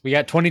We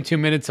got 22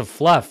 minutes of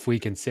fluff we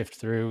can sift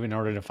through in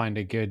order to find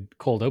a good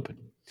cold open.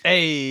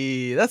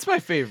 Hey, that's my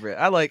favorite.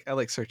 I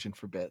like searching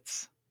for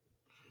bits.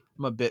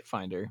 I'm a bit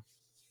finder.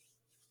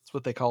 That's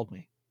what they called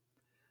me.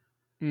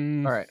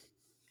 All right.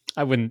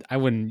 I wouldn't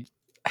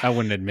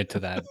admit to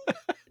that.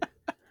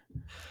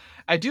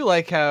 I do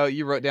like how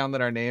you wrote down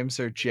that our names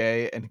are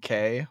J and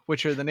K,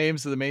 which are the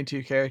names of the main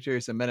two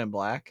characters in Men in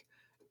Black.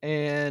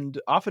 And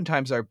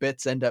oftentimes our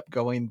bits end up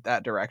going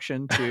that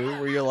direction too,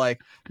 where you're like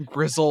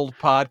grizzled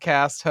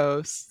podcast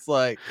hosts,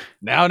 like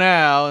now, and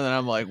then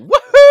I'm like,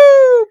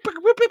 woohoo!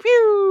 Pew, pew,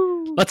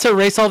 pew. Let's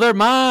erase all their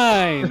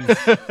minds.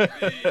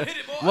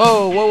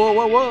 Whoa.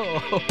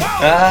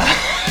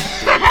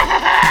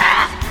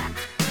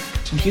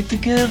 So get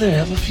together,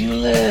 have a few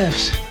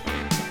laughs.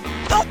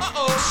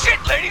 Uh-oh,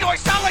 shit, lady, do I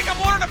sound like I'm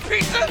ordering a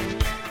pizza?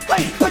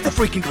 Lady, put the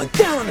freaking gun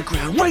down on the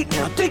ground right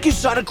now. Take your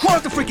son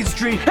across the freaking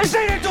street and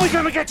say that until he's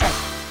gonna get you.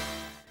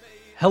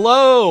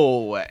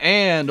 Hello,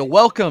 and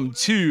welcome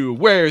to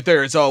Where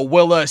There's a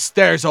Willis,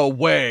 There's a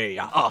Way,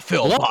 a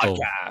film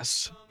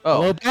podcast.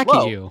 Hello, back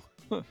at you.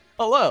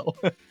 Hello.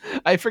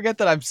 I forget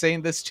that I'm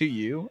saying this to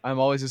you. I'm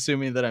always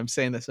assuming that I'm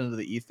saying this into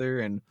the ether,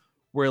 and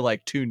we're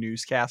like two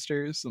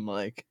newscasters, and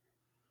like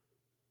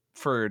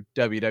for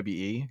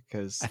WWE,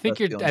 because I think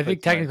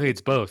technically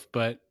it's both,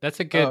 but that's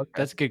a good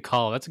that's a good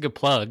call. That's a good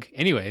plug.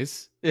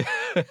 Anyways,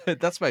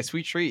 that's my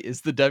sweet treat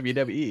is the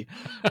WWE.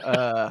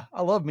 I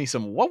love me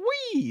some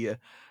wee.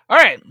 All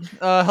right,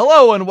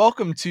 hello and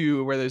welcome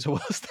to Where There's a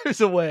Willis,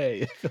 There's a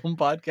Way, a film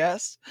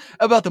podcast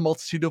about the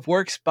multitude of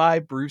works by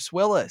Bruce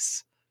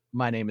Willis.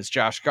 My name is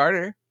Josh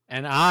Carter,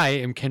 and I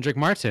am Kendrick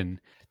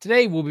Martin.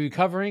 Today we'll be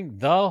covering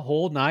The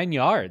Whole Nine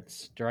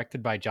Yards,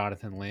 directed by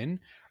Jonathan Lynn,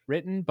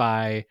 written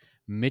by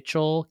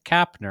Mitchell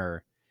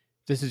Kapner.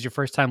 If this is your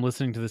first time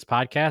listening to this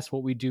podcast,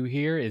 what we do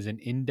here is an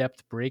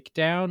in-depth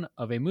breakdown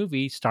of a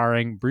movie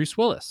starring Bruce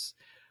Willis,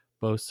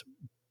 both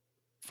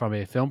from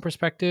a film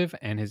perspective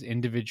and his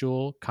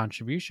individual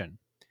contribution.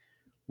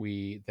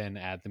 We then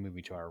add the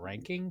movie to our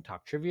ranking,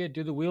 talk trivia,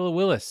 do the Wheel of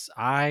Willis.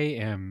 I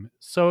am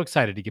so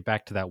excited to get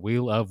back to that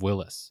Wheel of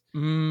Willis.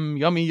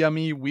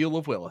 Yummy Wheel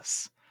of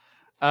Willis.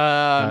 We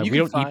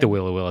don't eat the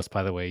Wheel of Willis,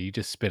 by the way. You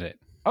just spin it.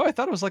 Oh, I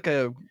thought it was like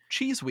a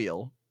cheese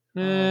wheel.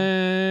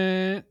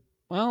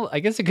 Well, I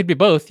guess it could be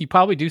both. You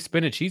probably do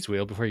spin a cheese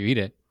wheel before you eat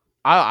it.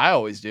 I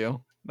always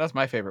do. That's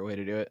my favorite way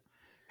to do it.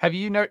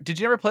 Did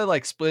you ever play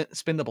like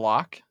spin the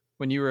block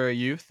when you were a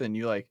youth and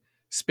you like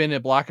spin a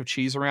block of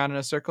cheese around in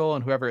a circle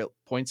and whoever it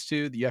points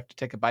to, you have to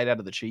take a bite out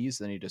of the cheese,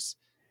 then you just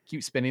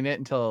keep spinning it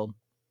until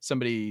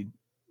somebody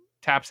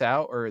taps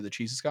out or the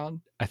cheese is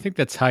gone? I think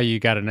that's how you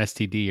got an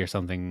STD or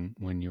something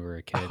when you were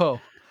a kid. Oh,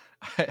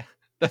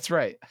 that's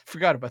right. I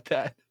forgot about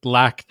that.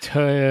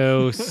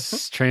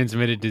 Lactose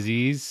transmitted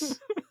disease.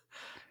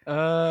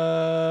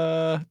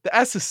 The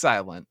S is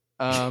silent.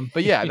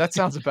 But yeah, that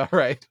sounds about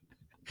right.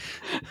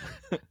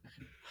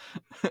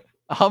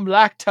 I'm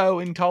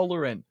lacto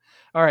intolerant.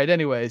 All right.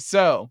 Anyway,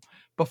 so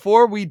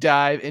before we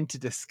dive into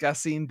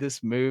discussing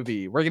this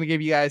movie, we're going to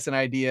give you guys an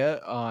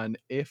idea on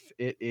if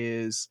it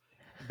is.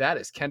 That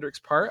is Kendrick's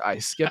part. I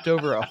skipped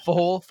over a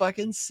full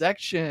fucking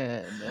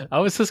section. I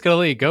was just going to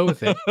let you go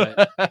with it.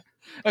 But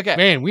okay.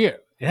 Man,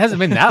 it hasn't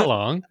been that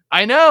long.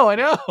 I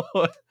know.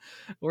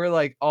 We're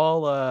like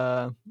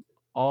all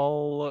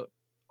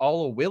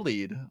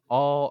willied,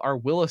 all our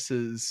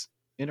Willises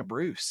in a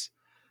Bruce.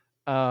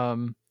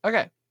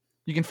 Okay.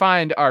 You can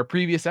find our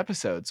previous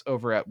episodes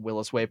over at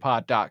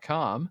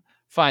williswaypod.com.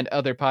 Find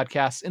other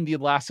podcasts in the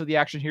Last of the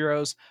Action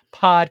Heroes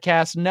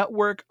podcast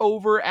network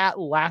over at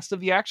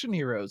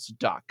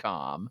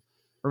lastoftheactionheroes.com.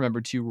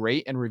 Remember to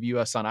rate and review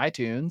us on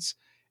iTunes.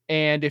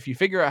 And if you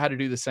figure out how to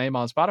do the same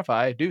on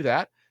Spotify, do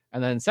that.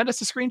 And then send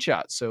us a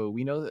screenshot so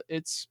we know that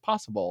it's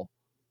possible.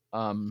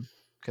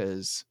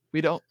 Because we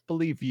don't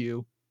believe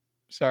you.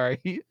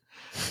 Sorry.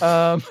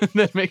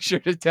 Then make sure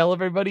to tell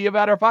everybody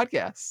about our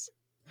podcasts.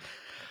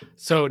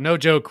 So no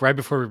joke, right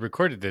before we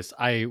recorded this,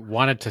 I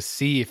wanted to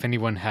see if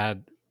anyone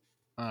had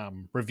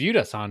reviewed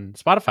us on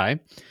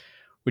Spotify,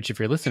 which if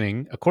you're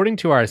listening, according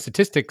to our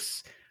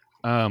statistics,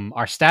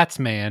 our stats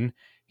man,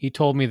 he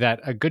told me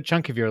that a good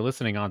chunk of you are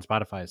listening on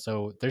Spotify.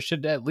 So there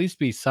should at least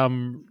be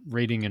some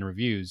rating and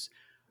reviews.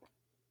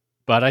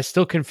 But I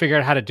still couldn't figure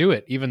out how to do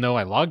it, even though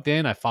I logged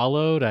in, I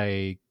followed,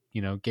 I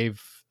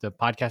gave the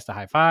podcast a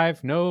high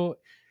five. No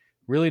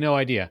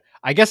idea.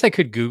 I guess I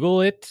could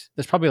Google it.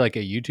 There's probably like a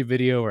YouTube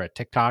video or a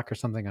TikTok or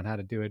something on how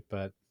to do it,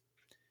 but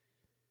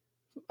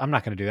I'm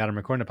not going to do that. I'm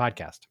recording a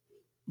podcast.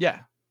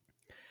 Yeah.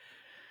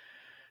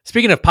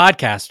 Speaking of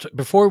podcast,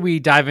 before we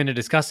dive into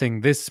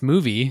discussing this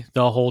movie,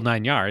 The Whole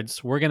Nine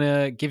Yards, we're going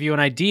to give you an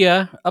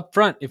idea up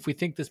front if we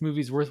think this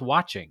movie's worth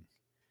watching.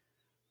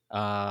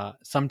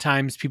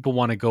 Sometimes people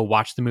want to go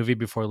watch the movie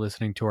before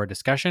listening to our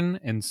discussion.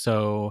 And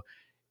so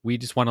we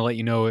just want to let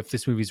you know if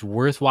this movie's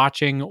worth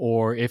watching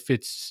or if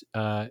it's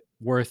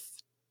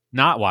worth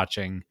not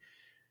watching.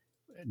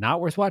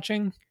 Not worth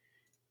watching?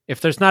 If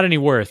there's not any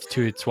worth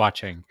to its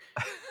watching.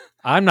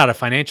 I'm not a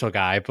financial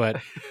guy,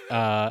 but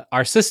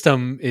our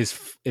system is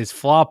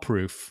flaw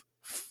proof.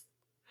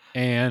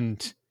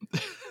 And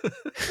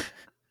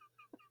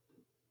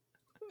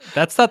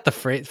That's not the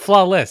phrase.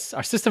 Flawless.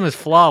 Our system is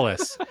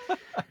flawless.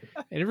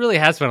 It really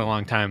has been a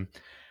long time.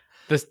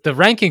 The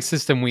ranking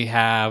system we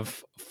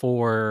have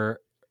for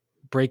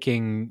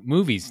breaking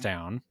movies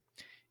down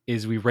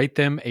is we rate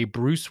them a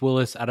Bruce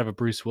Willis out of a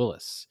Bruce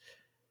Willis.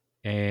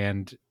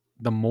 And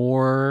the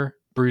more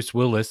Bruce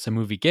Willis a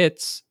movie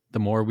gets, the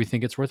more we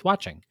think it's worth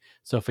watching.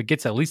 So if it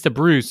gets at least a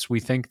Bruce, we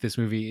think this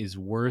movie is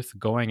worth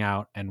going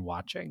out and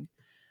watching.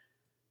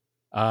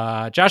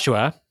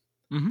 Joshua,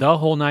 The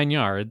Whole Nine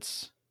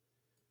Yards,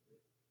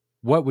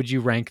 what would you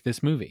rank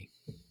this movie?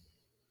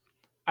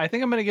 I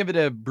think I'm going to give it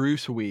a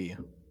Bruce Wee.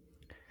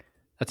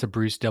 That's a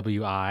Bruce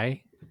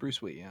W.I.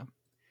 Bruce Wee, yeah.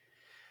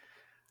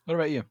 What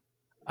about you?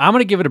 I'm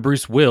going to give it a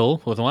Bruce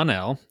Will with one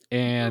L.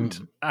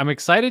 And I'm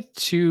excited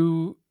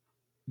to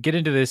get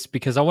into this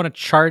because I want to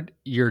chart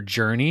your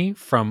journey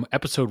from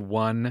episode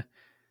 1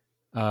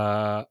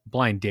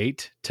 Blind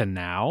Date to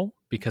now,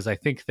 because I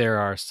think there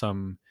are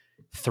some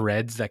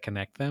threads that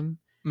connect them.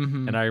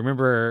 And I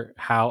remember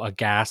how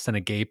aghast and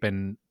agape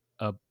and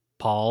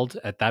appalled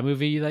at that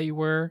movie that you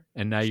were,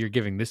 and now you're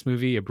giving this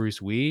movie a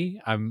Bruce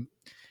Wee. I'm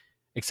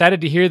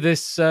excited to hear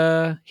this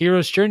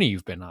hero's journey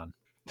you've been on.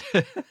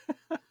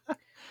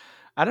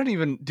 I don't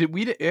even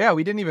we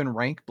didn't even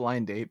rank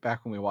Blind Date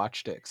back when we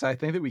watched it, because I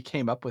think that we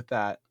came up with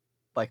that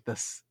like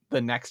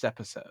the next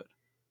episode.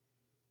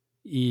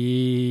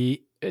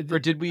 Or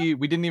did we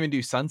didn't even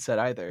do Sunset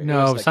either?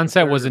 No, like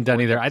Sunset wasn't done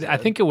either. I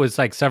think it was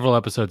like several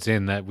episodes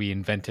in that we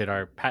invented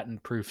our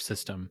patent proof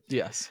system.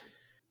 Yes.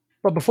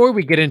 But before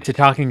we get into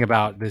talking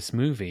about this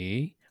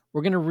movie,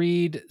 we're going to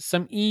read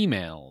some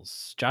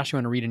emails. Josh, you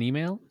want to read an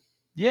email?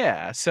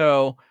 Yeah.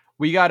 So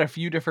we got a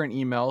few different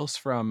emails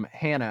from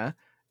Hannah,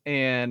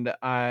 and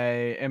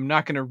I am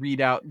not going to read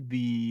out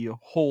the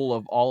whole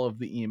of all of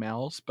the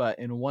emails, but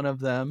in one of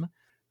them,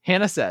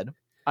 Hannah said,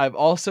 I've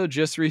also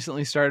just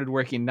recently started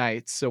working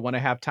nights, so when I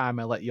have time,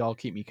 I let y'all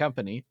keep me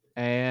company.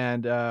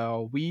 And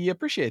we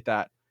appreciate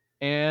that.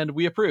 And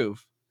we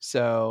approve.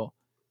 So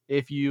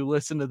if you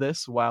listen to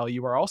this while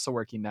you are also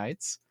working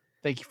nights,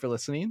 thank you for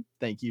listening.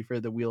 Thank you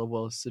for the Wheel of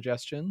Willis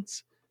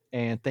suggestions.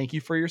 And thank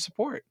you for your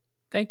support.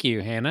 Thank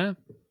you, Hannah.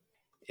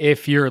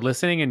 If you're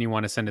listening and you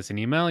want to send us an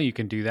email, you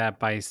can do that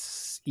by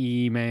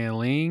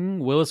emailing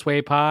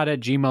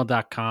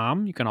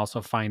williswaypod@gmail.com. You can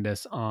also find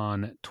us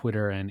on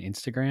Twitter and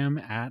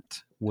Instagram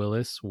at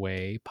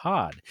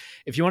williswaypod.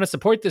 If you want to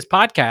support this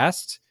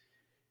podcast,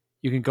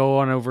 you can go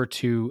on over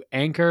to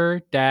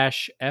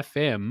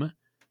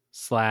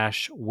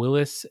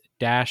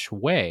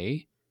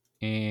anchor-fm/willis-way,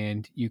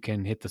 and you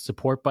can hit the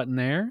support button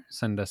there,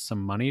 send us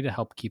some money to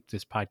help keep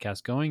this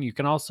podcast going. You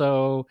can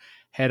also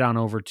head on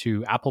over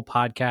to Apple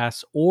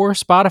Podcasts or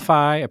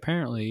Spotify,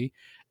 apparently,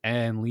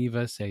 and leave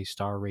us a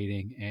star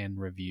rating and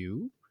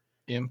review.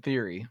 In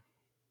theory,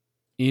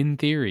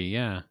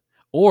 yeah.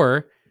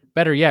 Or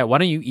better yet, why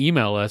don't you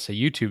email us a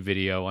YouTube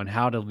video on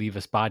how to leave a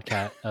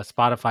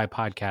Spotify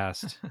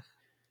podcast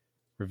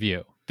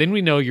review? Then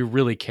we know you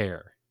really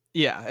care.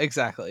 Yeah,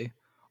 exactly.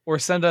 Or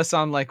send us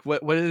on like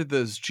what are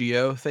those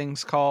geo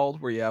things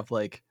called where you have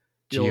like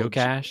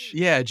geocache?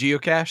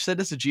 Geocache. Send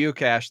us a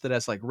geocache that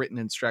has like written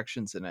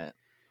instructions in it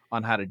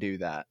on how to do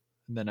that.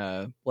 And then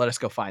let us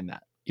go find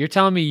that. You're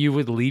telling me you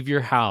would leave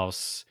your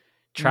house,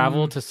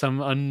 travel to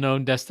some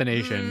unknown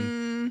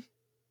destination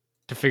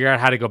to figure out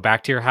how to go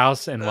back to your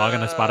house and log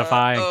on to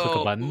Spotify and click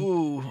a button?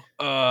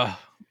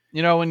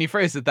 You know, when you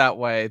phrase it that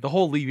way, the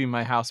whole leaving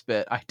my house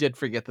bit, I did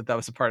forget that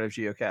was a part of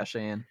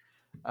geocaching.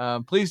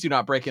 Please do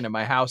not break into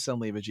my house and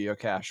leave a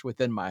geocache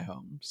within my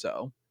home.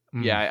 So,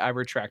 yeah, I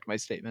retract my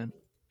statement.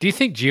 Do you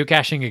think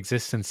geocaching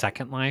exists in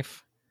Second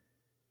Life?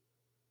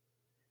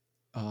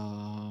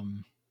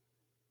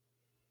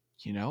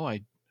 You know,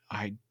 I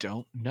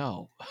don't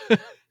know.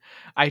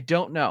 I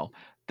don't know.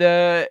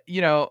 The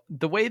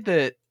way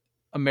that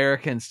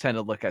Americans tend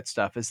to look at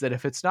stuff is that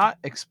if it's not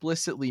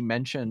explicitly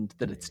mentioned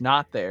that it's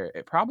not there,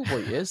 it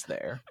probably is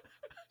there.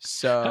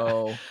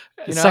 So,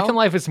 Second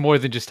Life is more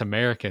than just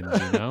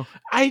Americans, you know?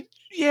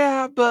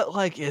 But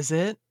like, is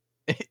it?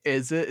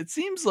 Is it? It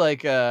seems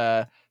like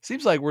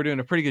we're doing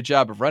a pretty good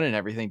job of running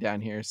everything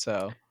down here.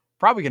 So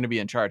probably going to be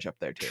in charge up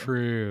there too.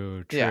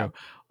 True. Yeah.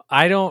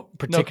 I don't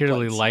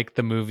particularly like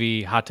the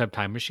movie Hot Tub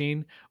Time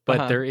Machine,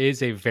 but there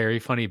is a very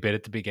funny bit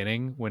at the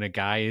beginning when a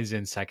guy is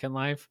in Second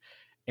Life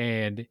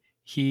and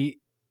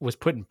he was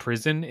put in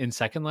prison in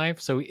Second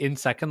Life. So in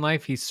Second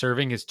Life, he's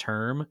serving his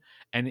term,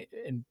 and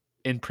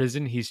in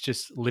prison, he's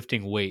just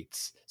lifting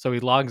weights. So he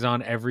logs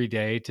on every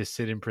day to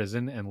sit in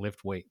prison and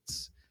lift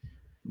weights.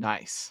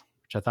 Nice.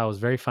 Which I thought was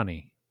very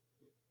funny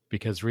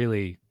because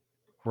really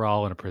we're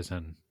all in a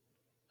prison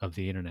of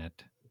the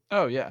internet.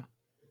 Oh, yeah.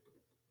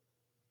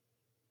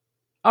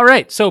 All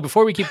right. So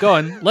before we keep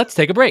going, let's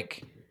take a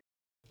break.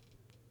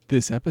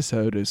 This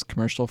episode is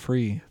commercial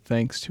free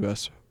thanks to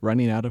us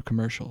running out of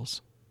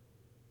commercials.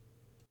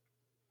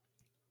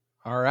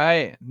 All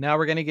right. Now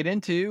we're going to get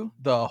into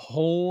The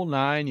Whole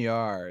Nine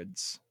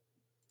Yards.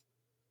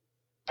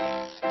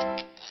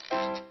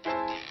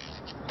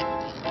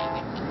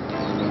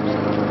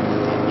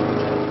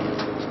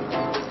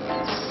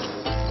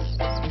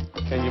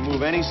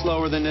 move any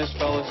slower than this,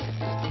 fellas?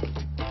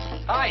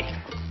 Hi.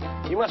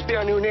 You must be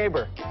our new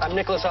neighbor. I'm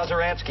Nicholas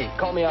Ozeransky.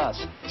 Call me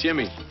Oz.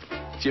 Jimmy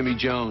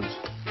Jones.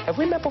 Have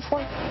we met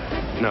before?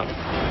 No.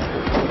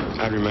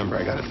 I remember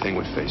I got a thing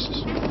with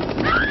faces.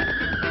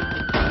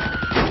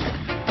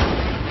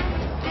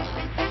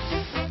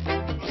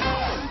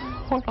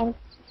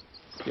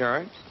 You all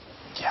right?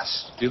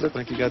 Yes. You look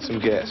like you got some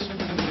gas.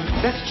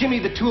 That's Jimmy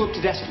the Tulip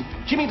Tedeschi.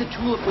 Jimmy the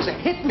Tulip was a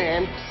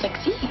hitman.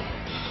 Sexy.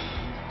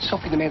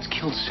 Sophie, the man's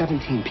killed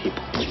 17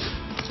 people.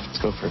 Let's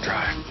go for a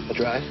drive. A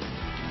drive?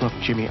 Look,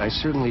 Jimmy, I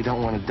certainly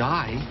don't want to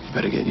die. You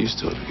better get used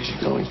to it because you're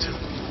going to.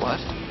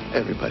 What?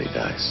 Everybody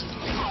dies.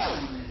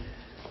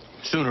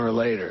 Sooner or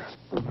later.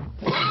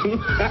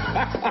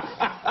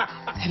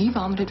 Have you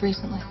vomited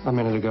recently? A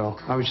minute ago.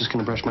 I was just going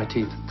to brush my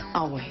teeth.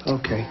 I'll wait.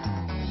 Okay.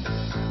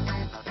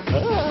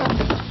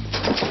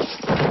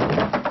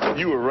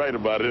 You were right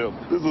about him.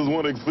 This is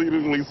one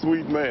exceedingly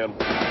sweet man.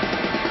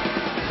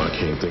 I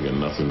can't think of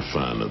nothing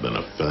finer than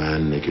a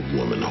fine naked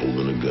woman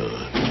holding a gun.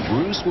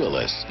 Bruce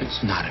Willis.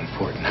 It's not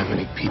important how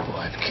many people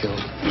I've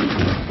killed.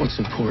 What's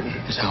important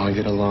is how I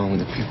get along with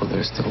the people that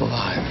are still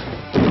alive.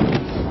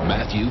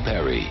 Matthew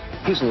Perry.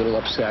 He's a little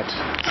upset.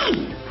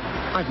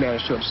 I've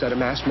managed to upset a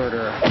mass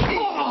murderer.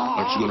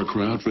 Aren't you gonna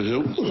cry out for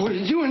help? Would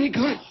it do any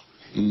good?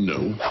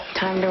 No.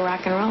 Time to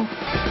rock and roll.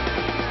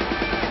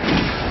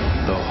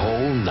 The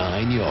whole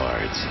 9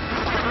 yards.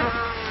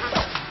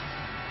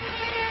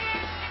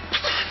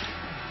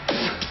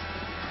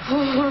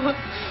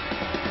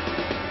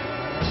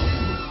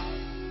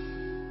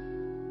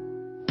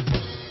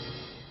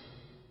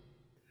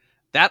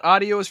 That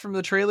audio is from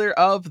the trailer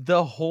of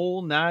The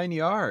Whole 9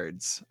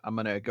 Yards. I'm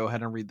going to go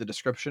ahead and read the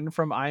description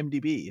from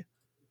IMDb.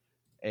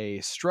 A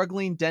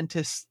struggling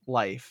dentist's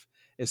life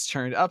is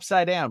turned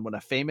upside down when a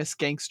famous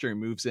gangster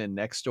moves in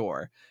next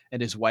door,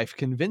 and his wife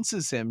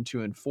convinces him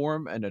to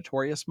inform a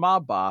notorious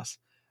mob boss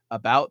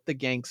about the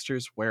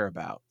gangster's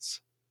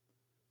whereabouts.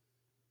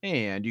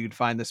 And you can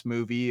find this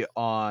movie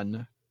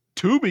on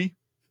Tubi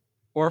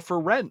or for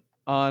rent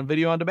on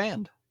video on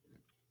demand.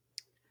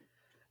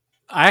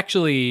 I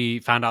actually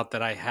found out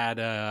that I had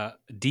a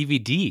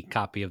DVD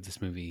copy of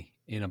this movie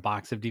in a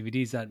box of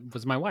DVDs that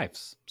was my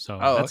wife's. So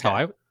that's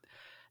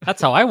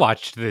how I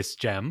watched this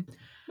gem.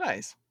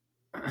 Nice.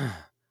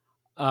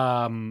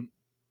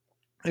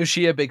 Is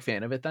she a big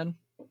fan of it then?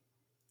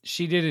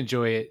 She did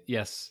enjoy it.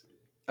 Yes.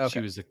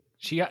 Okay.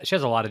 She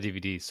has a lot of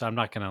DVDs, so I'm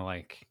not going to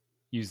like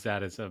use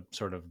that as a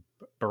sort of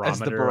barometer. As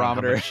the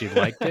barometer. On how much she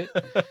liked it.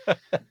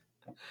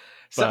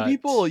 Some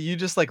people, you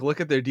just like look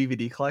at their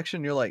DVD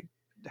collection, you're like,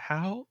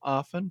 how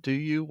often do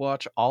you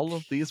watch all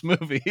of these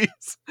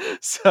movies?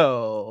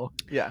 So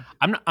yeah,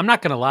 I'm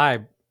not gonna lie.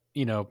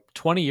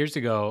 20 years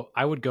ago,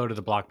 I would go to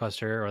the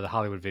Blockbuster or the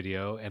Hollywood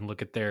Video and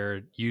look at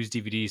their used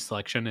DVD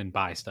selection and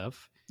buy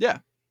stuff. Yeah,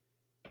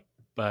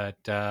 but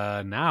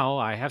now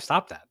I have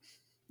stopped that.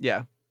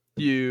 Yeah,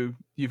 you've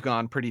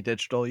gone pretty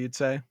digital, you'd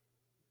say.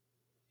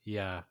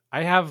 Yeah,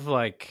 I have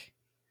like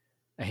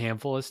a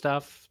handful of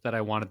stuff that I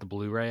wanted the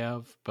Blu-ray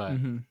of, but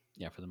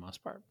yeah, for the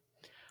most part,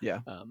 yeah.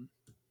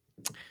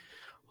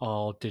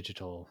 All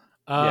digital.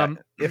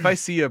 If I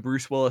see a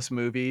Bruce Willis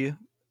movie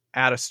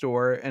at a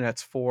store and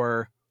it's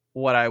for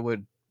what I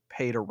would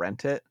pay to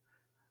rent it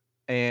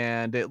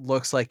and it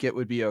looks like it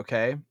would be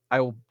okay,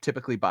 I will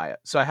typically buy it.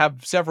 So I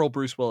have several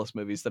Bruce Willis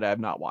movies that I have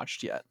not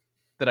watched yet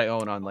that I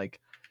own on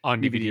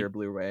DVD or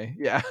Blu-ray.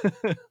 Yeah.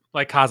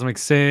 Like Cosmic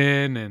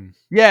Sin and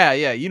yeah,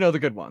 the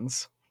good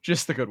ones.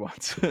 Just the good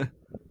ones.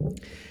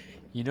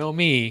 You know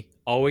me,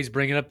 always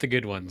bringing up the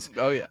good ones.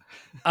 Oh yeah.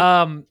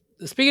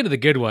 Speaking of the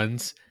good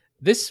ones,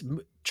 this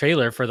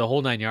trailer for The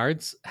Whole 9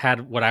 Yards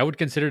had what I would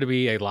consider to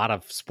be a lot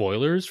of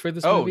spoilers for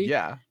this movie. Oh,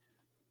 yeah.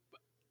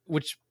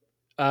 Which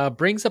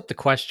brings up the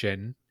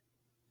question,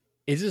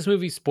 is this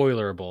movie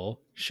spoilerable?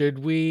 Should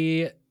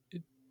we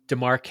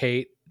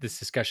demarcate this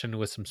discussion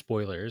with some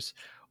spoilers?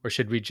 Or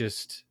should we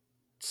just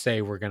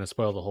say we're going to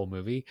spoil the whole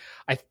movie?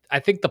 I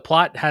think the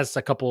plot has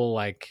a couple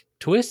like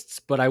twists,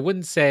 but I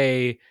wouldn't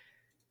say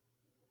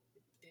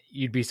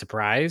you'd be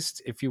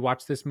surprised if you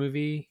watch this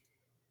movie.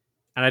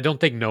 And I don't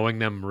think knowing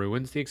them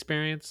ruins the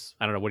experience.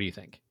 I don't know. What do you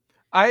think?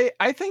 I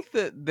think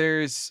that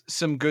there's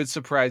some good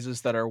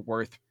surprises that are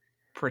worth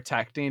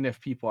protecting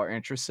if people are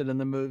interested in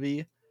the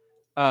movie.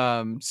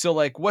 So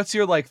like, what's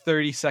your like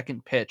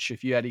 30-second pitch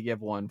if you had to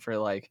give one for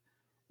like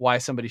why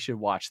somebody should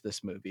watch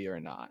this movie or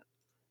not?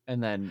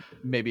 And then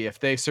maybe if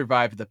they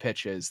survive the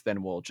pitches,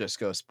 then we'll just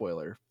go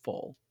spoiler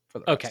full for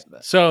the rest of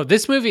it. So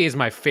this movie is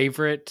my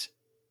favorite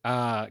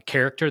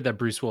character that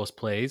Bruce Willis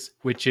plays,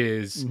 which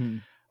is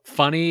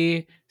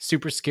funny,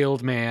 super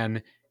skilled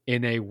man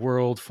in a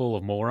world full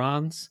of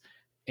morons.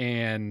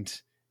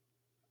 And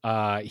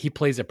he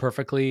plays it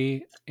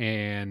perfectly.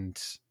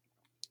 And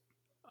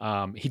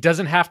he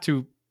doesn't have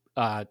to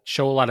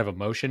show a lot of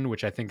emotion,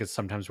 which I think is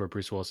sometimes where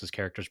Bruce Willis's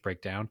characters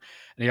break down.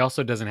 And he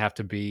also doesn't have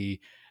to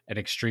be an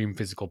extreme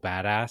physical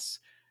badass.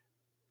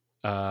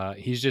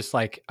 He's just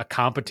like a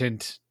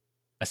competent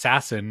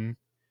assassin,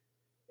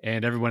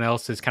 and everyone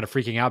else is kind of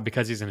freaking out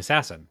because he's an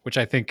assassin, which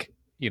I think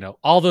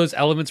all those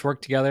elements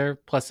work together.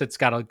 Plus, it's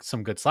got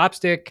some good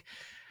slapstick.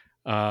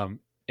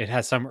 It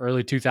has some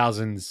early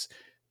 2000s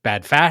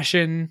bad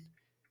fashion.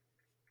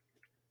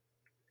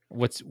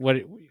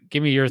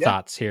 Give me your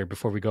thoughts here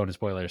before we go into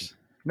spoilers.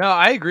 No,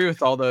 I agree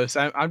with all those.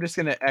 I'm just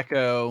going to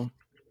echo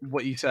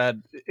what you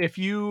said. If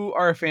you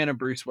are a fan of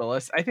Bruce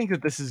Willis, I think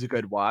that this is a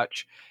good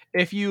watch.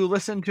 If you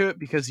listen to it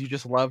because you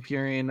just love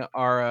hearing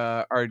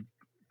our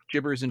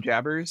gibbers and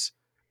jabbers,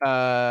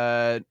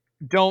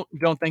 don't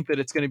think that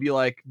it's going to be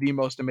like the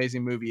most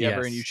amazing movie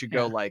ever, and you should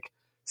go like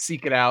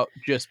seek it out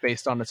just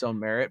based on its own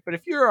merit. But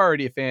if you're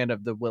already a fan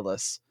of the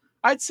Willis,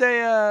 I'd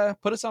say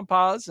put us on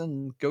pause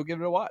and go give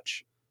it a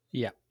watch.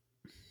 Yeah.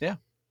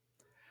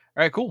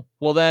 All right, cool.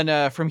 Well,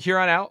 then from here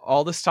on out,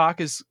 all this talk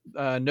is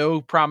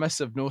no promise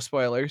of no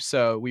spoilers.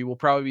 So we will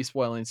probably be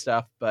spoiling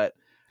stuff, but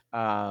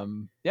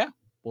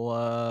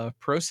we'll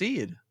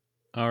proceed.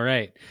 All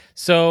right.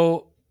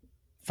 So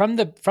from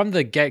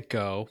the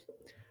get-go,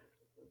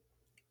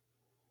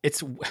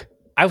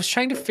 I was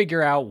trying to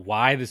figure out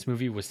why this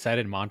movie was set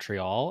in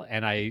Montreal,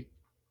 and I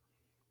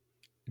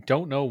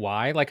don't know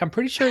why. Like, I'm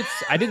pretty sure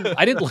I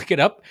didn't look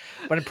it up,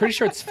 but I'm pretty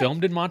sure it's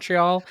filmed in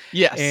Montreal.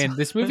 Yes. And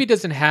this movie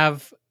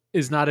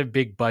is not a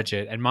big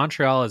budget, and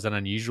Montreal is an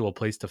unusual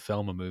place to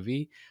film a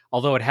movie.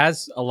 Although it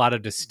has a lot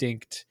of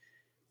distinct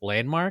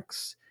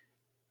landmarks,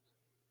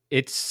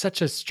 it's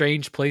such a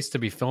strange place to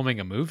be filming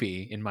a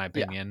movie, in my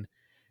opinion. Yeah.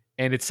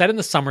 And it's set in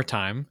the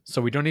summertime,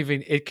 so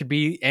it could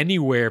be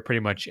anywhere pretty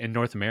much in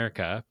North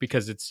America,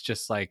 because it's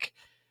just like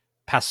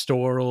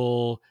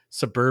pastoral,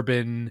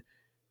 suburban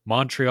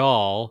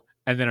Montreal,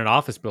 and then an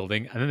office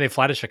building, and then they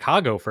fly to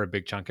Chicago for a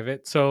big chunk of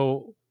it.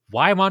 So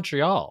why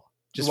Montreal?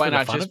 Just why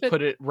not just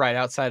put it right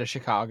outside of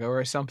Chicago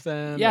or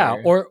something? Yeah,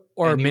 or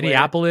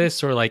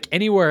Minneapolis, or like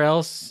anywhere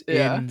else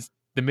in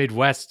the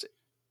Midwest.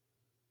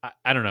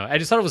 I don't know. I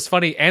just thought it was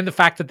funny, and the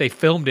fact that they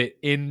filmed it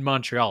in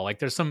Montreal. Like,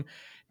 there's some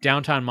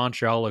downtown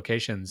Montreal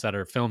locations that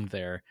are filmed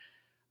there.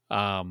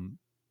 I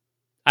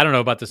don't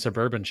know about the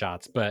suburban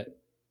shots, but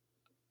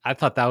I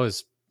thought that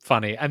was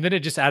funny. And then it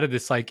just added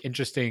this like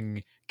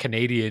interesting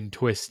Canadian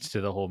twist to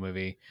the whole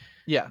movie.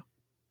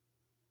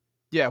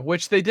 Yeah,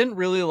 which they didn't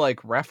really like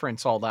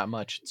reference all that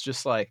much. It's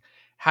just like,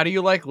 how do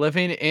you like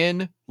living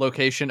in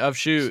location of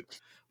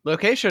shoot?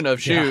 Location of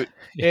shoot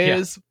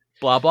is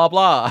blah, blah,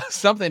 blah.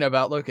 Something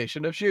about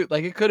location of shoot.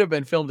 Like, it could have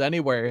been filmed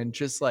anywhere and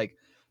just like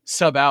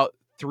sub out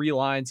 3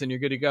 lines and you're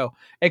good to go.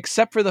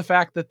 Except for the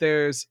fact that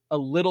there's a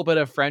little bit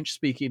of French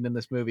speaking in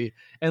this movie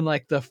in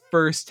like the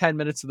first 10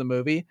 minutes of the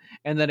movie.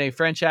 And then a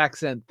French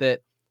accent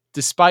that,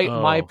 despite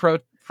my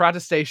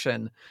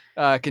protestation,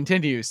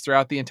 continues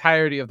throughout the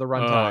entirety of the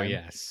runtime. Oh,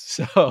 yes.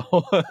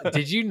 So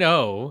did you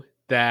know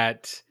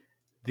that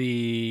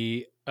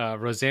the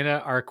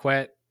Rosanna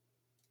Arquette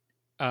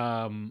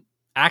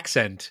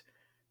accent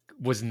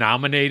was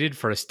nominated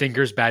for a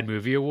Stinker's Bad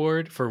Movie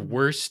Award for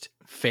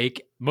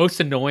most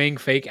annoying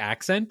fake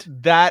accent?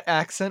 That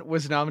accent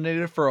was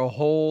nominated for a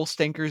whole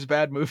Stinker's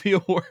Bad Movie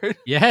Award?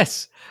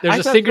 Yes.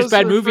 There's a Stinker's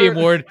Bad Movie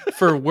Award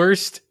for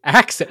worst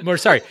accent. Or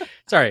sorry.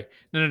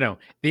 No.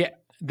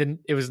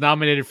 It was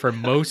nominated for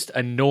most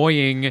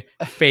annoying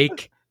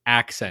fake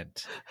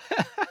accent.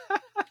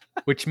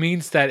 Which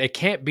means that it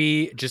can't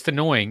be just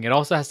annoying. It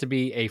also has to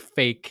be a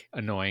fake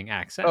annoying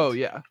accent. Oh,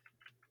 yeah.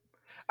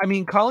 I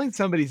mean, calling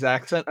somebody's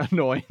accent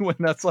annoying when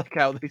that's like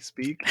how they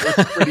speak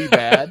is pretty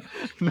bad.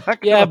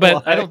 Yeah,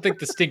 but I don't think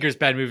the Stinker's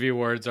Bad Movie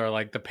Awards are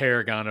like the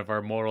paragon of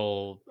our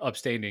moral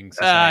upstanding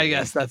society. I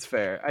guess that's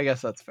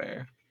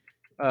fair.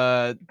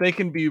 They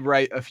can be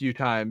right a few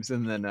times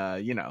and then,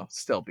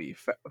 still be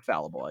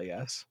fallible, I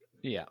guess.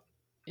 Yeah.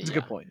 It's a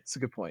good point.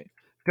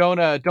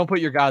 Don't put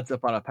your gods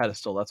up on a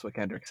pedestal. That's what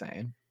Kendrick's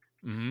saying.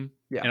 Mm-hmm.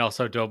 Yeah. And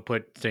also don't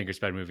put Stinker's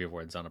Bad Movie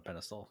Awards on a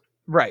pedestal.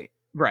 Right.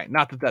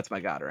 Not that that's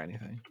my god or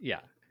anything. Yeah.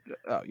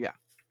 Oh, yeah.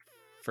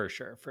 For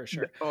sure.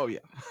 Oh,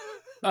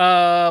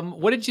 yeah.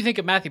 What did you think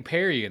of Matthew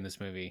Perry in this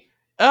movie?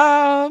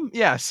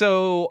 Yeah,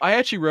 so I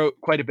actually wrote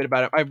quite a bit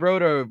about it. I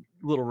wrote a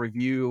little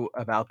review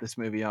about this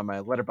movie on my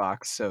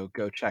Letterboxd, so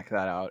go check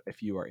that out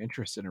if you are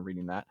interested in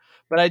reading that.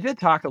 But I did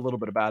talk a little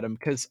bit about him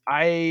because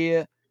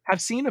I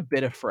have seen a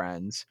bit of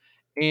Friends,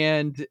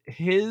 and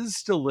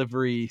his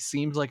delivery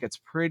seems like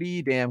it's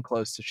pretty damn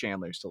close to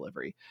Chandler's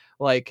delivery.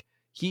 Like,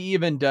 he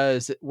even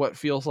does what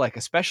feels like,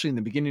 especially in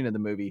the beginning of the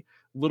movie,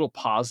 little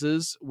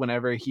pauses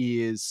whenever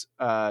he is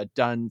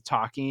done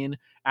talking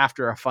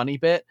after a funny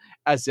bit,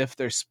 as if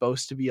there's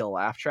supposed to be a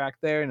laugh track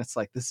there. And it's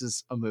like, this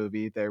is a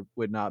movie. There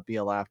would not be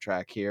a laugh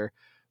track here.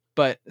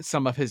 But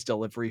some of his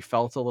delivery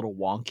felt a little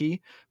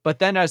wonky. But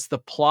then as the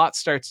plot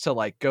starts to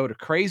like go to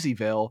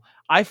Crazyville,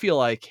 I feel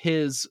like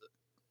his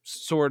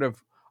sort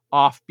of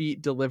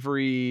offbeat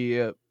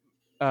delivery,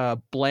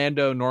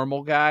 blando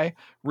normal guy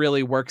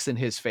really works in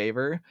his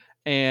favor.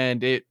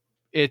 And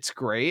it's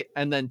great.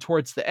 And then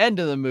towards the end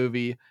of the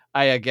movie,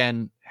 I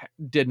again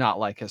did not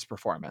like his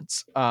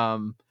performance.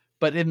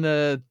 But in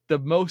the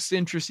most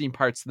interesting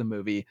parts of the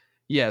movie,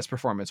 yeah, his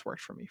performance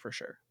worked for me for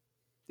sure.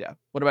 Yeah.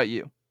 What about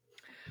you?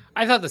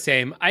 I thought the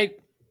same. I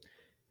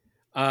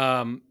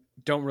don't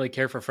really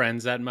care for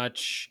Friends that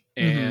much.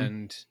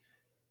 and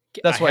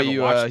That's I why haven't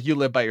you watched- you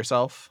live by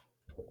yourself.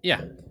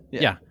 yeah.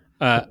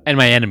 And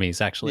my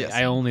enemies, actually. Yes.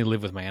 I only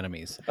live with my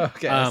enemies.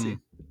 Okay, I see.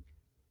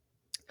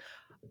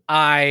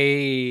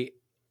 I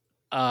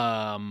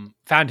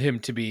found him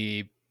to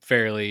be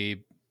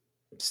fairly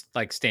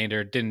like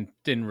standard.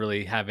 Didn't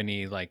really have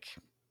any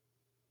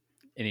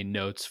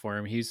notes for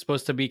him. He's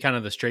supposed to be kind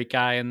of the straight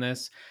guy in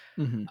this.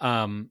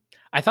 Mhm.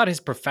 I thought his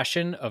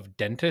profession of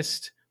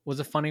dentist was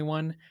a funny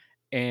one,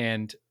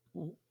 and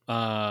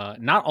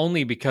not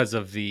only because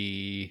of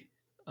the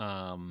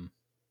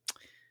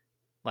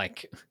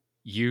like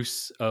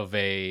use of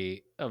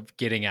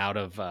getting out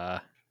of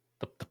the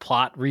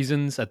plot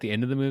reasons at the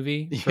end of the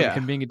movie for Yeah.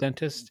 him being a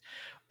dentist,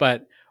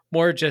 but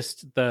more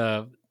just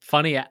the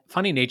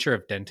funny nature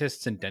of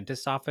dentists and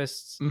dentist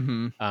offices.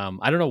 Mhm.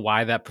 I don't know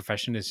why that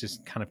profession is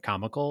just kind of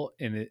comical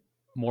in it,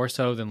 more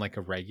so than like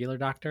a regular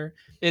doctor.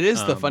 It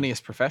is the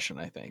funniest profession,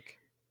 I think.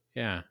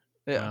 Yeah.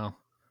 Yeah. Well,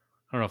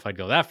 I don't know if I'd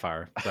go that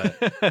far,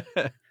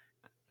 but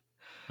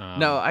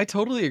No, I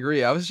totally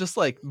agree. I was just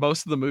like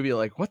most of the movie,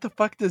 like, what the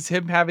fuck does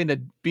him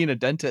being a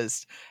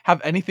dentist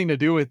have anything to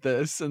do with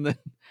this? And then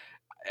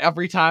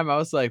every time I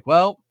was like,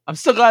 well, I'm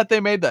still glad they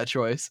made that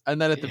choice.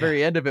 And then at the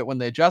very end of it, when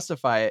they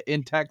justify it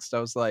in text, I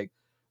was like,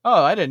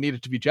 oh, I didn't need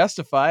it to be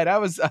justified. I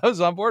was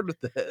on board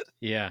with it.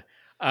 Yeah.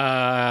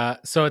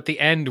 So at the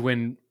end,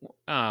 when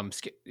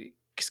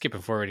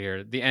skipping forward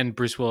here, the end,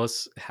 Bruce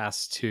Willis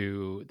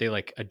they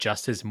like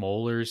adjust his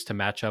molars to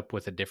match up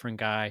with a different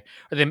guy,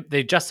 or they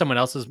adjust someone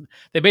else's.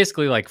 They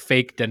basically like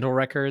fake dental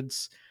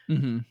records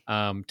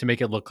to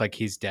make it look like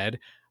he's dead.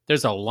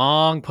 There's a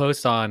long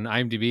post on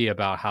IMDb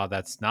about how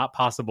that's not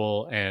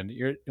possible, and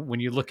when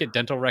you look at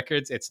dental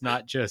records, it's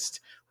not just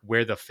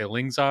where the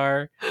fillings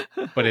are,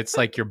 but it's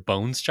like your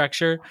bone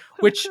structure,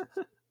 which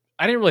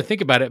I didn't really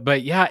think about it,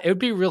 but yeah, it would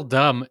be real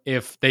dumb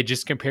if they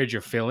just compared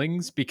your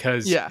fillings,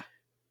 because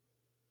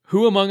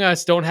who among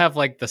us don't have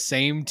like the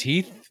same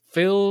teeth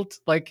filled?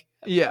 Like,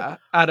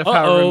 out of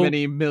however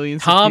many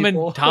millions Tom of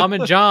people. Tom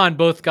and John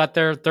both got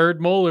their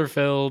third molar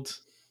filled.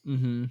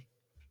 Mm-hmm.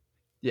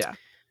 Yeah.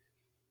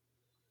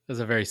 It was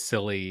a very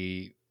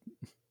silly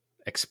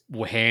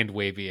hand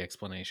wavy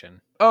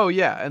explanation. Oh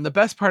yeah, and the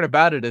best part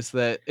about it is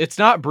that it's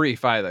not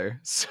brief either.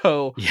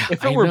 So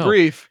if it were know.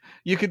 brief,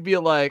 you could be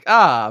like,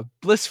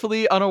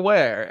 blissfully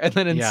unaware. And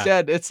then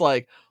instead it's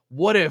like,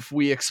 what if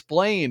we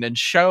explain and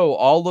show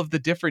all of the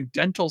different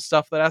dental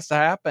stuff that has to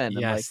happen?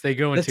 Yes, and like they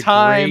go into the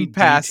time great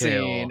passing,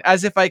 detail.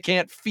 as if I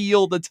can't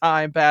feel the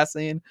time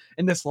passing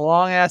in this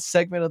long ass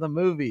segment of the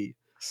movie.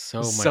 So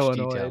I'm much so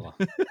detail.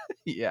 annoyed.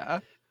 Yeah.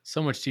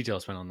 So much detail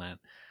spent on that.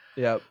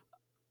 Yep.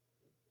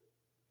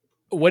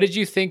 What did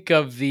you think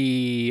of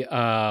the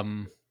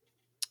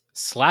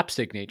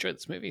slapstick nature of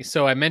this movie?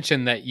 So I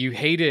mentioned that you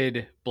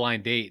hated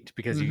Blind Date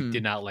because you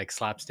did not like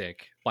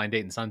slapstick. Blind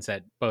Date and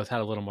Sunset both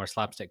had a little more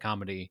slapstick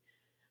comedy.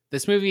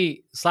 This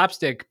movie,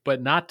 slapstick,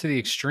 but not to the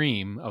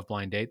extreme of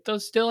Blind Date.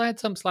 Those still had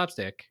some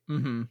slapstick.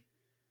 Mm-hmm.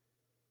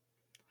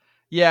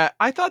 Yeah,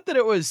 I thought that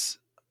it was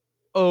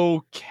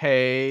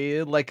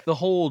okay. Like the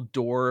whole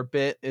door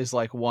bit is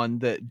like one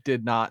that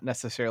did not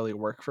necessarily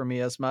work for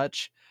me as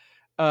much.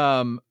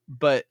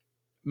 But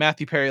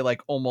Matthew Perry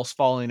like almost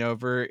falling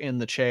over in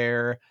the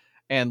chair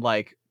and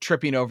like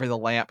tripping over the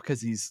lamp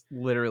because he's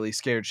literally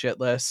scared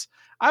shitless.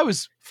 I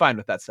was fine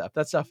with that stuff.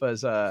 That stuff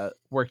has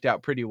worked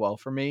out pretty well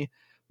for me,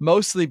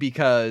 mostly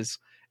because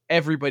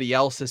everybody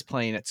else is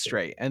playing it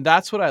straight. And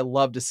that's what I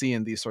love to see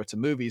in these sorts of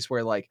movies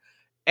where like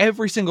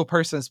every single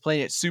person is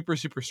playing it super,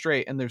 super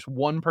straight. And there's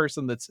one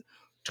person that's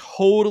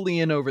totally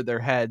in over their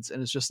heads and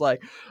it's just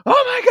like, oh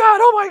my God,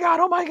 oh my God,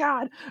 oh my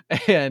God.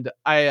 And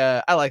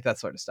I like that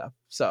sort of stuff.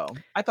 So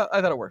I thought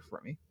it worked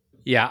for me.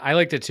 Yeah, I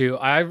liked it too.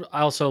 I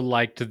also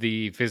liked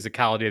the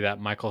physicality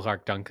that Michael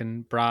Clarke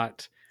Duncan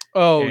brought.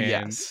 Oh, and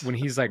yes. When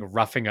he's like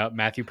roughing up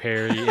Matthew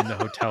Perry in the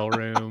hotel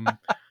room.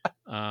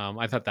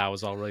 I thought that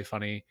was all really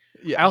funny.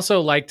 Yeah. I also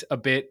liked a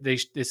bit,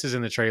 this is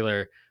in the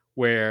trailer,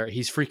 where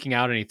he's freaking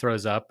out and he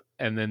throws up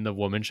and then the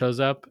woman shows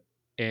up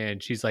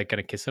and she's like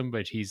gonna kiss him,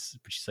 but she's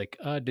like,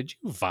 did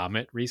you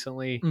vomit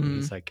recently? Mm-hmm. And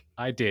he's like,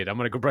 I did. I'm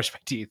gonna go brush my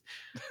teeth.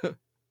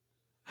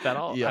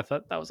 I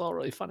thought that was all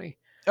really funny.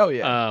 Oh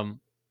yeah.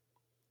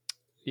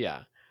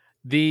 Yeah.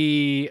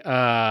 The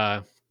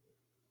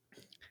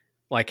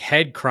like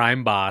head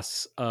crime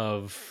boss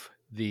of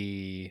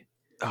the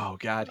oh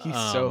God, he's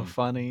so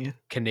funny.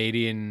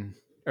 Canadian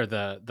or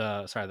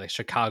the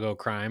Chicago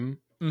crime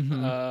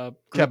group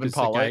Kevin is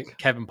the guy, Pollak.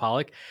 Kevin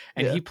Pollak,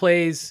 and he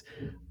plays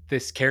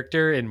this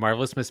character in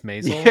Marvelous Miss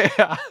Maisel.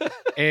 Yeah.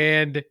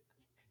 And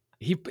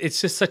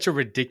it's just such a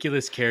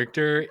ridiculous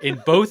character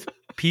in both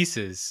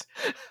pieces.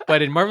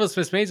 But in Marvelous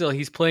Miss Maisel,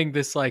 he's playing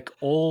this like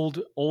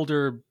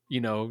older,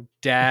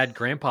 dad,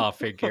 grandpa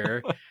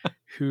figure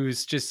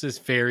who's just this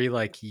very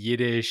like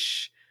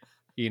Yiddish,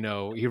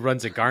 he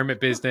runs a garment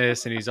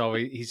business and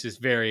he's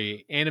just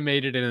very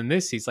animated. And in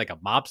this, he's like a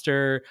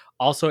mobster,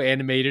 also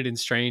animated and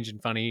strange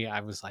and funny.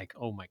 I was like,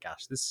 oh my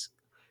gosh,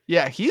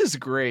 yeah, he is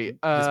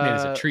great. This man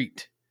is a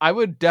treat. I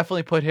would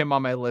definitely put him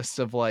on my list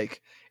of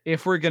like,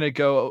 if we're gonna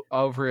go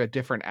over a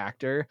different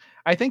actor,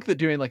 I think that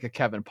doing like a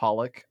Kevin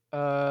Pollak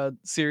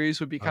series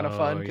would be kind of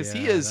fun because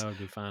he is that would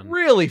be fun.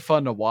 really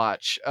fun to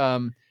watch.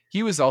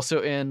 He was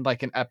also in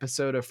like an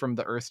episode of From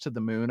the Earth to the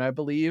Moon, I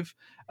believe,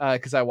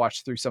 because I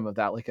watched through some of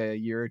that like a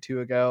year or two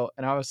ago,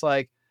 and I was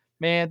like,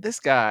 man, this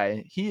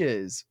guy, he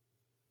is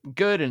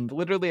good in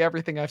literally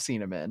everything I've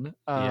seen him in.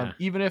 Yeah.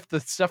 Even if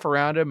the stuff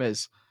around him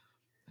is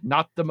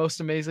not the most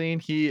amazing,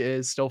 he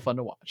is still fun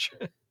to watch.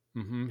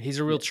 He's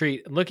a real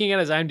treat. Looking at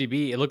his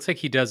IMDb, it looks like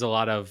he does a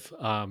lot of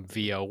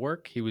VO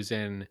work. He was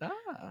in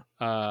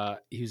a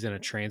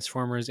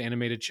Transformers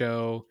animated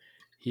show.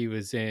 He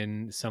was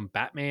in some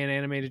Batman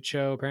animated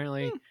show,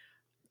 apparently.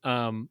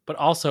 But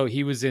also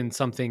he was in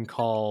something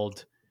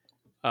called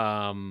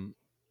oh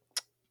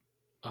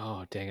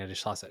dang, I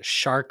just lost that.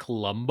 Shark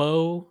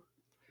Lumbo.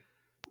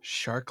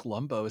 Shark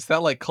Lumbo. Is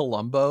that like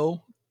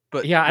Columbo?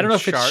 But yeah, I don't know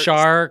if sharks? it's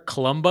Shark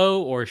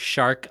Columbo or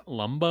Shark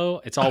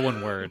Lumbo. It's all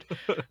one word.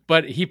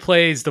 But he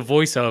plays the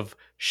voice of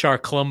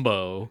Shark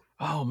Columbo.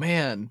 Oh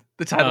man,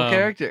 the title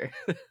character.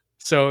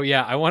 So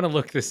yeah, I want to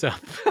look this up.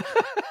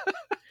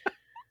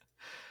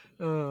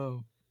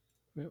 Oh,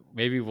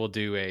 maybe we'll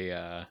do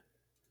a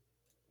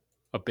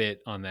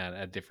bit on that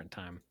at a different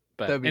time.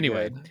 But that'd be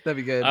anyway, good. That'd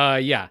be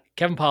good. Yeah,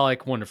 Kevin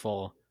Pollak,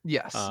 wonderful.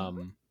 Yes.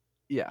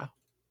 Yeah.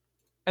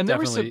 And there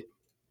was some.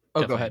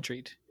 Oh, go ahead.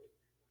 Treat.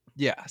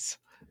 Yes.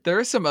 There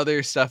is some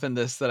other stuff in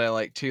this that I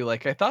like too.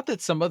 Like I thought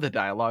that some of the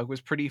dialogue was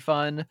pretty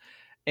fun,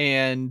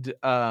 and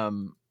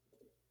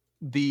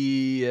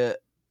the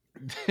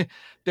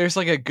there's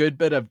like a good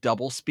bit of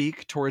double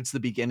speak towards the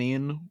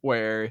beginning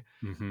where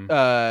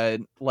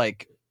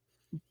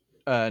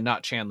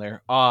not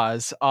Chandler,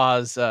 Oz,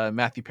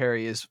 Matthew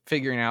Perry is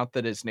figuring out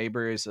that his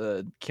neighbor is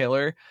a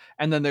killer,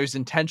 and then there's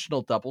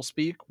intentional double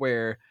speak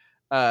where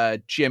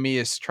Jimmy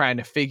is trying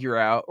to figure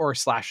out or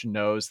 /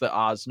 knows that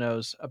Oz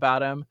knows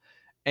about him.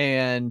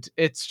 And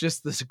it's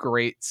just this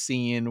great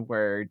scene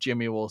where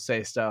Jimmy will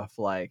say stuff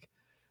like,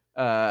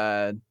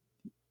 well,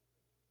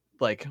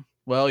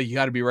 you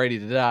got to be ready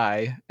to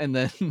die. And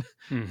then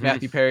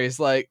Matthew Perry's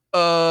like,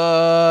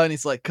 and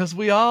he's like, 'cause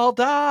we all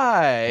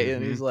die.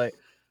 And he's like,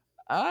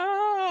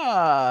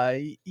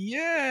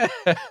 yeah.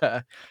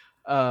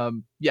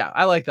 Yeah,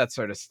 I like that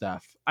sort of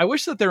stuff. I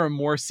wish that there were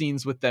more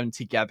scenes with them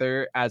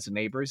together as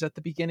neighbors at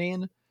the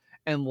beginning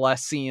and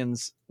less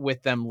scenes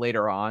with them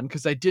later on,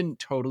 because I didn't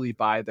totally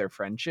buy their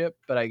friendship,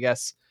 but I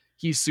guess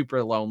he's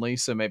super lonely,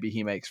 so maybe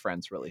he makes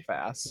friends really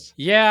fast.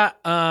 Yeah,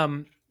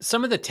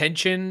 some of the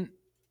tension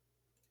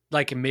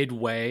like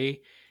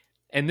midway,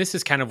 and this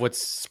is kind of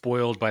what's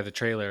spoiled by the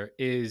trailer,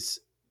 is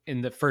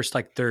in the first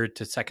like third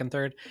to second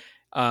third.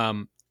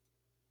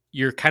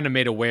 You're kind of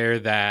made aware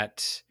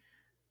that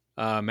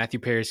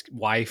Matthew Perry's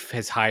wife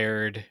has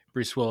hired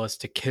Bruce Willis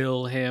to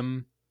kill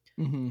him.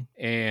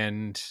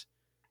 And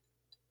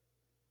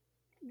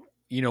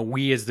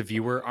we as the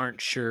viewer aren't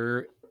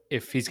sure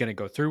if he's going to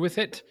go through with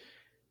it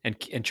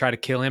and try to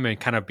kill him and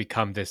kind of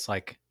become this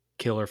like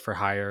killer for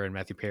hire, and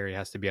Matthew Perry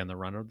has to be on the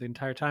run the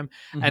entire time.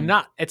 And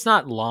it's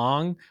not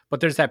long, but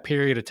there's that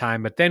period of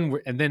time. But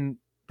then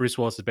Bruce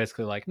Willis is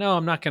basically like, no,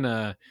 I'm not going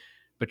to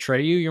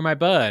betray you. You're my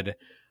bud.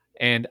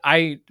 And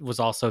I was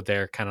also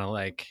there kind of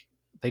like,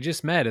 they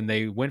just met and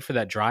they went for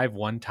that drive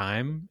one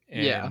time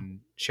and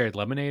shared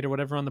lemonade or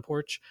whatever on the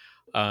porch.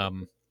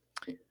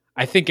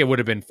 I think it would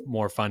have been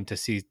more fun to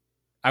see.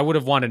 I would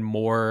have wanted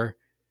more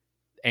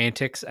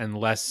antics and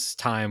less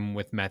time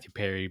with Matthew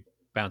Perry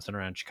bouncing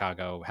around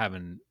Chicago,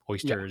 having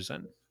oysters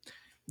and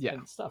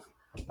stuff.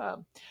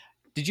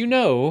 Did you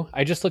know,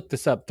 I just looked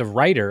this up, the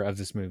writer of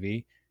this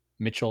movie,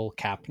 Mitchell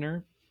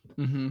Kapner,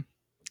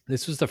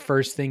 this was the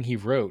first thing he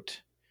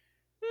wrote.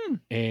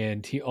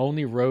 And he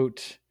only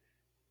wrote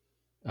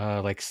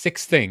like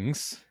 6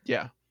 things.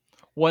 Yeah.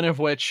 One of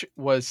which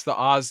was the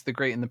Oz, the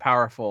Great and the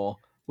Powerful,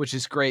 which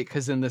is great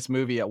because in this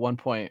movie at one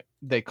point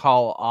they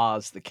call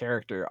Oz, the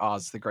character,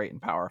 Oz the Great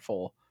and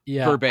Powerful.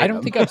 Yeah, verbatim. I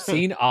don't think I've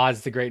seen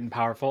Oz the Great and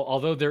Powerful,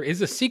 although there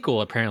is a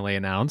sequel apparently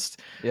announced.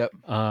 Yep.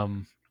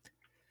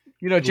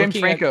 James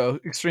Franco,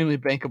 extremely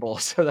bankable,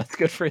 so that's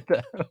good for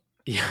them.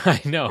 Yeah,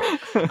 I know.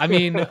 I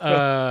mean,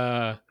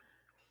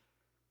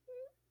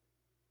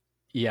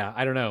 yeah,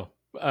 I don't know.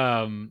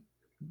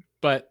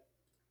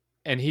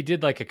 And he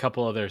did like a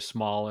couple other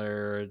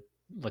smaller,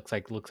 looks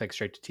like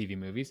straight to TV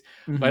movies.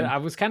 But I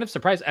was kind of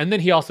surprised. And then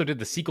he also did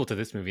the sequel to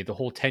this movie, The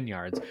Whole 10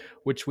 Yards,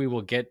 which we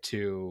will get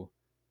to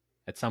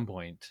at some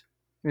point.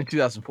 In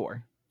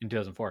 2004.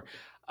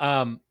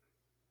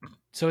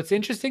 So it's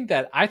interesting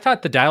that I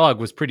thought the dialogue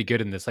was pretty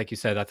good in this. Like you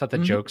said, I thought the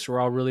jokes were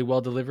all really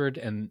well delivered,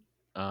 and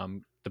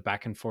the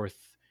back and forth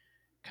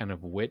kind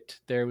of wit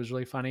there was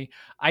really funny.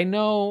 I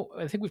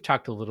think we've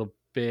talked a little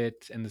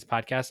bit in this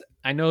podcast.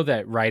 I know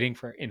that writing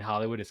in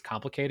Hollywood is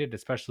complicated,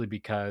 especially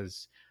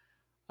because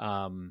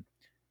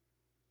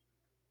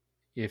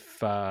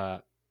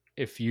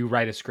if you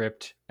write a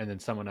script and then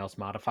someone else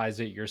modifies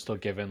it, you're still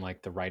given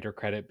like the writer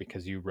credit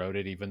because you wrote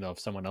it, even though if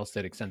someone else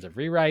did extensive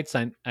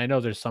rewrites. I know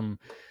there's some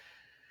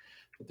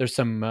there's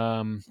some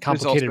There's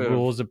complicated also,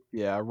 rules.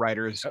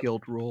 Writers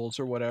Guild rules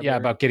or whatever. Yeah,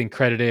 about getting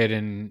credited,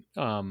 and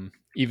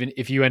even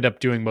if you end up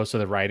doing most of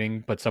the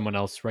writing, but someone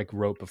else like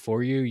wrote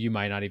before you, you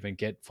might not even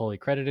get fully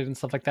credited and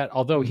stuff like that.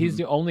 Although he's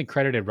the only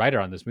credited writer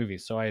on this movie,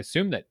 so I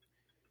assume that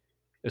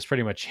it's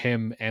pretty much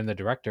him and the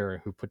director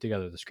who put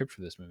together the script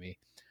for this movie.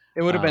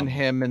 It would have been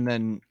him and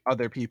then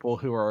other people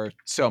who are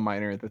so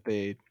minor that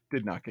they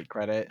did not get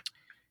credit.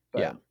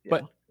 But,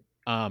 but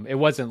it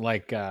wasn't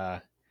like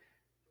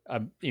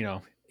you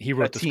know, he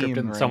wrote the script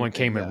and someone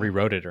came and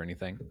rewrote it or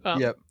anything.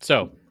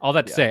 So all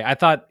that to say, I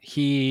thought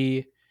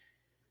the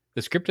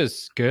script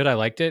is good. I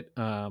liked it.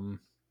 You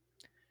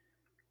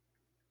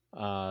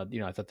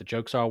know, I thought the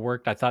jokes all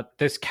worked. I thought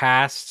this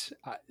cast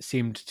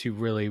seemed to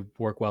really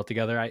work well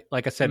together.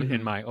 Like I said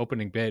in my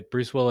opening bit,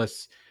 Bruce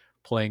Willis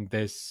playing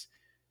this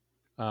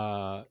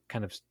kind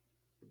of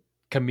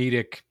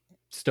comedic,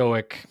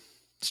 stoic,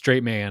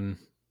 straight man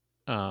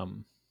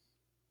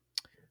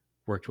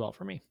worked well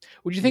for me.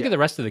 What do you think of the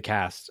rest of the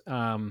cast?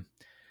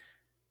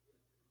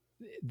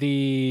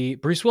 The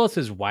Bruce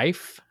Willis's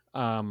wife,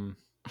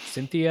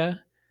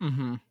 Cynthia.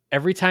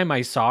 Every time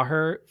I saw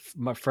her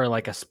for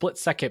like a split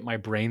second, my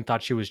brain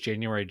thought she was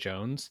January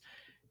Jones,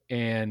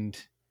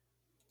 and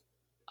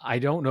I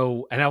don't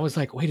know. And I was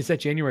like, "Wait, is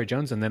that January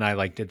Jones?" And then I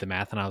like did the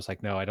math, and I was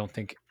like, "No, I don't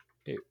think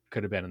it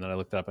could have been." And then I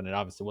looked it up, and it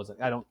obviously wasn't.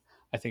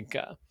 I think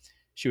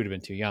she would have been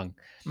too young.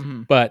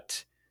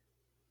 But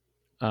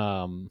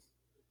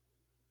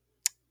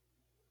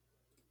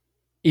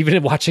even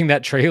in watching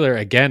that trailer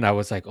again, I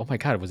was like, "Oh my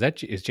god,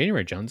 is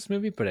January Jones'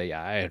 movie?" But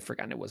yeah, I had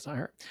forgotten it was not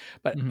her.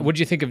 But what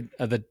do you think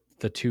of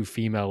the two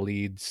female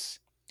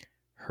leads,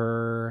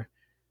 her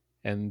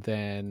and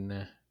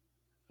then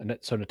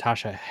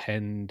Natasha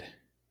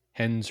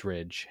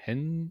Henstridge,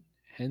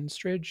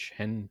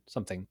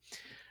 something,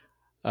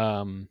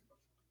 and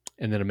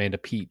then Amanda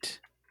Peet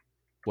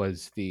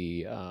was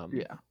the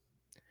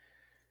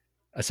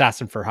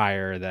assassin for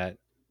hire that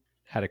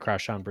had a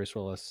crush on Bruce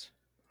Willis.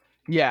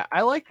 Yeah,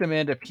 I liked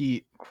Amanda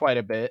Peet quite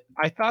a bit.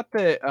 I thought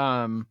that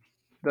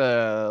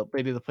the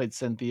lady that played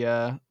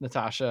Cynthia,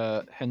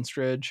 Natasha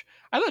Henstridge,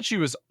 I thought she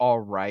was all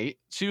right.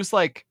 She was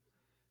like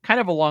kind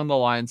of along the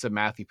lines of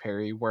Matthew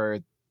Perry, where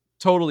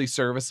totally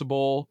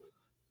serviceable,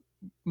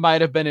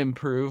 might have been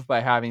improved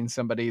by having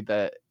somebody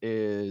that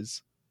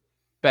is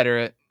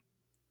better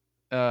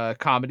at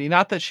comedy.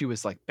 Not that she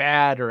was like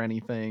bad or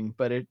anything,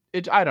 but it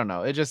I don't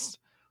know. It just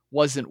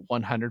wasn't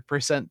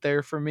 100%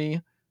 there for me.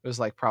 It was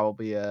like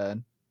probably a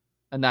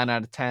 9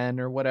 out of 10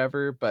 or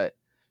whatever, but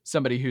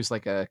somebody who's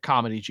like a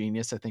comedy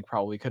genius, I think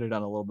probably could have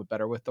done a little bit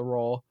better with the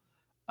role.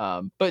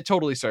 But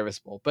totally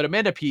serviceable. But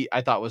Amanda Peet,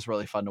 I thought was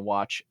really fun to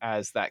watch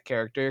as that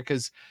character,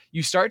 because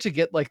you start to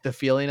get like the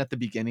feeling at the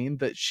beginning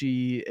that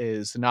she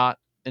is not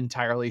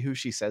entirely who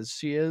she says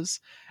she is,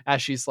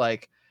 as she's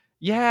like,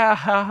 yeah,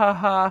 ha ha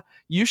ha,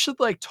 you should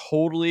like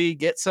totally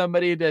get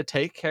somebody to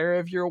take care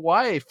of your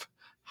wife,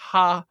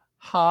 ha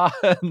ha.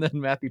 And then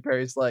Matthew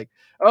Perry's like,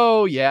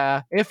 oh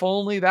yeah, if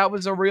only that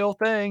was a real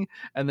thing.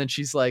 And then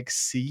she's like,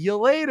 see you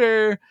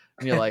later.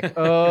 And you're like,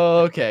 oh,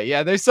 okay,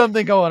 yeah, there's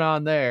something going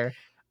on there.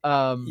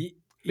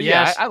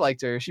 Yeah, I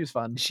liked her. She was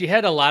fun. She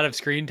had a lot of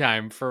screen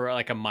time for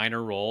like a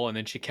minor role, and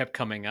then she kept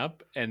coming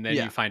up, and then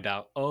you find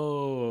out,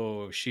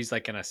 oh, she's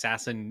like an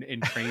assassin in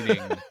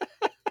training.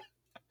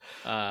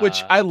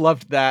 Which I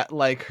loved that,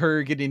 like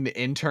her getting the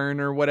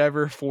intern or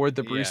whatever for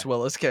the Bruce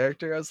Willis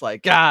character. I was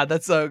like, God,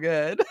 that's so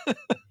good.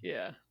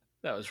 Yeah,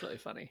 that was really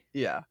funny.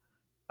 Yeah.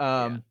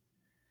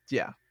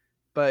 Yeah.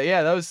 But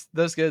yeah, that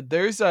was good.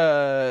 There's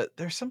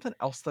something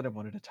else that I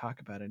wanted to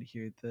talk about in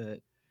here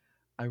that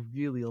I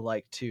really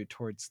liked too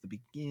towards the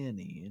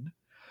beginning.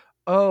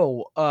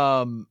 One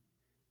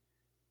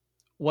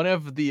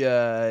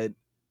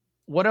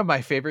of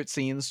my favorite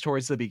scenes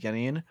towards the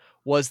beginning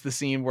was the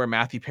scene where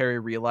Matthew Perry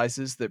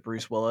realizes that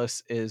Bruce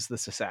Willis is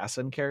this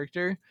assassin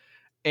character,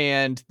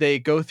 and they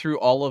go through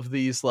all of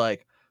these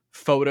like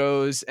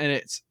photos, and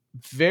it's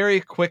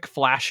very quick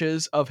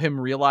flashes of him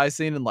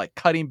realizing and like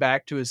cutting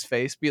back to his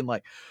face being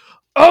like,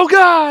 oh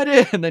God,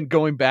 and then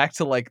going back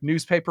to like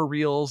newspaper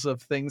reels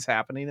of things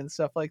happening and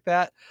stuff like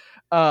that.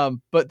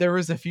 But there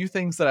was a few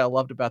things that I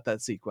loved about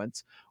that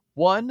sequence.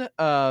 One,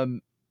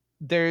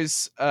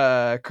 there's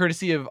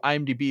courtesy of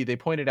IMDb, they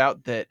pointed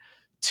out that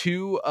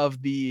 2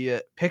 of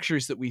the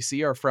pictures that we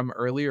see are from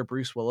earlier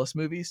Bruce Willis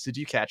movies. Did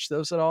you catch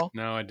those at all?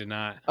 No, I did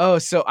not. Oh,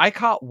 so I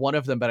caught one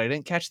of them, but I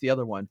didn't catch the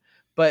other one.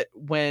 But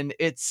when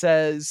it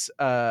says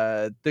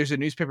there's a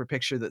newspaper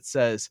picture that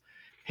says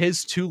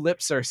his 2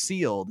 lips are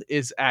sealed,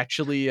 is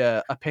actually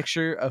a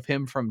picture of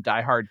him from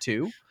Die Hard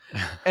 2.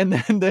 And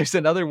then there's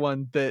another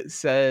one that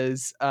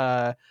says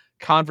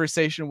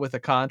conversation with a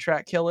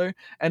contract killer,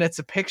 and it's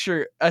a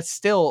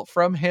still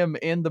from him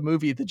in the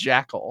movie The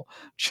Jackal,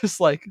 just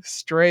like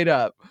straight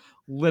up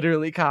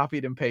literally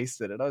copied and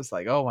pasted. And I was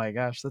like, oh my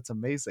gosh, that's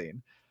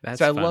amazing. That's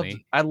so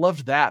funny. I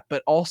loved that.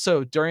 But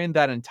also during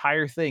that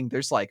entire thing,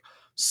 there's like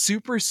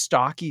super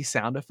stocky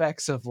sound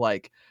effects of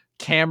like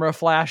camera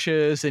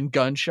flashes and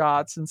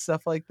gunshots and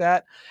stuff like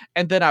that.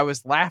 And then I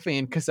was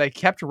laughing because I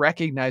kept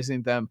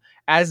recognizing them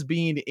as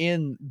being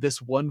in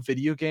this one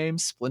video game,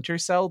 Splinter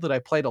Cell, that I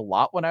played a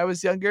lot when I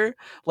was younger.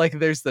 Like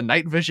there's the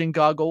night vision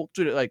goggle,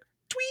 like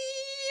twee,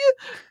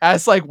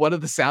 as like one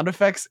of the sound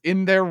effects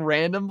in there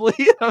randomly.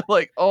 I'm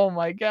like, oh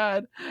my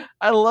God,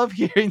 I love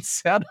hearing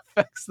sound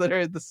effects that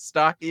are the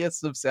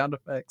stockiest of sound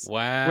effects.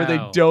 Wow. Where they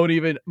don't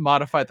even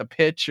modify the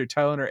pitch or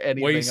tone or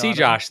anything. Well, you see,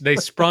 Josh, they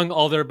sprung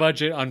all their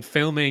budget on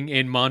filming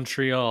in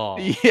Montreal.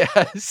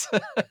 Yes.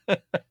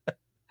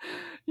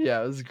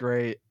 Yeah, it was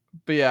great.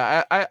 But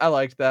yeah, I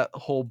liked that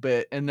whole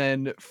bit. And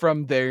then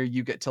from there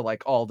you get to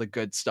like all the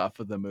good stuff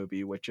of the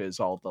movie, which is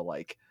all the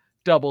like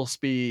double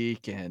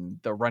speak and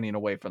the running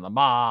away from the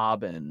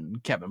mob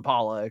and Kevin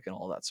Pollak and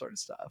all that sort of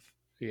stuff.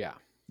 Yeah.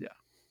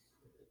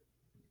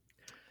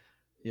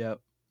 Yep.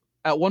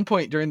 At one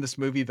point during this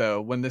movie,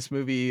 though, when this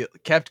movie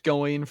kept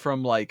going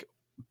from like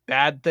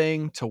bad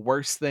thing to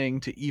worse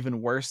thing to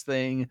even worse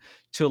thing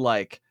to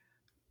like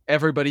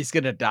everybody's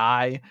gonna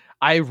die,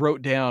 I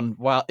wrote down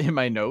while in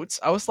my notes,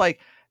 I was like,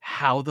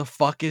 how the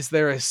fuck is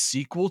there a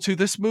sequel to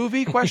this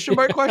movie? Question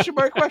mark, question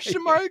mark,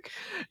 question mark.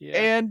 Yeah.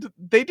 And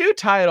they do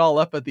tie it all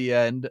up at the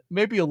end,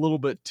 maybe a little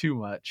bit too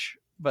much.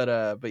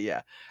 But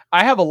yeah,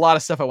 I have a lot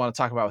of stuff I want to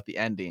talk about with the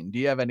ending. Do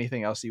you have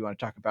anything else you want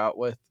to talk about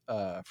with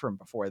from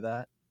before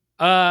that?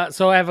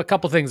 So I have a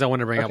couple things I want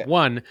to bring Okay. up.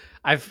 One,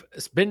 I've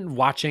been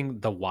watching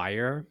The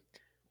Wire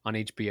on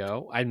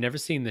HBO. I've never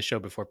seen the show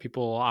before.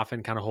 People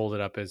often kind of hold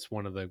it up as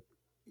one of the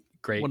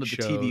great One of the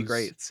shows. TV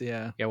greats,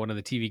 yeah. Yeah, one of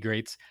the TV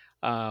greats.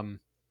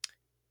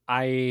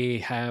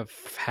 I have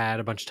had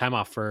a bunch of time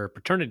off for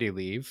paternity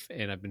leave,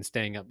 and I've been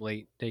staying up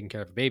late taking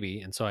care of a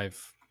baby. And so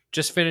I've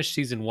just finished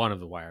season 1 of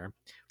The Wire.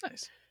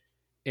 Nice.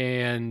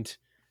 And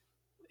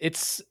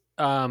it's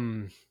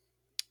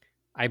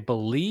I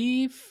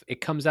believe it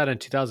comes out in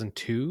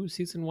 2002,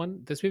 season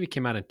 1. This movie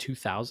came out in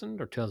 2000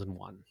 or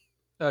 2001.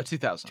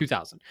 2000.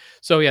 2000.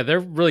 So yeah,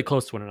 they're really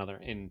close to one another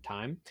in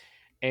time.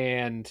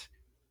 And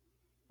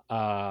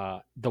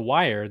The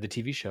Wire, the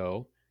TV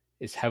show,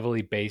 is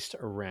heavily based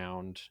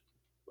around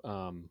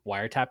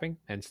wiretapping,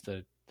 hence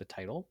the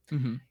title.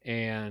 Mm-hmm.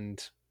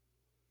 And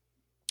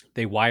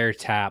they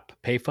wiretap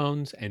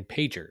payphones and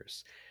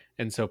pagers.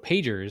 And so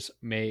pagers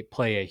may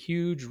play a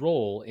huge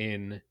role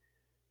in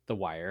The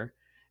Wire.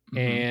 Mm-hmm.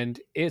 And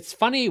it's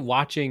funny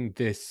watching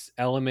this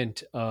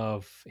element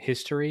of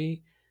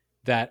history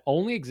that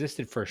only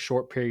existed for a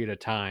short period of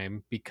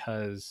time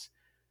because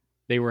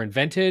they were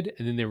invented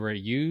and then they were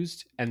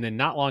used. And then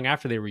not long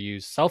after they were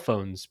used, cell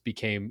phones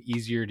became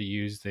easier to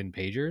use than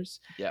pagers.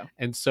 Yeah.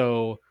 And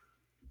so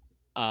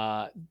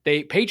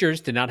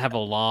pagers did not have a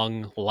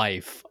long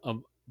life,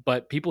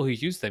 but people who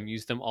use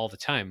them all the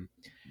time.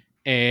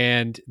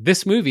 And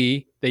this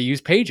movie, they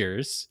use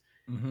pagers.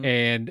 Mm-hmm.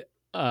 And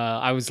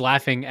I was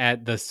laughing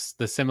at the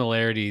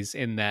similarities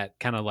in that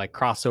kind of like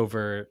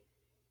crossover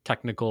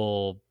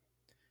technical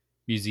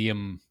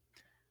museum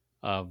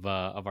of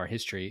our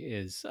history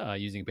is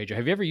using a pager.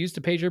 Have you ever used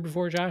a pager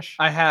before, Josh?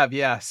 I have,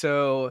 yeah.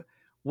 So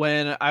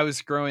when I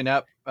was growing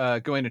up,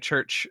 going to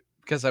church,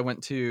 because I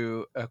went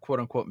to a quote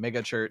unquote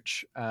mega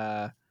church,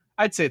 I'd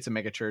say it's a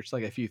mega church,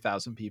 like a few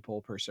thousand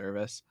people per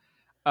service.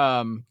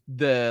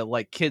 The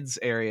like kids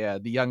area,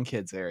 the young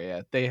kids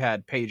area, they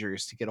had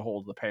pagers to get a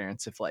hold of the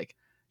parents if like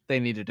they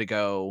needed to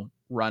go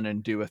run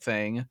and do a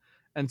thing.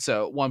 And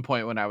so at one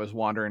point when I was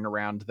wandering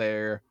around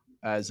there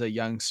as a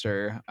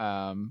youngster,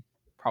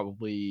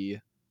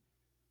 probably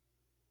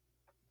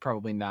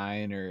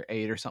 9 or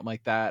 8 or something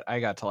like that, I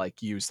got to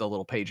like use the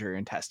little pager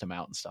and test them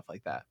out and stuff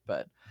like that.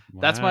 But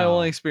that's my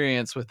only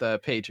experience with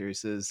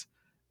pagers is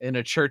in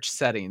a church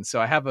setting. So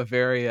I have a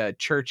very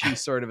churchy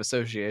sort of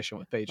association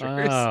with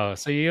pagers. Oh,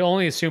 so you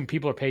only assume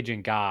people are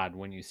paging God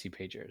when you see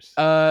pagers.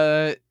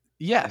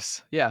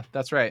 Yes. Yeah,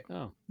 that's right.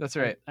 Oh, that's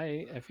right.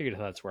 I figured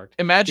how that's worked.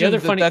 Imagine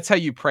that's how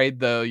you prayed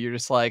though. You're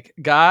just like,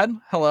 God,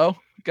 hello,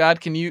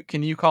 God, can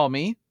you call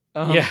me?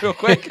 Yeah. Real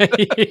quick.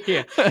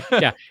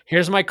 Yeah.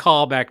 Here's my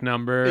callback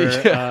number.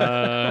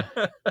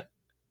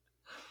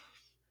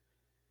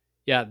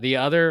 Yeah. The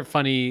other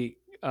funny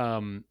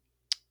kind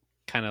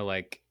of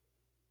like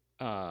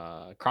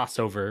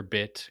crossover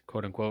bit,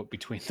 quote unquote,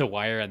 between The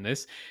Wire and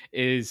this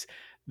is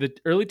the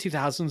early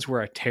 2000s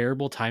were a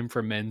terrible time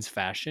for men's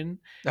fashion.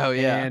 Oh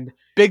yeah. And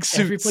big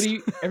suits.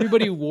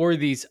 Everybody wore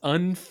these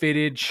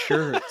unfitted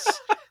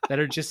shirts that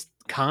are just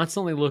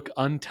constantly look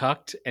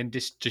untucked and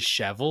just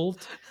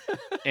disheveled.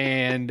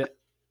 And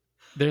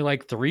they're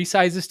like 3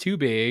 sizes too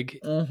big.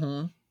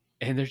 Mm-hmm.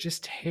 And they're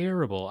just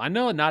terrible. I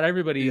know not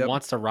everybody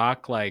wants to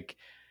rock like,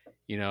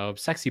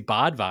 sexy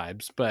bod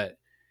vibes, but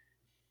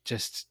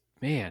just,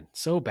 man,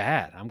 so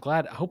bad.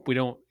 I hope we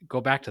don't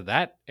go back to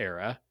that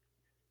era.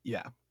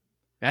 Yeah.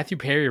 Matthew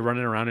Perry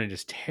running around in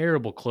just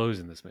terrible clothes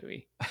in this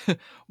movie.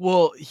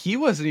 Well, he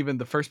wasn't even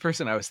the first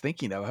person I was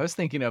thinking of. I was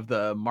thinking of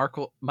the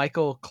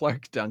Michael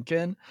Clark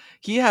Duncan.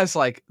 He has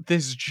like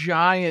this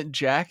giant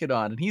jacket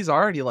on, and he's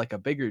already like a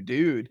bigger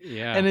dude.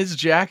 Yeah. And his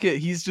jacket,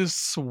 he's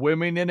just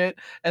swimming in it,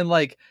 and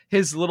like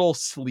his little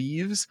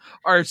sleeves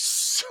are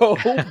so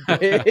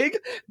big,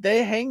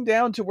 they hang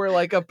down to where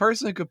like a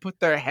person could put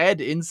their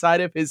head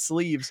inside of his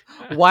sleeves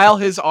while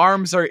his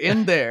arms are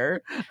in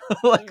there.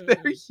 Like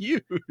they're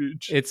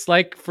huge. It's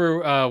like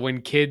for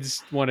when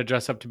kids want to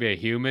dress up to be a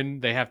human,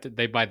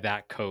 they buy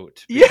that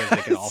coat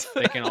because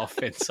they can all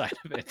fit inside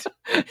of it.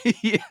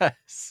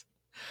 Yes.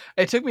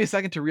 It took me a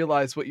second to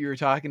realize what you were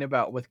talking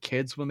about with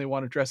kids when they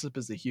want to dress up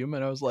as a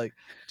human. I was like,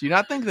 do you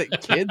not think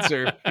that kids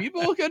are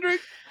people,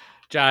 Kendrick?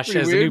 Josh, Pretty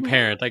as weird. a new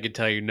parent, I can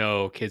tell you,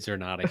 no, kids are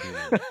not a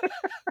human.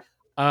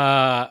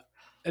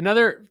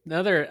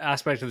 Another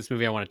aspect of this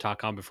movie I want to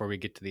talk on before we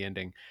get to the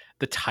ending.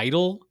 The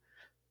title.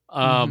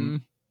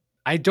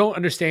 I don't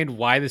understand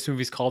why this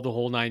movie's called The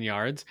Whole Nine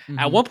Yards.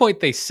 At one point,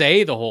 they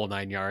say The Whole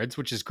Nine Yards,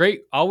 which is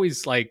great.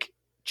 Always like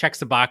checks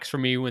the box for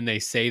me when they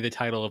say the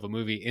title of a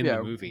movie in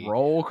the movie.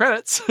 Roll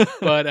credits.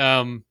 But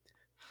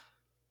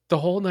The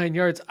Whole Nine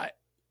Yards.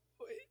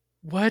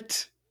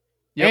 What?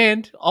 Yep.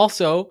 And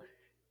also,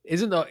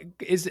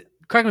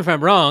 correct me if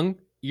I'm wrong.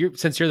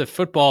 Since you're the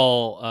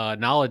football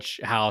knowledge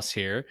house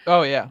here.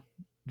 Oh yeah.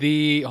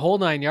 The Whole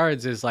Nine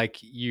Yards is like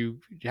you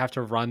have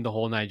to run the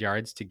whole 9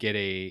 yards to get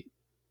a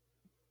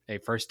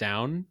first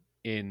down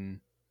in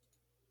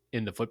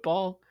the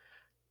football.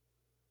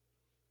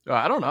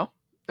 I don't know.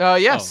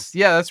 Yes.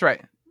 Yeah, that's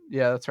right.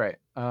 Yeah, that's right.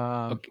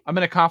 Okay. I'm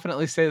going to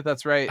confidently say that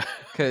that's right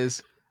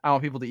because I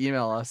want people to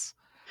email us.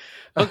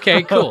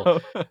 Okay, cool.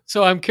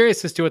 So I'm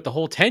curious as to what the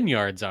whole 10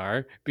 yards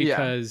are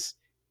because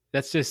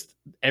that's just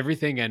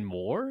everything and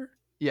more.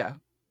 Yeah.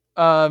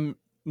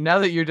 Now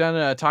that you're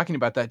done talking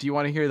about that, do you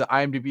want to hear the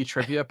IMDb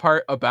trivia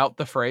part about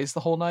the phrase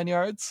 "the whole 9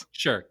 yards"?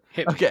 Sure.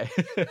 Hit me. Okay.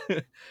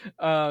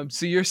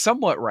 So you're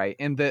somewhat right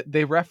in that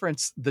they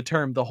reference the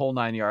term "the whole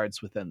 9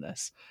 yards" within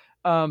this.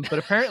 But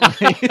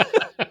apparently,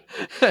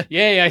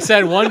 yay! I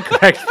said one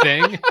correct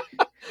thing.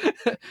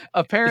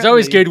 Apparently, it's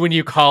always good when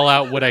you call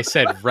out what I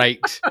said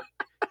right.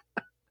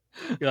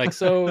 You're like,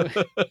 so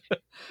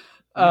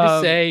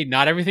you say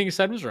not everything you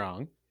said was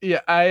wrong.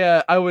 Yeah,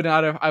 I would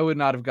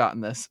not have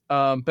gotten this.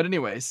 But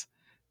anyways,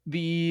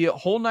 the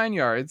whole 9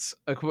 yards,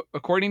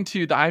 according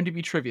to the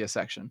IMDb trivia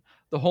section,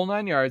 the whole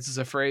 9 yards is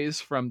a phrase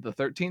from the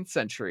 13th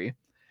century.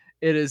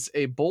 It is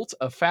a bolt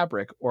of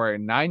fabric or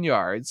 9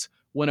 yards.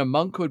 When a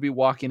monk would be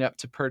walking up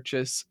to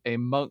purchase a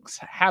monk's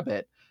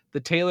habit,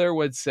 the tailor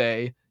would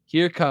say,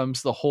 "Here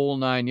comes the whole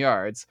 9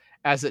 yards,"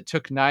 as it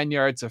took 9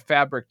 yards of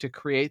fabric to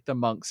create the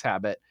monk's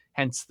habit,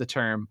 hence the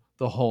term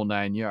 "the whole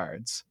 9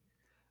 yards."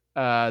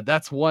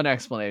 That's one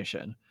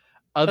explanation.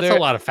 That's a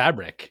lot of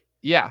fabric.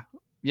 Yeah.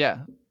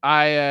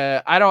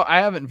 I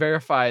haven't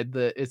verified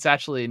that it's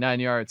actually 9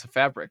 yards of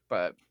fabric,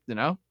 but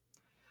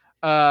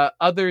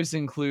others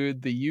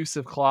include the use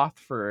of cloth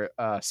for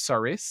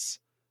saris.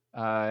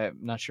 I'm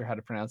not sure how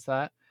to pronounce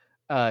that.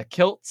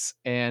 Kilts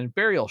and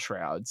burial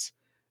shrouds.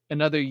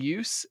 Another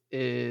use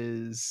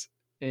is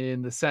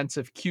in the sense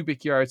of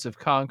cubic yards of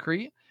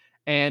concrete,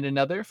 and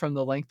another from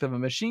the length of a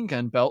machine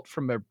gun belt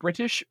from a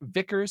British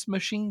Vickers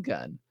machine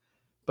gun.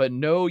 But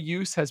no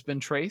use has been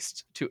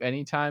traced to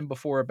any time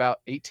before about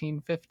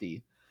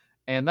 1850.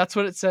 And that's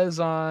what it says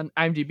on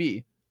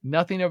IMDb.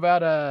 Nothing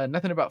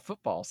about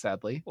football,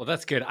 sadly. Well,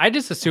 that's good. I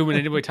just assume when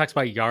anybody talks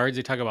about yards,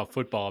 they talk about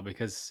football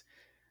because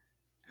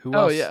who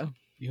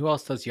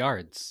else does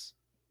yards?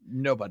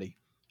 Nobody.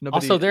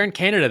 Also, they're in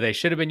Canada. They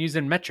should have been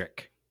using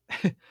metric.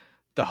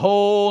 The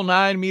whole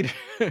 9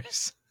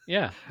 meters.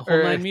 Yeah, the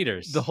whole 9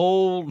 meters. The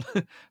whole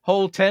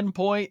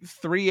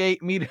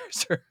 10.38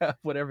 meters or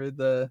whatever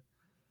the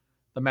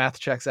math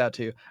checks out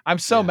to. I'm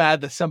so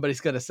mad that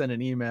somebody's going to send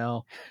an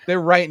email.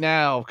 They're right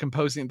now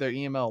composing their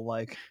email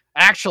like,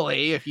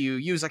 actually, if you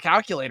use a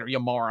calculator, you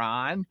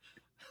moron.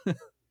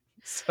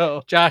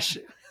 So, Josh,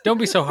 don't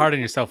be so hard on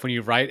yourself when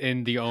you write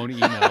in the own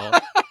email.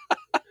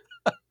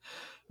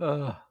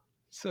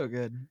 So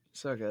good.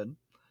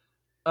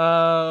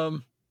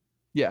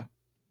 Yeah.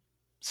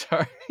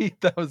 Sorry,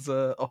 that was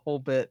a whole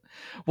bit.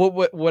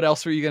 What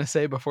else were you going to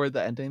say before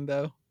the ending,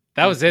 though?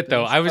 That was it,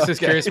 though. I was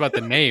just curious about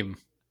the name.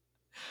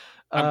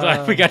 I'm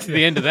glad we got to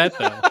the end of that,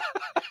 though.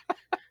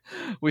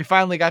 We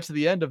finally got to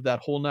the end of that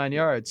whole 9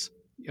 yards.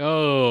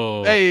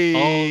 Oh.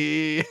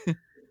 Hey.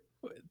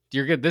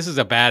 You're good. This is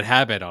a bad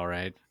habit, all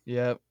right.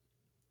 Yep.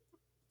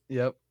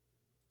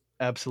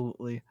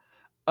 Absolutely.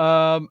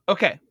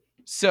 Okay.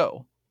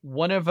 So,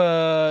 one of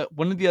the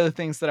other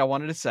things that I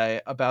wanted to say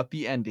about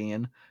the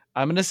ending,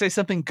 I'm going to say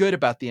something good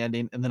about the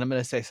ending, and then I'm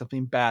going to say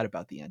something bad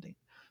about the ending.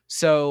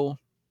 So,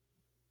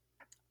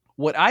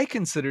 what I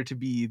consider to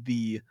be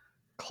the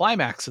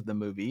climax of the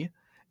movie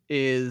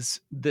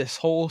is this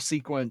whole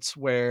sequence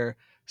where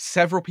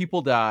several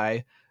people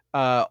die,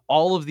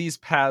 all of these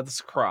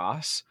paths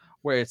cross,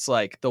 where it's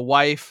like the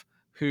wife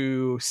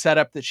who set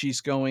up that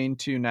she's going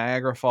to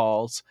Niagara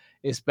Falls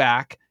is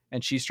back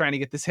and she's trying to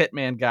get this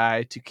hitman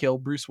guy to kill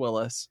Bruce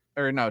Willis,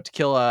 or no, to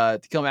kill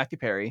Matthew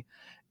Perry,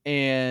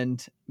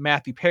 and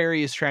Matthew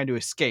Perry is trying to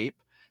escape.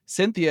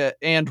 Cynthia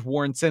and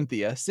warn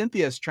Cynthia.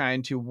 Cynthia is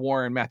trying to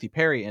warn Matthew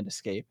Perry and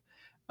escape.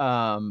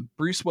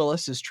 Bruce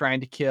Willis is trying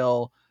to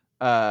kill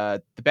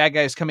the bad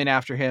guys coming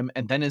after him,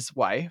 and then his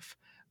wife.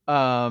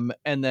 And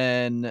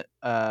then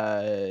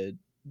the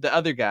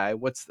other guy,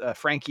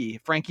 Frankie?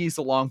 Frankie's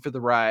along for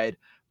the ride,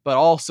 but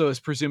also is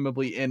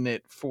presumably in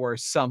it for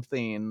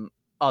something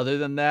other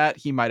than that.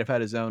 He might have had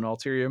his own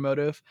ulterior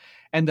motive.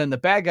 And then the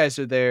bad guys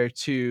are there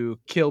to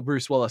kill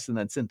Bruce Willis and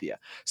then Cynthia.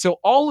 So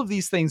all of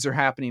these things are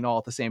happening all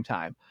at the same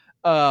time.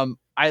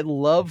 I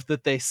love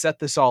that they set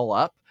this all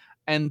up.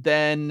 And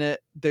then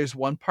there's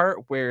one part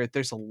where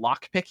there's a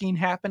lock picking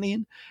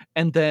happening.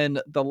 And then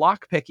the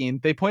lock picking,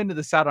 they pointed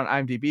this out on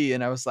IMDb,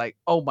 and I was like,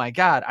 oh my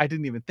God, I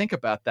didn't even think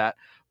about that.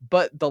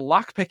 But the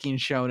lock picking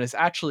shown is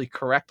actually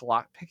correct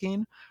lock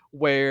picking,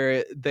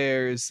 where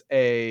there's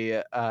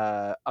a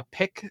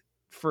pick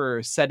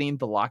for setting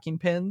the locking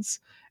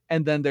pins,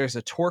 and then there's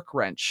a torque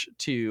wrench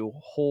to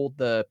hold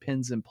the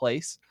pins in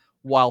place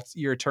while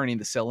you're turning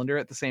the cylinder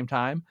at the same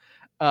time.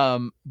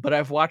 But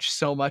I've watched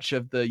so much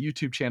of the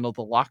YouTube channel,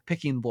 The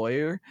Lockpicking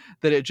Lawyer,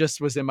 that it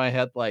just was in my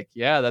head like,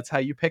 yeah, that's how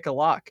you pick a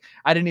lock.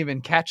 I didn't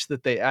even catch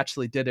that they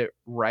actually did it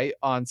right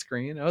on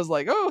screen. I was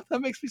like, oh, that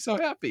makes me so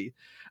happy.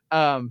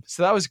 So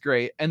that was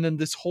great. And then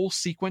this whole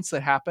sequence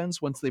that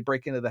happens once they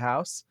break into the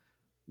house,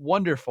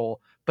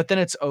 wonderful. But then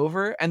it's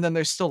over, and then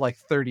there's still like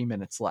 30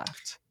 minutes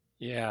left.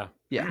 Yeah.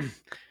 Yeah.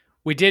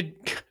 We did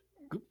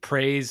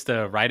praise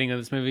the writing of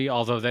this movie,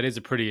 although that is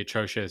a pretty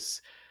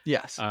atrocious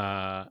Yes.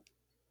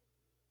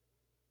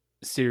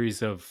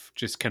 Series of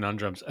just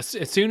conundrums.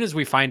 As soon as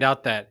we find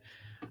out that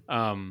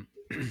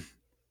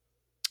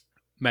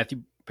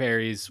Matthew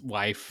Perry's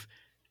wife,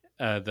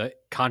 the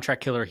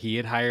contract killer he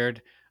had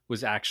hired,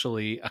 was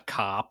actually a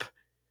cop,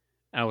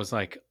 I was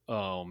like,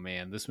 oh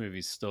man, this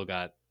movie's still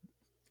got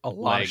a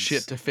lot of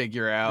shit to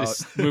figure out.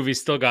 This movie's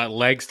still got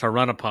legs to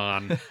run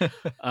upon.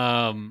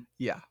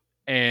 Yeah.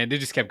 And it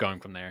just kept going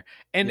from there.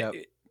 And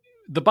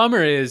the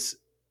bummer is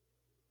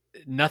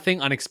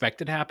nothing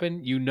unexpected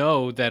happened. You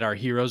know that our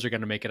heroes are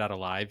going to make it out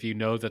alive. You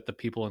know that the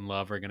people in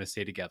love are going to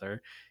stay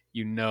together.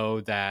 You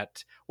know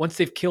that once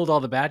they've killed all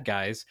the bad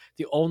guys,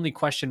 the only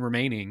question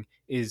remaining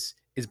is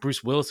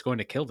Bruce Willis going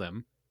to kill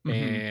them?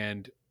 Mm-hmm.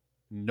 And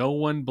no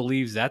one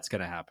believes that's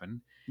going to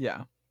happen.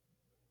 Yeah.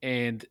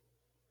 And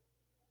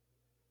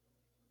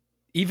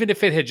even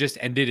if it had just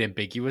ended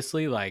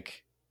ambiguously,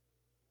 like,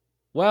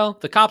 well,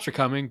 the cops are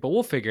coming, but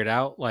we'll figure it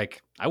out.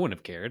 Like, I wouldn't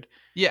have cared.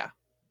 Yeah.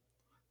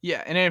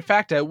 Yeah. And in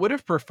fact, I would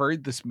have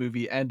preferred this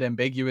movie end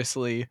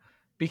ambiguously,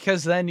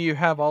 because then you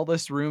have all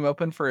this room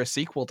open for a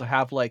sequel to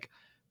have like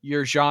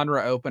your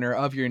genre opener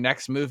of your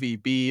next movie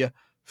be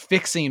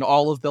fixing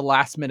all of the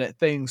last minute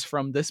things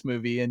from this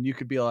movie. And you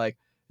could be like,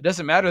 it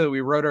doesn't matter that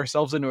we wrote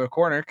ourselves into a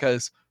corner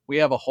because we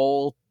have a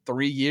whole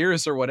 3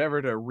 years or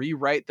whatever to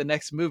rewrite the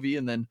next movie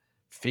and then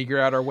figure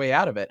out our way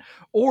out of it.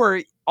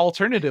 Or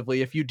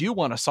alternatively, if you do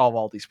want to solve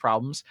all these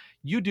problems,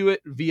 you do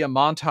it via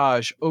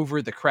montage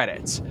over the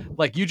credits.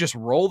 Like you just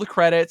roll the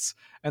credits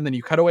and then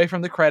you cut away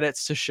from the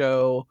credits to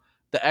show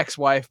the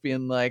ex-wife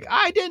being like,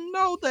 I didn't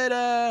know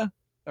that,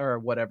 or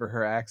whatever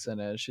her accent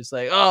is. She's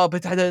like, oh,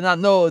 but I did not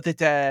know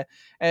that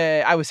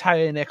I was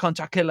hiring a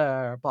contract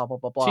killer, blah, blah,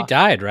 blah, blah. She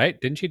died, right?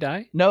 Didn't she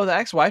die? No, the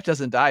ex-wife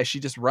doesn't die. She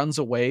just runs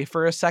away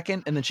for a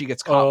second, and then she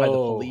gets caught by the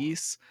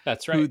police.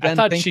 That's right. I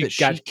thought she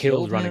got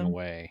killed running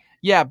away.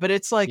 Yeah, but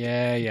it's like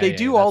they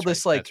do all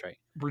this like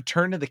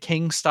Return of the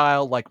King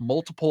style, like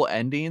multiple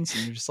endings,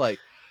 and you're just like,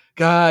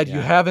 God, you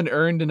haven't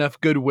earned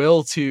enough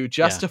goodwill to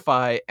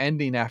justify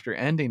ending after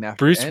ending after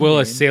Bruce ending.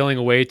 Willis sailing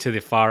away to the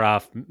far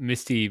off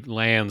misty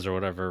lands or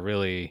whatever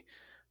really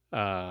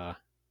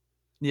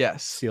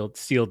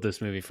sealed this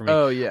movie for me.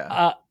 Oh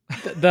yeah.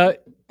 The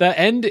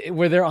end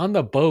where they're on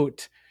the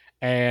boat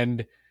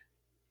and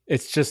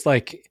it's just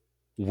like,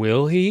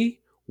 will he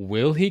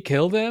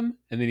kill them?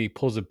 And then he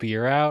pulls a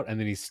beer out and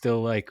then he's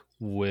still like,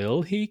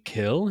 will he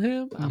kill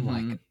him? I'm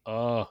like,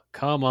 oh,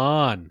 come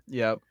on.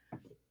 Yep.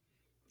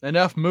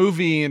 Enough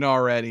movieing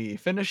already.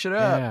 Finish it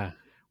up. Yeah.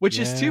 Which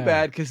is too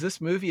bad, because this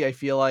movie, I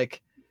feel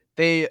like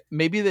they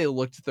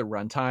looked at the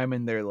runtime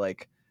and they're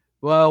like,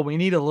 well, we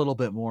need a little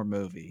bit more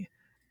movie.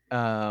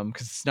 Because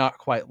it's not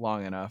quite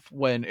long enough,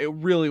 when it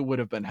really would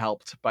have been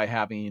helped by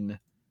having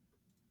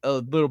a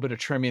little bit of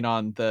trimming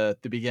on the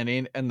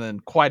beginning and then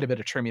quite a bit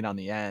of trimming on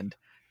the end,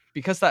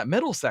 because that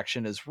middle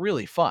section is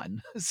really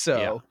fun.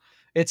 So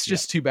it's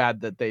just too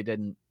bad that they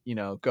didn't,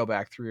 go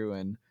back through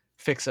and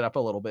fix it up a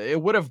little bit. It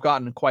would have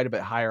gotten quite a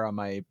bit higher on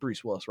my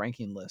Bruce Willis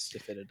ranking list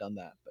if it had done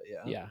that. But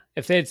yeah.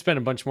 If they had spent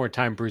a bunch more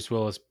time Bruce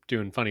Willis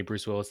doing funny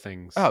Bruce Willis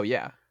things. Oh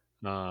yeah.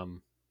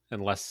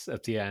 Unless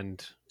at the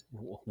end,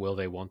 will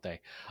they, won't they?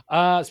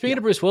 Speaking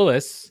of Bruce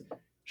Willis,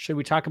 should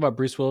we talk about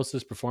Bruce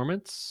Willis's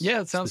performance?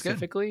 Yeah, it sounds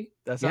specifically.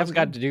 Good. We haven't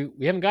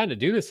gotten to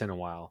do this in a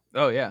while.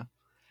 Oh yeah.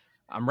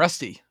 I'm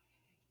rusty.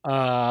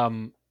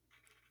 So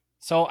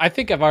I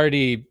think I've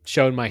already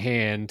shown my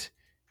hand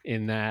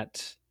in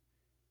that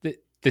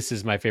this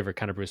is my favorite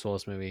kind of Bruce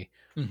Willis movie.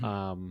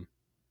 Mhm.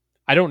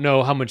 I don't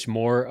know how much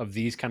more of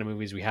these kind of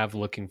movies we have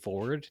looking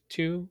forward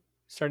to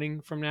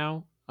starting from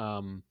now.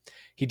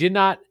 He did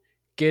not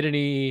get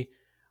any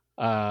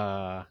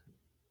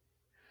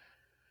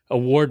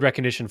award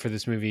recognition for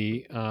this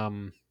movie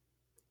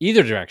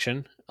either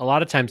direction. A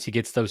lot of times he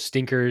gets those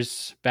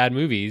stinkers, bad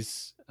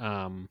movies,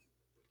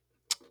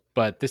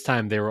 but this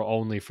time they were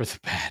only for the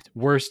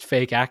worst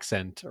fake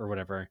accent or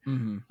whatever.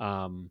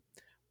 Mhm.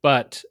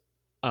 But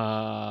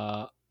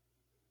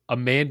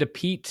Amanda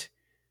Peet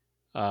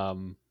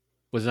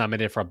was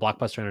nominated for a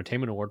Blockbuster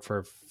Entertainment Award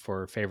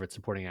for favorite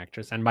supporting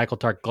actress, and Michael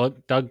Clark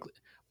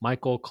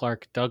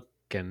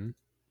Duncan,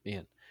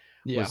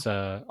 was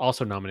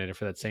also nominated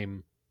for that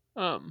same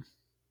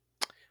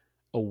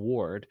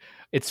award.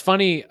 It's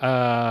funny.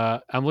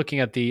 I'm looking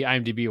at the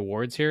IMDb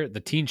awards here, the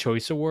Teen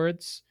Choice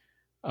Awards.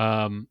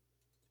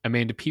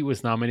 Amanda Peet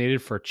was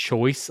nominated for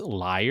Choice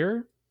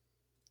Liar,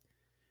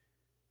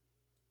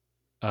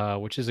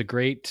 which is a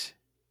great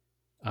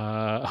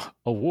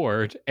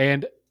award,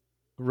 and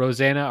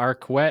Rosanna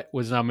Arquette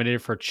was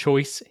nominated for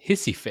Choice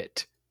Hissy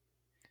Fit.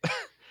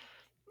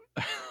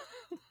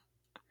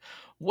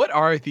 What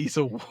are these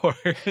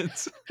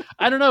awards?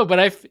 I don't know,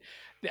 but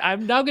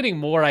I'm now getting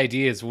more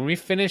ideas. When we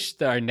finish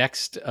our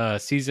next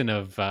season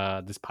of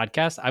this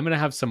podcast, I'm going to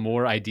have some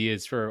more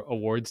ideas for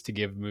awards to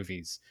give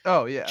movies.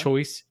 Oh yeah.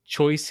 Choice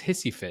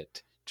Hissy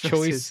Fit.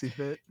 Choice Hissy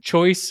Fit.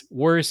 Choice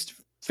worst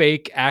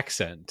fake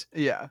accent.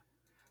 Yeah.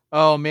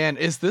 Oh man,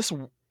 is this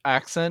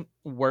accent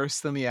worse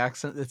than the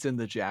accent that's in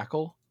The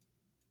Jackal?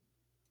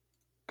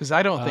 Because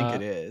I don't think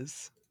it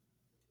is.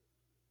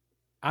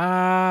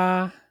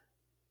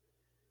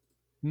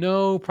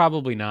 No,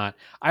 probably not.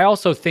 I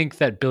also think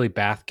that Billy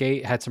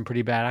Bathgate had some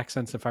pretty bad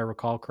accents, if I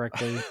recall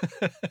correctly.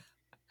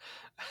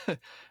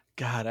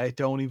 God, I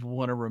don't even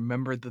want to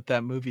remember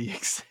that movie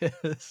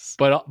exists.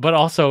 But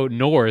also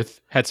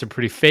North had some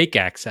pretty fake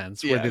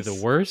accents. Were they Yes.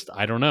 the worst?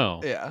 I don't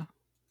know. Yeah.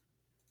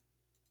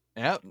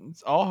 Yep,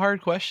 it's all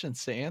hard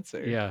questions to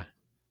answer. Yeah,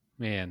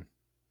 man,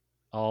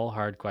 all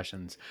hard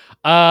questions.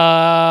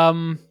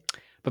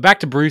 But back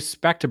to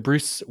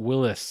Bruce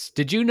Willis.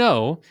 Did you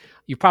know?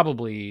 You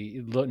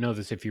probably know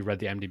this if you read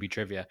the IMDb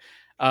trivia.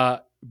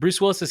 Bruce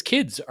Willis's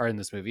kids are in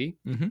this movie.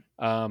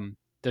 Mm-hmm.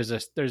 There's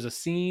a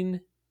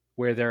scene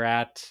where they're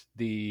at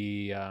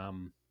the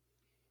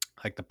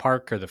like the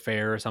park or the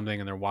fair or something,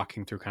 and they're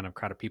walking through kind of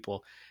crowd of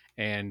people,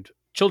 and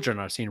children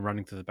are seen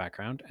running through the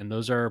background, and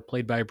those are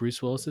played by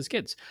Bruce Willis's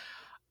kids.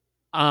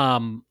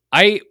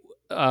 I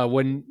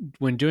when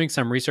doing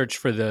some research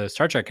for the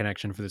Star Trek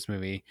connection for this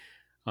movie,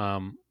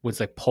 was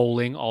like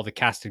polling all the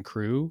cast and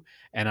crew,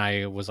 and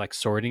I was like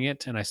sorting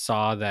it, and I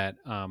saw that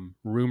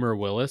Rumor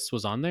Willis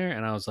was on there,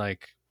 and I was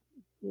like,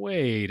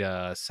 wait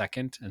a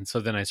second. And so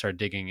then I started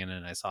digging in,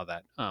 and I saw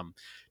that.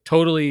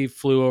 Totally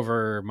flew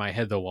over my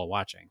head though while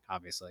watching,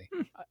 obviously.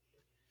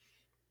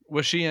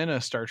 Was she in a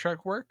Star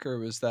Trek work, or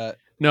was that?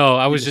 No,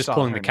 I was You just saw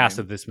pulling her the cast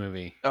name. of this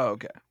movie. Oh,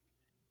 okay.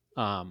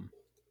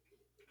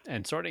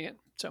 And sorting it.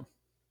 So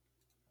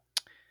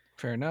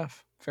Fair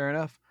enough.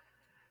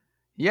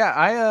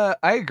 Yeah,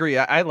 I agree.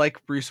 I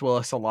like Bruce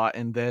Willis a lot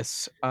in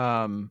this.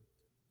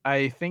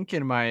 I think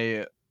in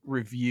my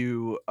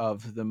review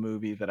of the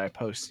movie that I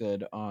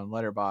posted on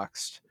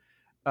Letterboxd,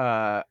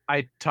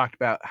 I talked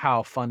about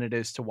how fun it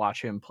is to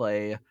watch him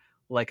play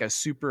like a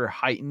super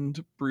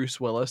heightened Bruce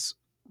Willis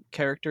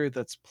character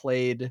that's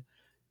played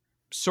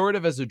sort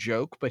of as a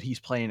joke, but he's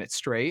playing it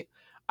straight.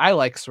 I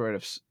like sort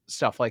of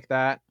stuff like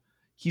that.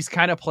 He's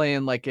kind of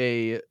playing like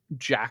a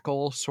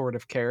Jackal sort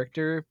of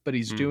character, but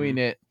he's doing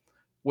it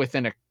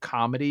within a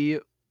comedy,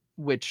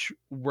 which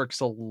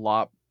works a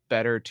lot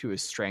better to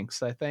his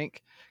strengths, I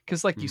think.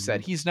 Because like you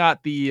said, he's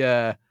not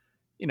the,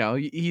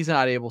 he's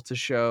not able to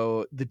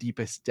show the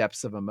deepest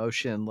depths of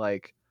emotion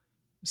like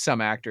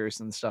some actors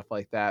and stuff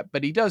like that,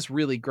 but he does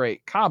really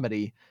great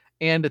comedy.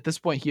 And at this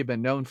point, he had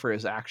been known for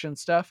his action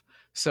stuff.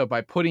 So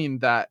by putting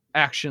that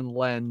action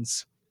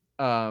lens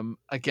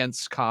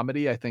against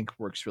comedy, I think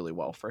works really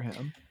well for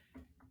him.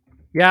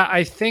 Yeah,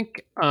 I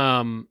think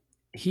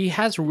he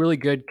has really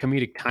good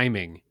comedic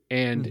timing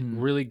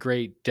and really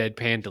great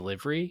deadpan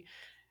delivery,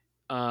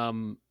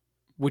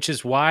 which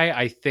is why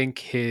I think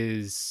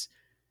his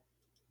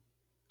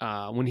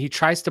when he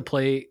tries to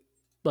play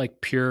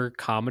like pure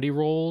comedy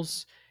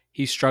roles,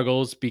 he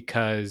struggles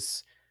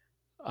because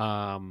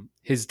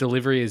his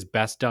delivery is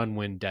best done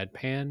when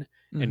deadpan,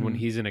 and when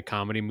he's in a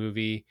comedy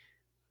movie,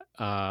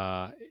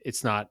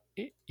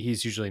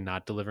 he's usually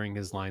not delivering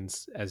his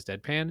lines as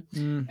deadpan.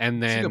 And then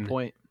that's a good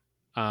point.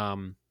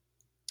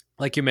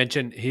 Like you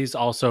mentioned, he's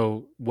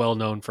also well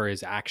known for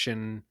his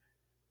action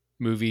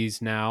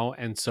movies now,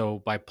 and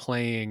so by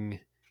playing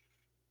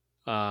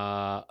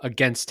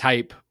against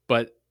type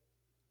but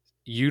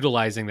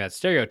utilizing that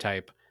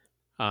stereotype,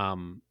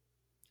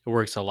 it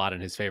works a lot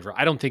in his favor.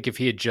 I don't think if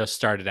he had just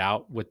started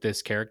out with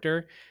this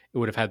character, it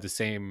would have had the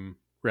same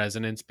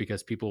resonance,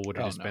 because people would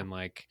have been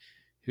like,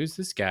 who's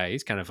this guy?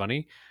 He's kind of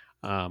funny.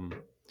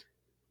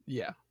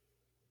 Yeah.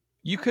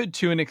 You could,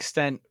 to an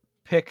extent,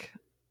 pick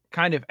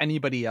kind of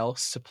anybody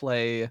else to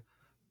play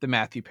the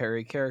Matthew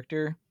Perry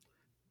character,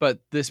 but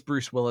this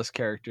Bruce Willis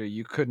character,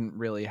 you couldn't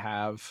really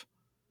have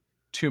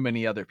too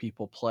many other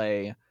people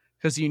play,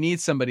 because you need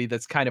somebody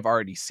that's kind of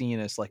already seen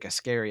as like a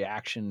scary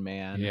action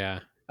man. Yeah,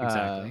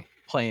 exactly.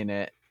 Playing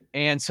it,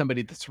 and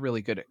somebody that's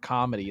really good at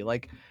comedy.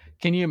 Like,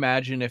 can you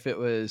imagine if it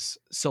was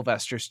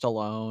Sylvester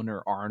Stallone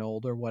or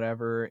Arnold or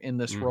whatever in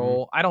this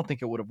role? I don't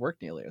think it would have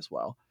worked nearly as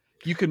well.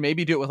 You could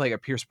maybe do it with like a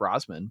Pierce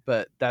Brosnan,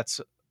 but that's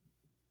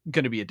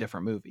going to be a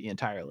different movie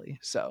entirely.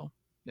 So,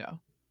 yeah.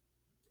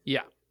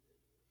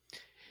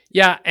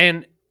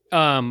 And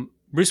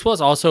Bruce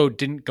Willis also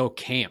didn't go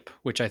camp,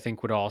 which I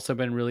think would also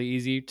been really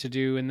easy to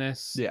do in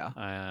this.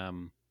 Yeah.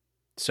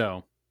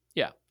 So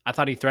yeah, I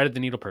thought he threaded the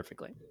needle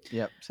perfectly.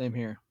 Yep. Same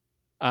here.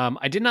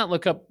 I did not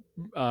look up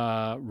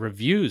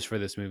reviews for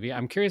this movie.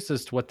 I'm curious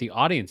as to what the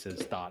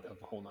audiences thought of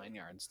the whole 9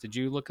 yards. Did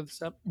you look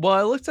this up? Well,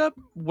 I looked up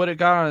what it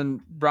got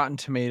on Rotten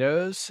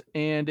Tomatoes,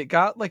 and it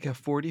got like a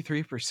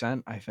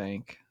 43%, I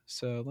think.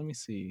 So let me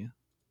see.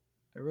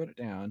 I wrote it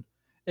down.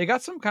 It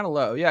got some kind of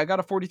low. Yeah, I got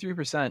a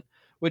 43%,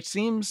 which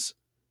seems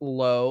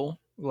low,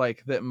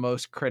 like that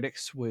most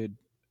critics would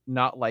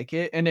not like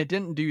it. And it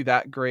didn't do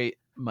that great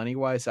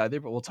money-wise either,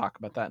 but we'll talk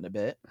about that in a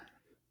bit.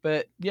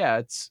 But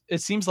yeah,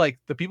 it seems like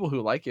the people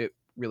who like it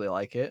really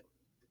like it,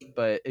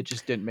 but it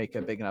just didn't make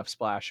a big enough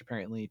splash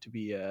apparently to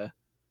be a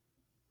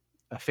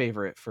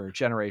favorite for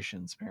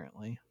generations,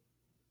 apparently.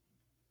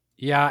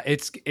 Yeah,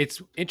 it's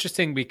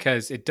interesting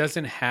because it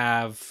doesn't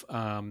have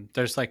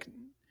there's like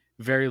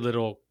very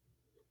little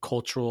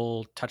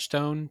cultural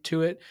touchstone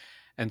to it,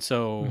 and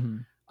so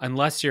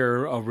unless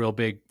you're a real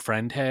big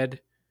Friend head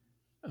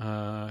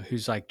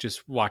who's like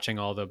just watching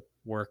all the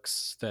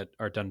works that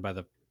are done by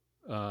the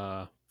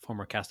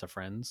former cast of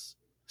Friends,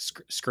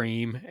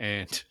 Scream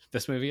and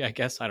this movie, I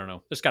guess, I don't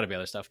know, there's got to be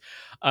other stuff,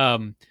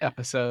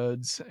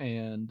 episodes,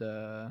 and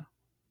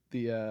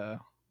the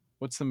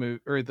what's the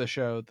movie or the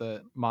show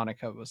that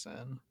Monica was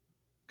in,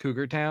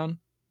 Cougar Town?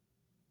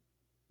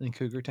 In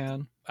Cougar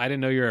Town. I didn't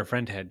know you were a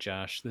Friend head,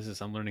 Josh.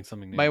 I'm learning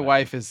something new. My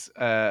wife is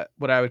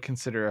what I would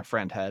consider a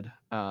Friend head,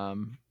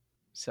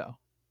 so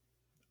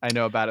I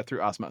know about it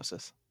through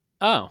osmosis.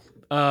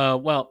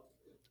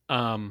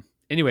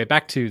 Anyway,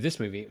 back to this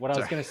movie. What I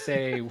was going to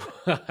say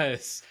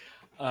was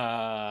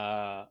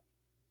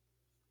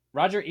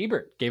Roger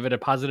Ebert gave it a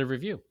positive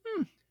review.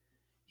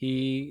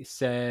 He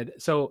said,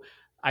 so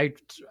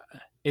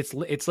it's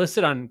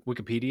listed on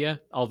Wikipedia,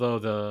 although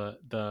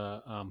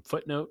the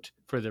footnote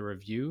for the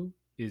review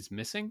is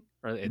missing,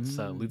 or it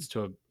leads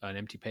to an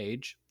empty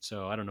page.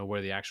 So I don't know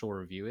where the actual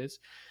review is.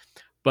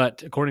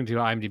 But according to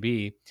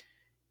IMDb,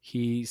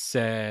 he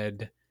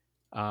said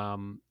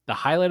the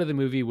highlight of the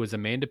movie was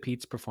Amanda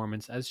Peet's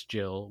performance as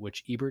Jill,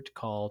 which Ebert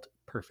called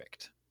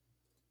perfect.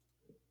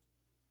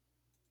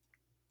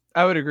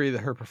 I would agree that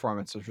her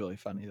performance was really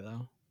funny,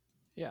 though.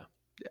 Yeah.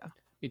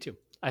 Me too.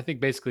 I think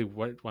basically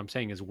what I'm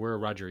saying is we're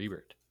Roger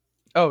Ebert.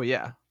 Oh,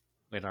 yeah.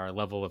 With our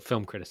level of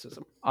film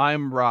criticism.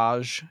 I'm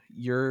Raj.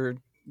 You're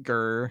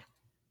Gur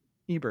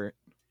Ebert.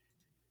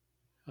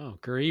 Oh,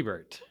 Gur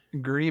Ebert.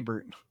 Gur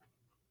Ebert.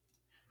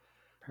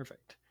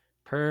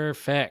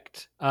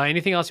 Perfect.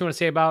 Anything else you want to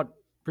say about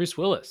Bruce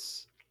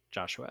Willis,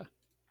 Joshua?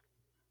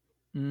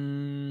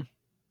 One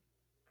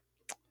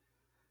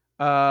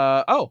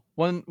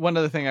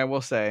other thing I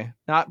will say,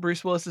 not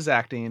Bruce Willis's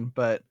acting,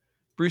 but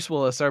Bruce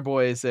Willis, our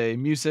boy, is a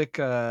music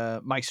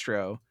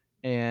maestro,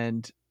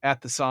 and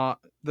at the song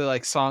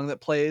that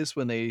plays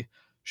when they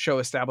show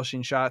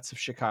establishing shots of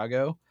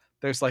Chicago,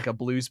 there's like a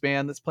blues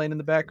band that's playing in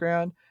the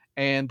background,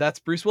 and that's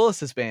Bruce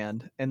Willis's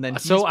band, and then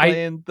he's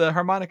playing the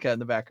harmonica in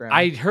the background.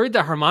 I heard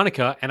the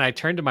harmonica, and I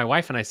turned to my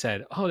wife and I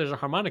said, "Oh, there's a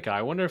harmonica.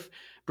 I wonder if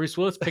Bruce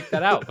Willis picked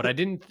that out," but I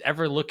didn't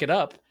ever look it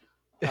up.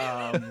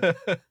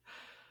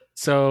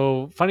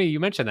 So funny you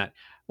mentioned that.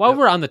 While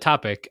we're on the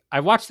topic, I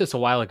watched this a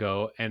while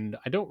ago, and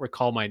I don't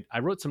recall I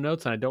wrote some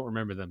notes and I don't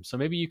remember them. So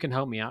maybe you can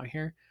help me out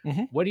here.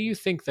 What do you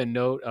think the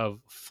note of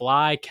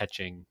fly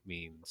catching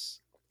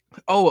means?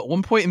 Oh, at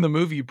one point in the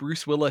movie,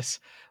 Bruce Willis,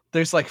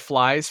 there's like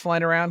flies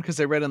flying around, because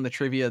I read on the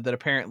trivia that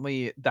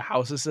apparently the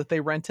houses that they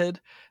rented,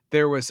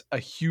 there was a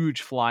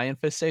huge fly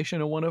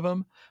infestation in one of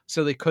them.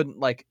 So they couldn't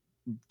like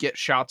get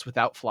shots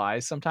without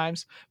flies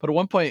sometimes. But at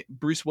one point,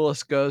 Bruce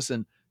Willis goes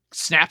and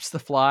snaps the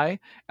fly,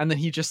 and then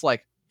he just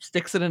like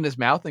sticks it in his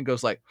mouth and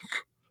goes like,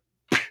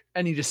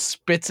 and he just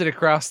spits it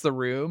across the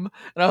room.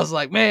 And I was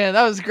like, man,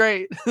 that was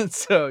great.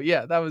 So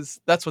yeah,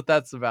 that's what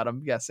that's about,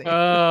 I'm guessing.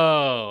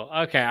 Oh,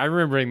 okay. I'm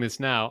remembering this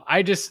now.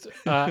 I just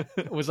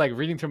was like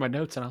reading through my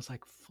notes and I was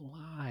like,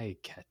 fly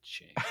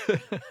catching.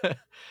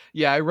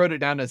 Yeah, I wrote it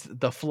down as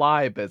the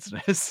fly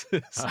business.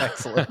 It's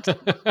excellent.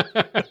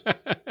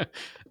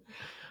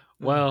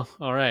 Well,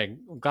 all right.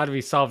 I'm glad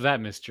we solved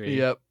that mystery.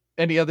 Yep.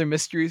 Any other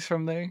mysteries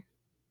from there?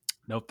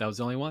 Nope, that was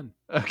the only one.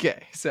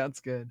 Okay, sounds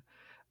good.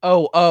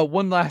 Oh,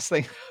 one last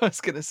thing I was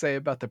going to say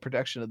about the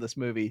production of this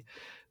movie.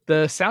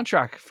 The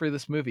soundtrack for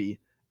this movie,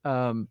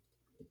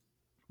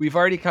 we've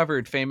already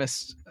covered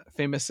famous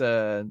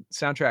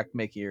soundtrack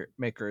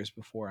makers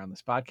before on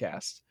this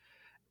podcast.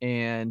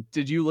 And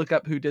did you look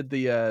up who did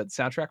the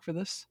soundtrack for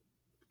this?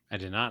 I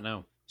did not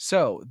know.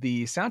 So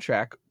the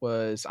soundtrack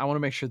was, I want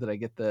to make sure that I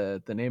get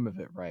the name of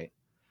it right.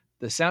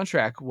 The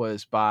soundtrack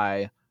was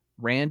by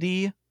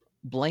Randy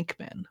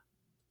Blankman.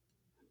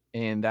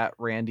 And that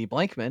Randy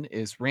Blankman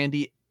is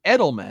Randy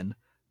Edelman,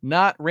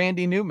 not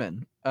Randy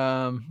Newman.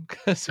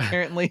 Because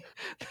apparently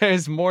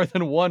there's more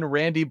than one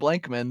Randy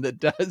Blankman that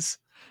does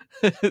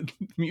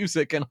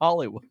music in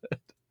Hollywood.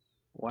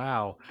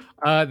 Wow.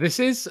 This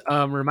is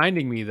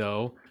reminding me,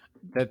 though,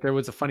 that there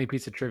was a funny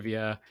piece of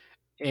trivia,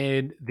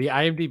 and the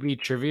IMDb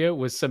trivia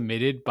was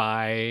submitted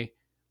by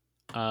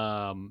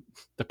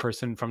the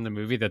person from the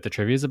movie that the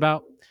trivia is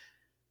about.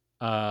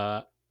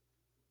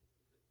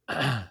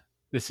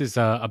 This is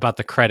about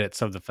the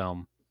credits of the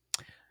film.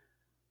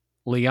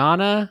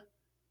 Liana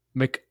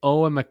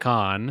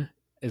McOamacan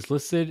is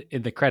listed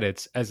in the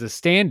credits as a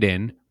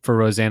stand-in for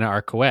Rosanna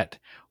Arquette,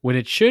 when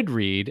it should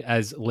read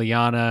as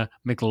Liana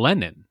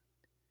McLennan.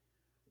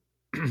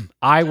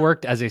 I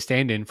worked as a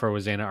stand-in for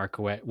Rosanna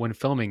Arquette when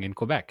filming in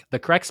Quebec. The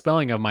correct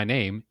spelling of my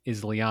name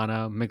is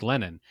Liana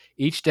McLennan.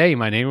 Each day,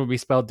 my name would be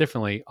spelled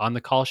differently on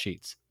the call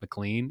sheets,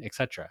 McLean,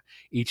 etc.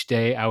 Each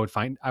day, I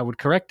would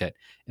correct it.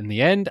 In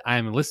the end, I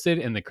am listed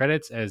in the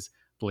credits as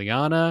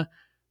Liana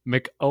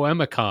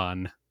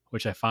McOamacan,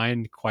 which I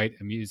find quite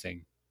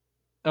amusing.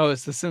 Oh,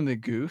 is this in the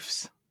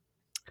goofs?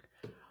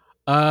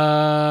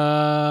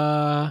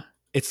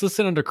 It's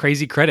listed under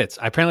crazy credits.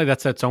 Apparently,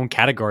 that's its own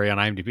category on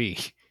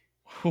IMDb.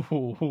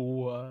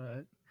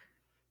 What?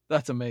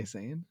 That's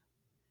amazing.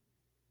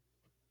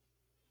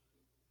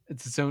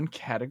 It's its own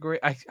category.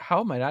 How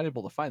am I not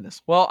able to find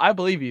this? Well, I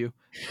believe you.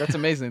 That's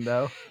amazing,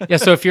 though. Yeah.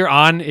 So if you're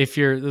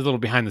a little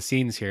behind the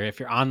scenes here, if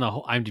you're on the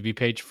whole IMDb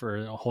page for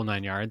a whole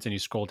 9 yards and you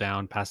scroll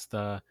down past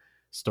the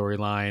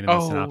storyline and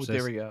the synopsis,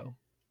 there we go.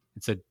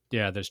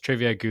 There's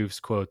trivia,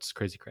 goofs, quotes,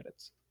 crazy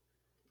credits.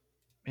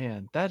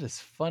 Man, that is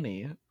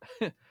funny.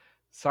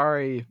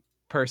 Sorry,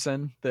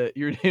 person, that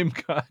your name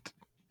got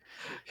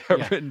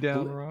written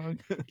down wrong.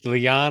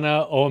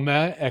 Liana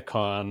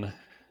Omaekon.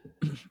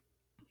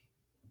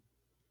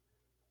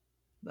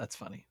 That's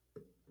funny.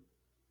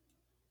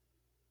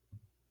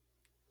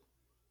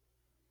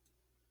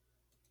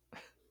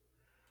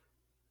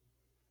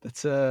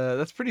 That's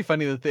pretty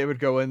funny that they would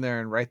go in there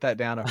and write that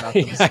down about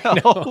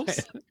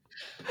themselves.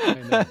 I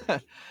know.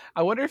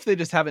 I wonder if they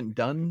just haven't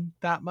done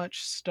that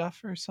much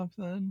stuff or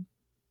something.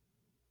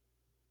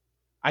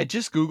 I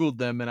just Googled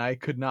them and I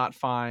could not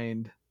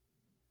find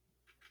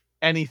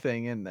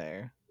anything in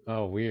there.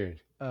 Oh,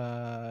 weird.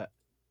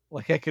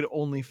 Like I could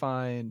only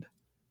find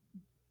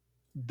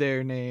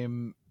their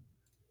name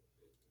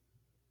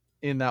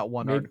in that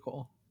one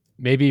article.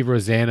 Maybe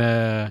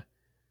Rosanna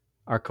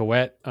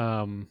Arquette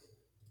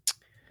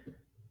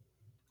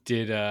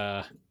did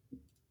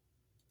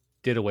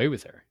away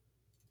with her.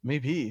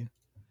 Maybe.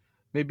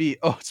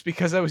 Oh, it's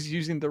because I was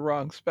using the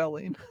wrong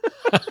spelling.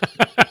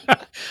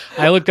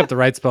 I looked up the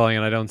right spelling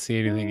and I don't see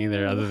anything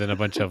either, other than a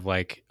bunch of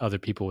like other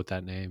people with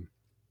that name.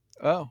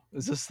 Oh,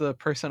 is this the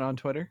person on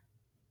Twitter?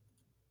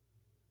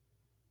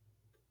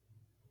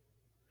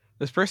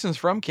 This person's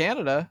from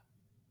Canada.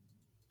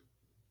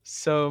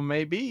 So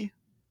maybe.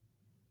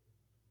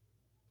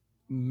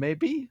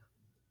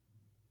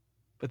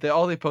 But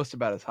all they post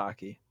about is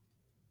hockey.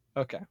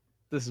 Okay.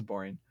 This is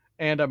boring.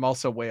 And I'm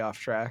also way off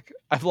track.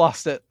 I've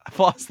lost it. I've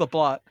lost the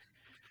plot.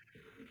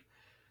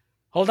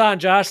 Hold on,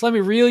 Josh. Let me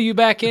reel you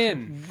back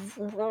in.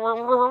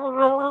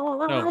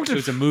 No, it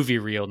was a movie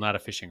reel, not a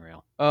fishing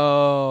reel.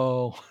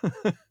 Oh.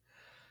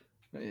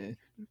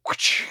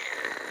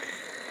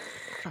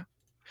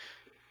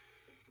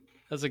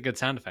 That's a good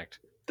sound effect.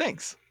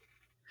 Thanks.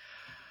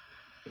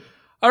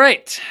 All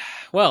right.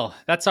 Well,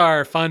 that's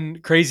our fun,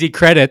 crazy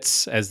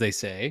credits, as they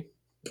say.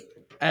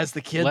 As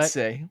the kids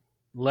say.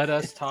 Let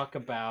us talk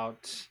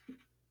about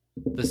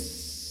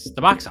the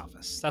box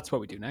office. That's what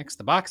we do next.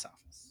 The box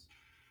office.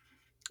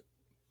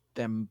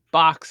 Them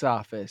box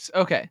office.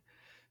 Okay.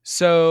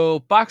 So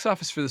box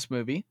office for this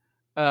movie.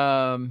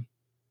 They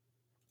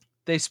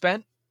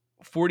spent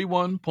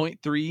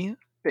 41.3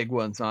 big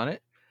ones on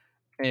it.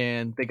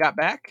 And they got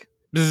back.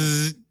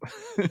 I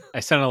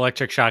sent an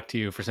electric shock to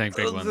you for saying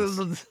big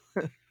ones.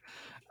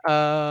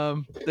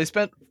 They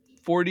spent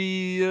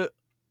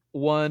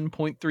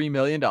 $41.3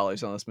 million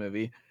on this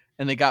movie.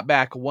 And they got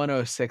back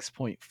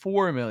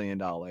 $106.4 million,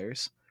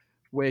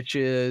 which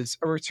is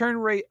a return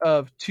rate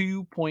of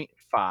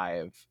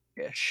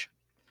 2.5-ish.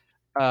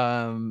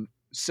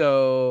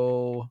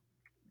 So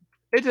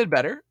it did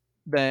better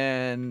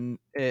than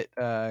it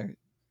could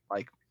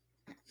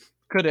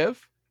have,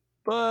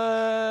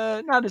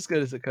 but not as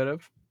good as it could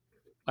have.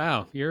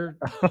 Wow, you're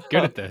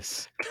good at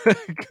this.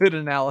 Good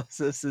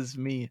analysis is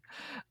me.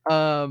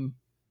 Yeah,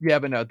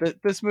 but no,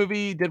 this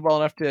movie did well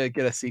enough to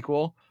get a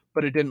sequel,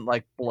 but it didn't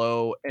like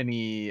blow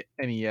any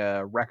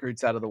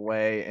records out of the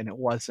way, and it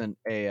wasn't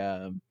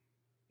it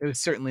was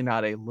certainly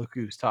not a look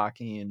who's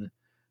talking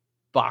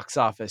box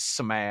office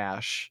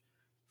smash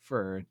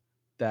for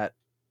that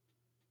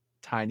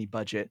tiny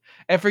budget.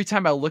 Every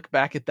time I look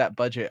back at that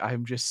budget,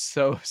 I'm just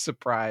so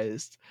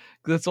surprised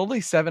because it's only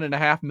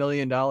 $7.5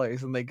 million,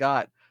 and they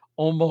got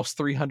almost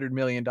 $300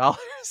 million out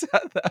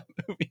of that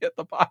movie at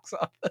the box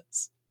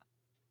office.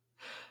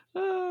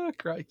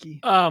 Crikey.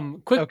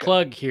 Quick Okay.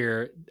 plug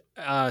here.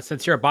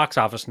 Since you're a box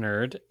office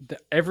nerd,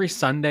 every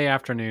Sunday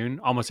afternoon,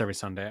 almost every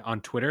Sunday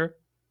on Twitter,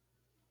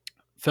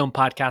 film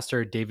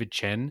podcaster David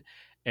Chen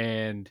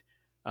and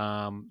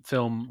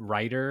film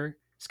writer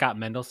Scott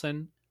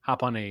Mendelson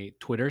hop on a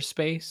Twitter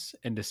space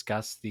and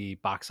discuss the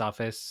box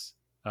office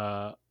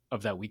of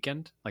that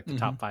weekend, like the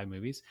top 5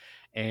 movies.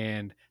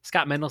 And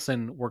Scott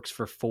Mendelson works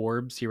for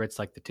Forbes. He writes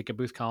like the ticket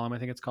booth column, I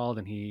think it's called,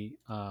 and he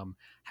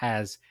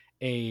has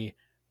a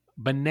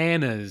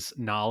bananas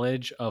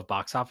knowledge of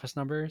box office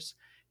numbers.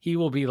 He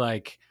will be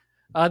like,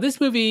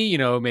 this movie,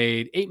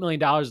 made $8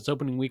 million its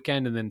opening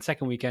weekend, and then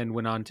second weekend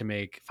went on to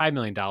make $5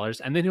 million.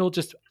 And then he'll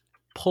just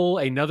pull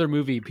another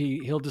movie.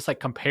 He'll just like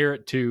compare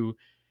it to,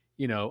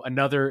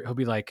 another. He'll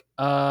be like,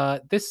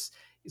 this.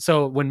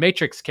 So when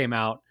Matrix came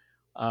out,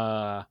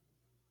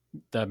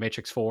 the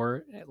Matrix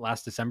 4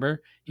 last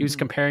December, he was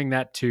comparing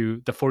that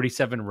to the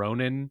 47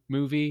 Ronin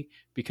movie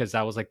because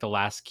that was like the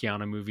last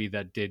Keanu movie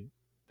that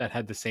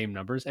had the same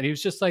numbers. And he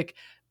was just like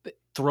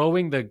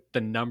throwing the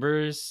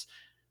numbers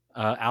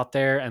out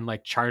there and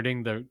like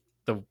charting the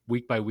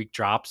week by week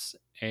drops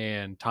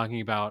and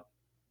talking about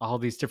all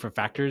these different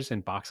factors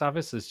in box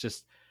office is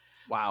just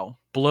wow,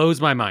 blows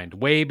my mind,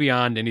 way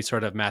beyond any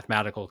sort of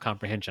mathematical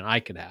comprehension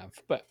I could have.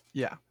 But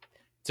yeah,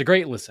 it's a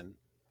great listen.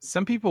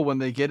 Some people, when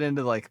they get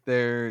into like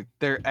their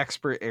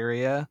expert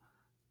area,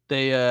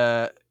 they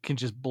can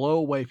just blow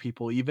away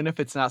people, even if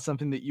it's not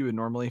something that you would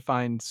normally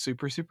find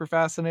super, super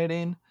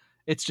fascinating.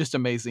 It's just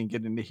amazing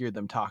getting to hear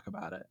them talk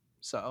about it.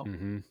 So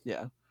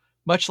yeah,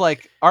 much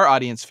like our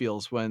audience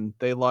feels when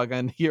they log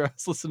on to hear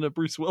us listen to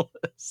Bruce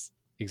Willis.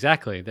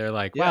 Exactly. They're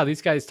like, wow,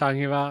 these guys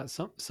talking about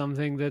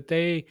something that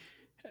they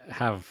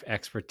have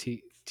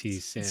expertise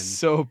in.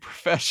 So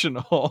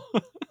professional.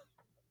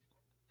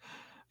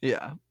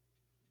 Yeah.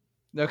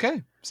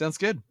 Okay. Sounds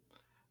good.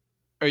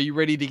 Are you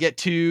ready to get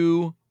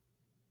to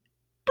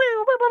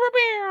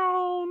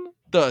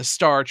the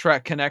Star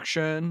Trek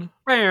connection?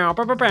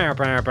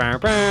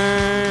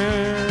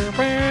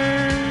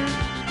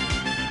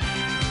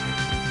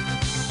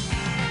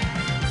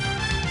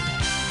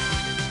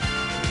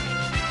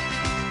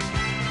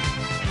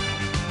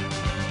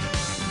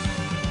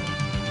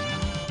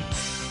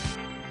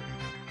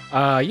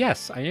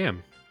 Yes, I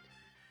am.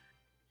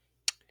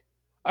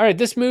 All right,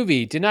 this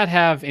movie did not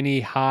have any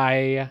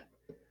high,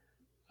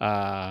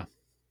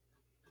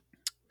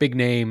 big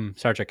name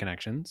Star Trek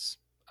connections.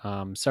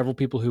 Several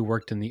people who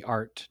worked in the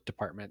art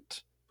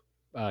department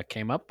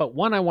came up, but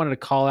one I wanted to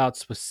call out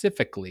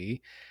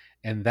specifically,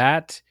 and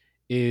that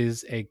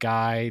is a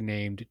guy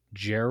named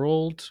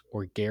Gerald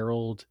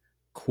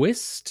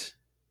Quist.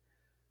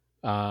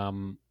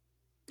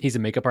 He's a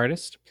makeup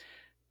artist.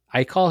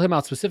 I call him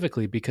out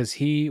specifically because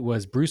he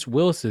was Bruce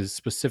Willis's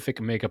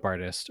specific makeup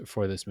artist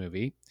for this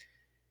movie.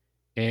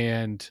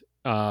 And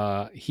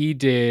he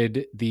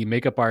did the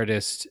makeup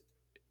artist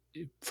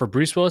for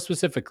Bruce Willis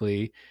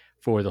specifically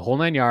for The Whole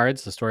Nine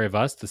Yards, The Story of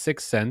Us, The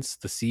Sixth Sense,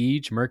 The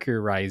Siege, Mercury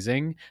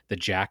Rising, The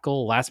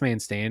Jackal, Last Man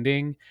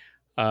Standing.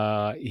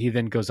 He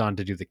then goes on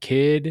to do The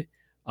Kid,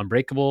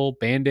 Unbreakable,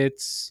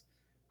 Bandits,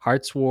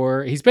 Hearts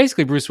War. He's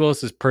basically Bruce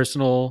Willis's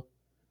personal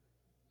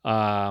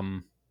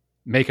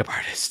makeup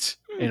artist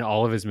in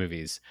all of his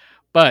movies.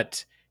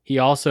 But he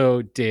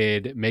also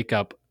did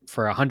makeup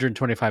for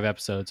 125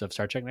 episodes of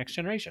Star Trek Next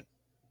Generation.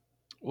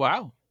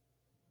 Wow.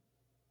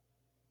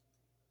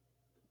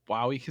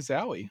 Wowie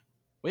kazowie.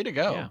 Way to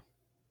go. Yeah.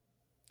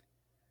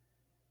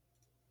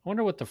 I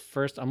wonder what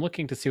I'm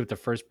looking to see what the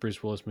first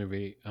Bruce Willis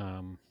movie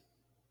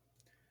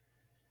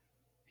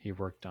he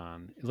worked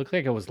on. It looked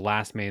like it was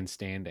Last Man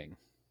Standing.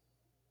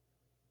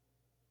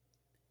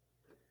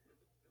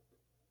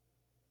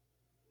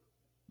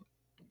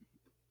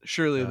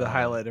 Surely the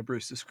highlight of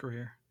Bruce's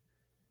career.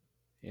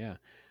 Yeah.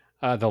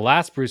 The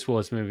last Bruce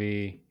Willis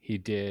movie he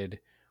did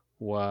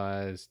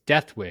was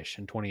Death Wish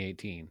in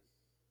 2018.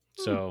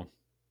 So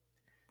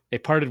they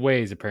parted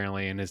ways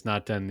apparently, and has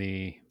not done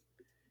the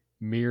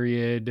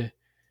myriad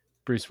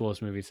Bruce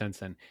Willis movie since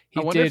then.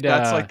 I wonder if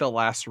that's like the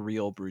last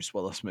real Bruce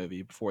Willis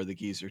movie before the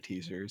geezer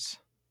teasers.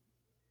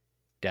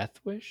 Death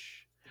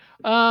Wish?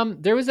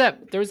 There was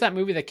that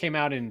movie that came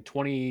out in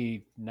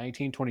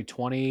 2019,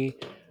 2020,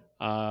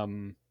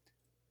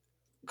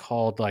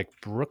 called like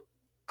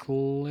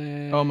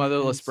Brooklyn. Oh,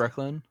 Motherless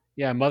Brooklyn.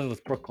 Yeah,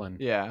 Motherless Brooklyn.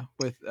 Yeah,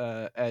 with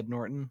Ed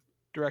Norton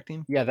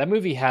directing. Yeah, that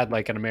movie had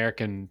like an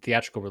American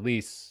theatrical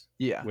release.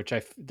 Yeah, which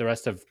the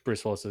rest of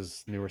Bruce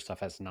Willis's newer stuff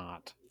has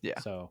not. Yeah,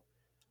 so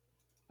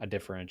I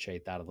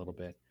differentiate that a little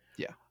bit.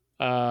 Yeah.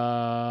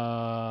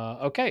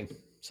 Okay,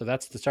 so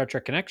that's the Star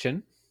Trek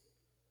connection.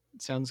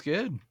 Sounds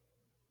good.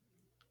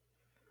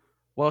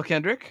 Well,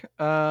 Kendrick,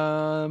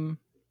 now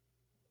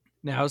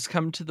it's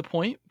come to the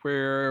point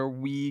where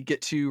we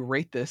get to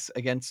rate this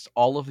against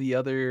all of the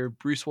other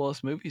Bruce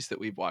Willis movies that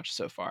we've watched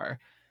so far.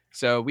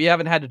 So we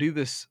haven't had to do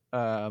this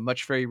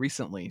much very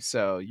recently.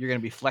 So you're going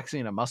to be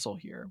flexing a muscle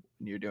here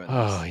when you're doing this.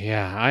 Oh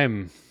yeah,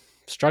 I'm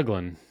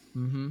struggling.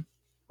 Mm-hmm.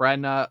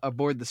 Riding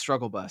aboard the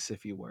struggle bus,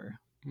 if you were.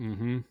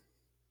 Mm-hmm.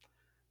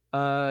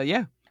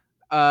 Yeah.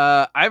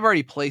 I've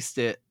already placed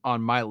it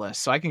on my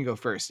list, so I can go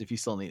first if you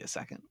still need a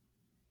second.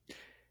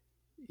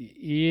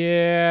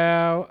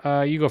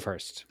 Yeah, you go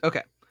first.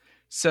 Okay.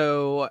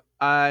 So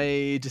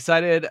I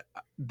decided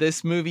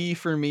this movie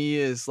for me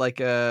is like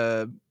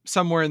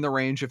somewhere in the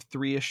range of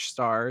 3-ish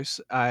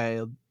stars.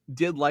 I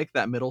did like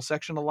that middle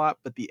section a lot,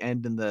 but the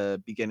end and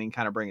the beginning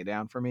kind of bring it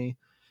down for me.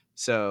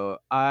 So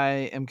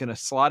I am going to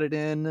slot it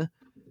in,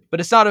 but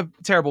it's not a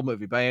terrible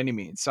movie by any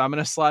means. So I'm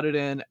going to slot it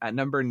in at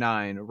number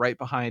 9, right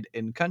behind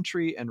In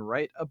Country and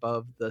right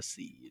above The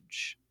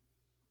Siege.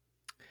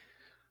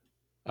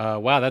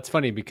 Wow, that's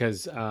funny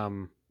because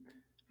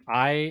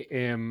I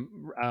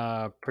am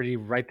pretty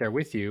right there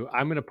with you.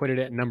 I'm going to put it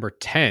at number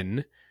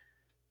 10,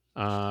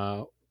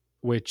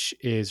 which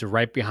is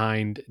right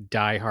behind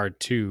Die Hard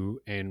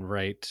 2 and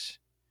right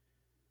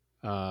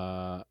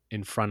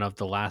in front of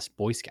The Last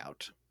Boy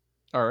Scout.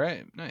 All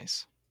right,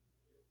 nice.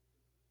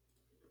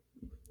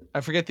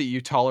 I forget that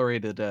you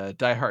tolerated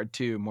Die Hard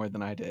 2 more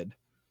than I did.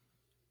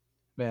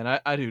 Man,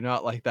 I do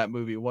not like that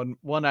movie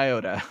one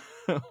iota.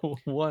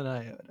 One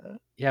iota.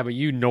 Yeah, but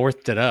you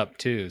northed it up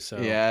too, so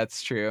yeah,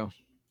 it's true.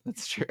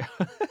 That's true.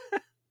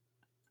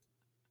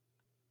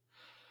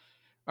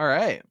 All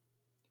right.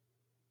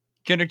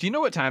 Kendrick, do you know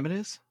what time it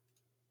is?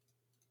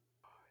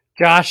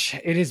 Josh,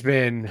 it has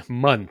been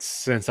months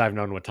since I've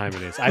known what time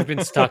it is. I've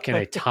been stuck in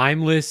a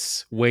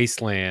timeless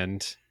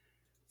wasteland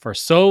for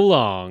so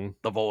long.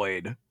 The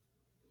void.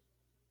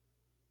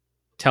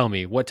 Tell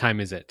me, what time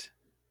is it?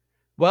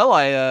 Well,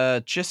 I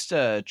just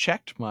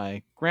checked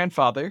my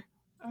grandfather.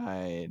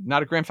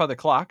 Not a grandfather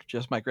clock,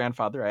 just my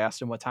grandfather. I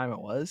asked him what time it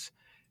was,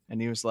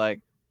 and he was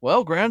like,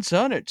 "Well,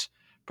 grandson, it's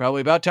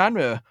probably about time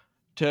to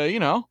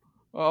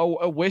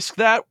whisk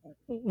that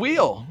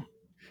wheel."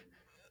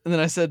 And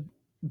then I said,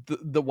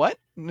 "The what?"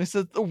 And he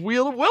said, "The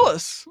Wheel of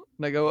Willis."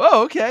 And I go,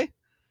 "Oh, okay.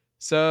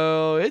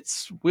 So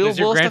it's Wheel Does of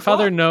your Willis."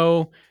 grandfather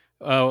know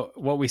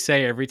what we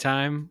say every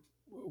time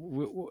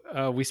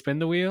we spin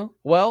the wheel?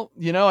 Well,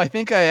 I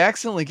think I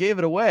accidentally gave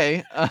it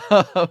away.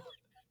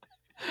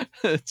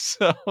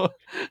 So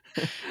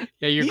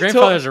yeah, your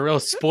grandfather's a real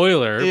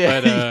spoiler.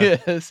 Yeah,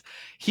 but yes,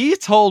 he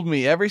told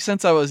me ever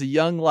since I was a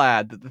young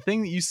lad that the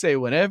thing that you say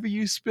whenever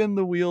you spin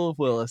the Wheel of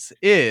Willis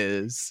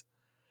is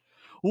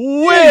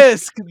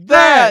 "Whisk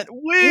that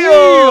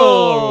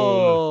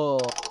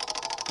wheel!"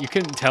 You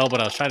couldn't tell, but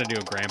I was trying to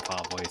do a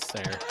grandpa voice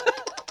there.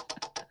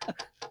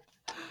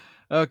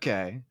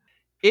 Okay.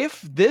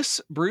 If this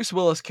Bruce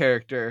Willis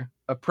character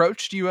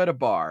approached you at a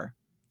bar,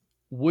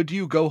 would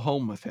you go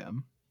home with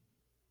him?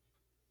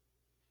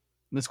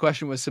 This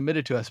question was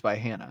submitted to us by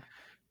Hannah.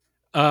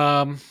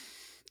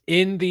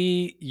 In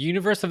the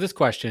universe of this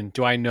question,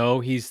 do I know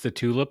he's the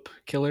tulip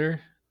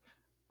killer?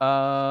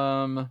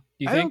 You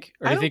think?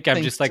 Or do you think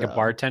I'm just like a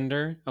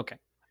bartender? Okay.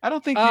 I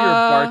don't think you're a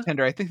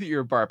bartender. I think that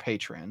you're a bar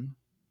patron.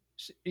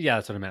 Yeah,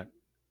 that's what I meant.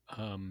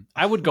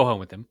 I would go home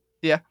with him.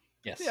 Yeah.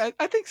 Yes. Yeah,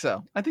 I think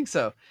so.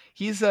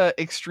 He's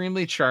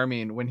extremely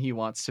charming when he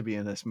wants to be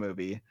in this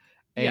movie.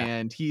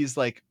 And he's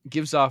like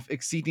gives off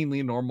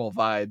exceedingly normal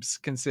vibes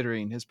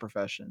considering his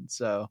profession.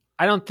 So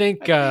I don't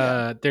think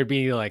there'd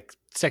be like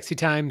sexy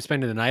time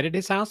spending the night at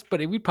his house,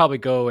 but we'd probably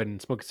go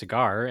and smoke a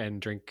cigar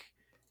and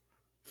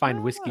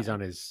find whiskeys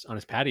on his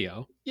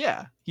patio.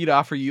 Yeah, he'd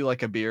offer you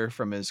like a beer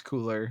from his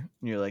cooler,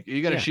 and you're like, "Are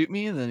you gonna shoot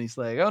me?" And then he's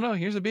like, "Oh no,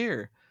 here's a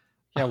beer."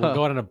 Yeah, we'll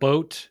go out on a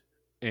boat,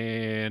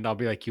 and I'll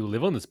be like, "You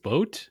live on this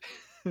boat?"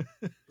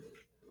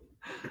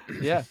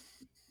 Yeah.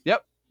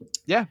 Yep.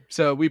 Yeah.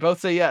 So we both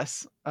say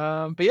yes.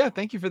 But yeah,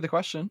 thank you for the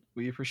question.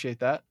 We appreciate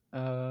that.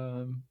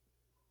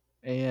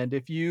 And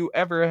if you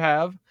ever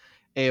have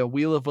a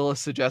Wheel of Willis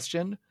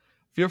suggestion,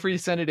 feel free to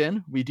send it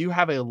in. We do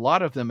have a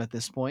lot of them at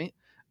this point.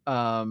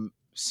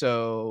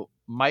 So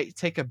might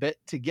take a bit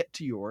to get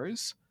to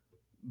yours,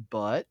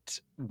 but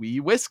we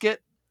whisk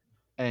it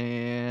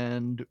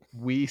and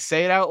we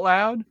say it out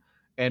loud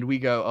and we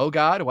go, "Oh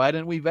God, why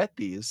didn't we vet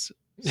these?"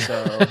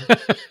 So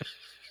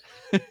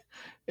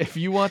if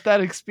you want that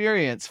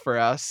experience for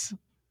us,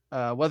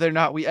 whether or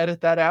not we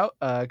edit that out,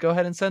 go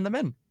ahead and send them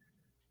in.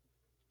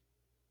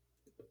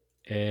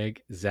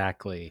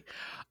 Exactly.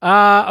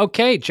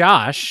 Okay,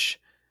 Josh,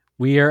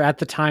 we are at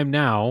the time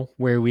now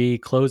where we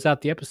close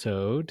out the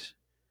episode.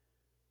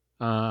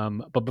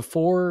 But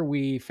before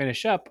we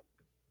finish up,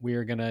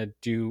 we're going to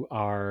do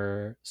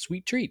our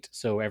sweet treat.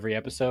 So every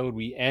episode,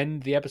 we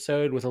end the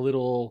episode with a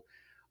little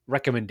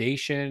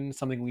recommendation,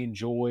 something we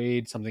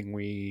enjoyed, something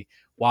we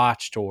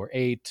watched or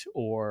ate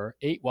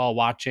while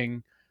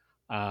watching.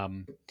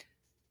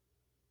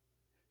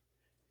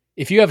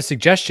 If you have a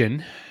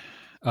suggestion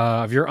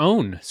of your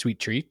own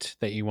sweet treat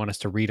that you want us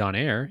to read on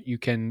air, you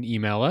can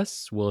email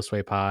us,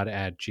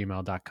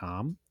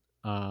 williswaypod@gmail.com.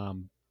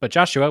 But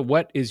Joshua,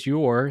 what is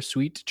your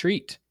sweet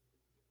treat?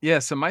 Yeah,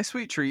 so my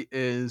sweet treat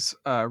is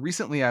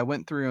recently I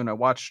went through and I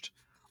watched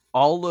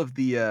all of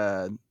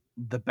the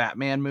the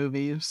Batman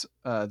movies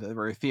that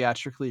were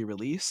theatrically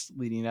released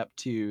leading up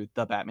to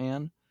the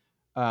Batman.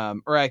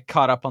 Or I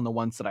caught up on the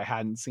ones that I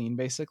hadn't seen,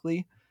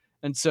 basically.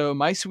 And so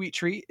my sweet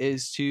treat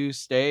is to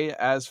stay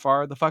as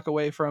far the fuck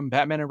away from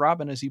Batman and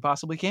Robin as you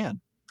possibly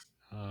can.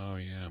 Oh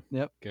yeah.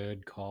 Yep.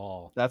 Good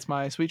call. That's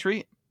my sweet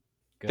treat.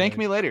 Good Thank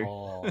me later.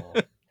 call.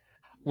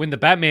 When the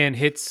Batman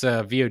hits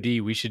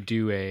VOD, we should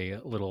do a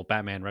little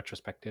Batman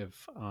retrospective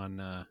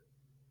on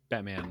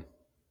Batman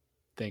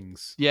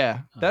things.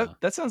 Yeah,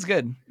 that sounds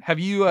good. Have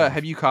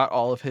you caught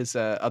all of his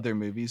other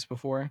movies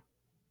before?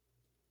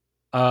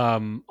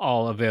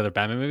 All of the other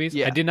Batman movies.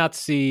 Yeah. I did not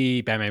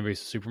see Batman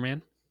vs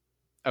Superman.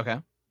 Okay.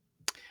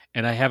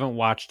 And I haven't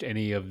watched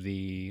any of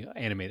the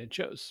animated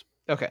shows.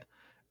 Okay.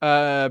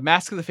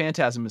 Mask of the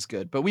Phantasm is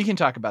good, but we can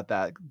talk about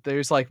that.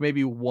 There's like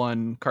maybe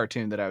one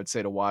cartoon that I would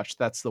say to watch.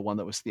 That's the one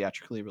that was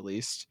theatrically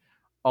released.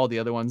 All the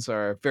other ones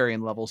are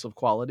varying levels of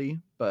quality,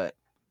 but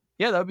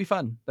yeah, that would be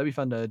fun. That'd be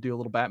fun to do a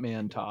little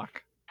Batman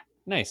talk.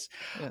 Nice.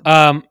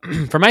 Yeah.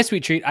 For my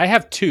sweet treat, I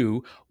have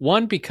two.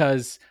 One,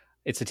 because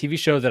it's a TV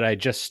show that I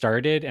just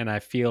started and I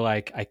feel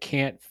like I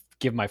can't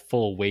give my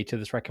full weight to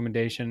this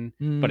recommendation,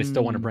 but I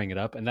still want to bring it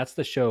up. And that's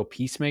the show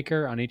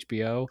Peacemaker on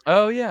HBO.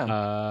 Oh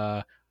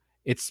yeah.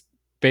 It's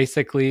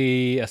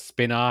basically a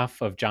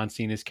spin-off of John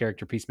Cena's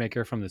character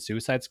Peacemaker from the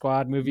Suicide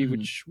Squad movie,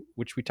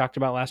 which we talked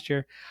about last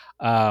year.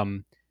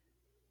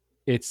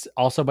 It's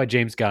also by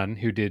James Gunn,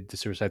 who did the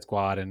Suicide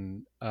Squad,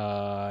 and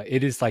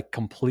it is like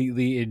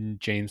completely in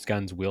James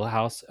Gunn's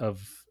wheelhouse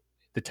of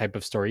the type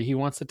of story he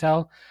wants to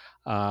tell.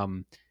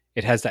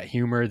 It has that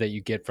humor that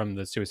you get from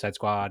the Suicide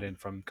Squad and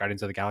from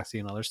Guardians of the Galaxy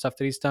and other stuff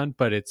that he's done,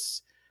 but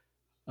it's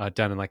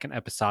done in like an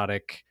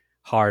episodic,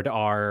 hard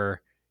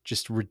R,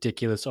 just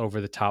ridiculous, over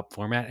the top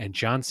format. And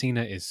John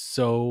Cena is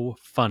so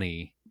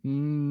funny.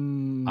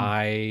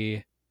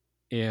 I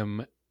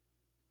am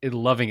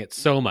loving it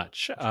so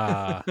much.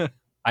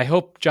 I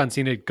hope John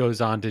Cena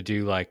goes on to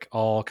do like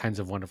all kinds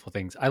of wonderful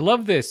things. I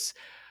love this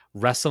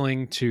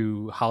wrestling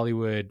to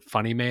Hollywood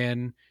funny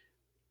man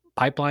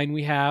pipeline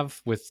we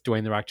have with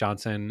Dwayne "The Rock"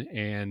 Johnson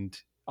and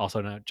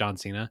also not John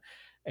Cena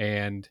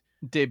and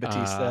Dave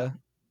Bautista.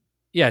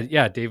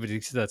 Yeah, David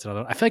Bautista. That's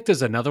another one. I feel like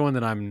there's another one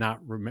that I'm not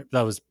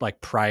that was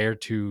like prior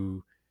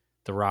to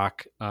The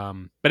Rock.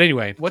 But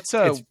anyway, what's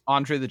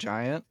Andre the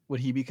Giant? Would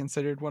he be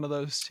considered one of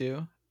those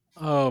too?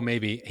 Oh,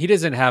 maybe. He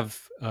doesn't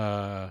have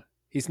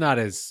he's not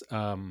as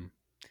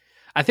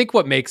I think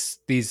what makes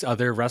these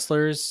other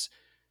wrestlers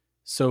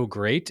so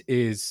great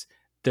is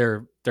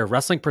their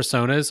wrestling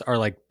personas are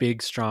like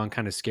big, strong,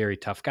 kind of scary,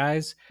 tough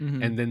guys,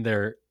 and then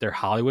their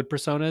Hollywood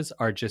personas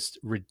are just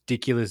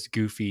ridiculous,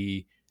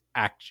 goofy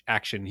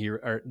action hero.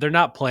 Or they're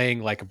not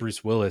playing like a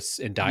Bruce Willis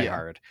in Die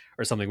Hard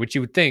or something, which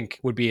you would think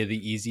would be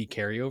the easy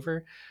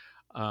carryover.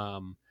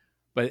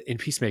 But in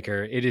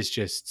Peacemaker, it is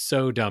just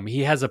so dumb.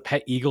 He has a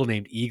pet eagle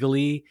named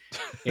Eagly,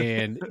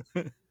 and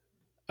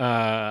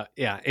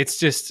it's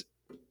just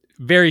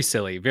very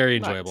silly, very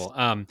enjoyable.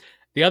 Nice.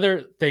 The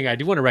other thing I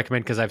do want to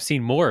recommend, because I've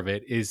seen more of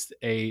it, is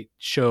a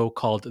show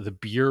called The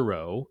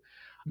Bureau.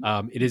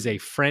 It is a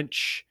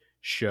French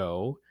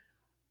show.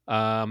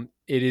 It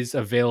is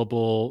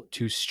available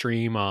to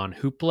stream on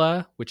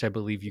Hoopla, which I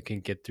believe you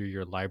can get through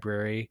your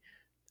library.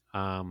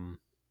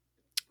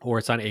 Or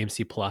it's on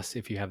AMC Plus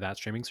if you have that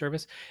streaming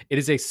service. It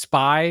is a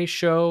spy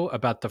show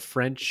about the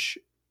French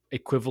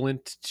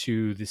equivalent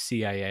to the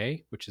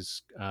CIA, which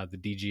is the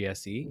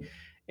DGSE.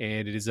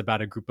 And it is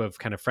about a group of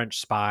kind of French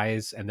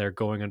spies, and they're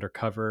going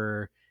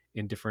undercover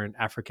in different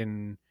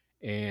African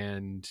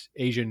and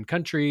Asian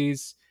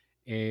countries.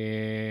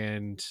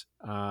 And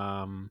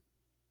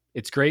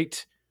it's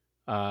great.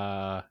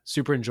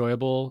 Super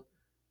enjoyable.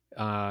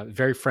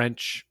 Very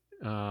French.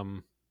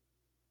 And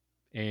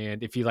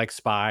if you like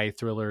spy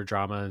thriller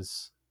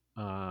dramas,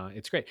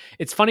 it's great.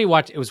 It's funny.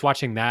 I was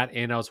watching that,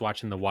 and I was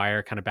watching The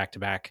Wire kind of back to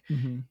back.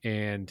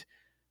 And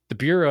The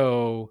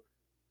Bureau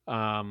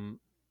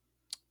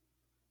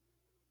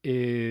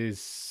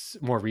is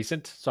more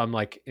recent, so I'm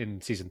like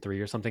in season 3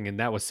 or something, and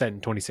that was set in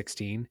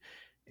 2016.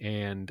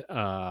 And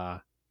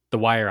The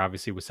Wire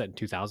obviously was set in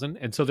 2000,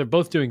 and so they're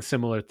both doing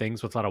similar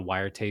things with a lot of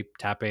wiretape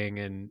tapping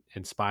and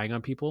spying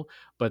on people.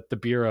 But The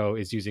Bureau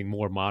is using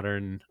more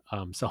modern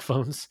cell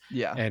phones,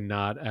 and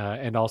not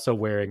and also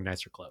wearing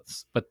nicer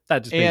clothes. But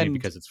that just maybe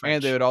because it's French.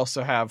 And they would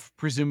also have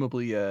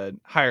presumably a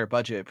higher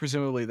budget.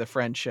 Presumably the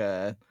French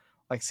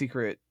like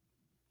secret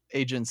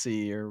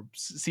agency or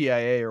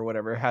CIA or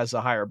whatever has a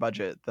higher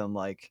budget than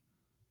like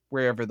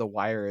wherever The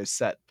Wire is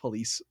set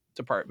police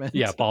department.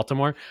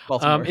 Baltimore.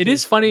 It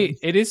is funny.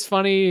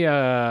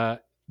 The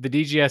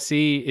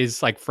DGSE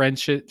is like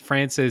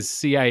France's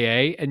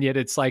CIA, and yet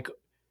it's like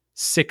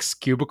 6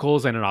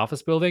 cubicles in an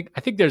office building. I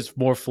think there's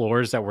more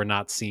floors that were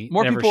not seen.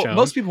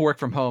 Most people work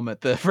from home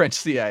at the French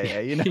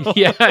CIA, you know.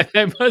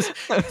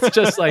 It's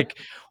just like,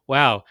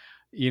 wow.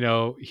 You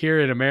know, here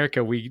in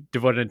America, we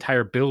devote an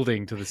entire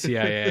building to the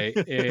CIA.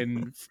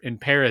 In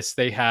Paris,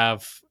 they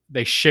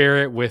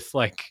share it with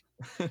like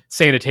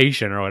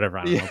sanitation or whatever.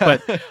 I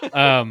don't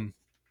know.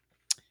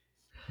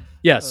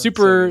 Yeah, so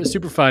super good.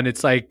 super fun.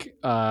 It's like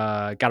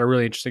got a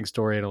really interesting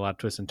story and a lot of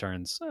twists and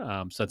turns.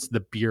 So that's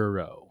The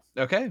Bureau.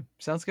 Okay,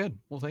 sounds good.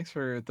 Well, thanks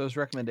for those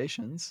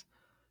recommendations.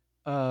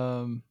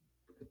 Yeah.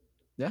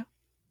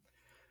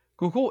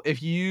 Cool.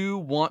 If you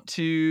want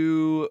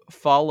to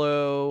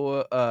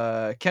follow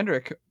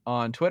Kendrick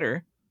on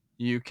Twitter,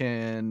 you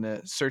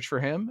can search for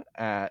him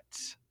at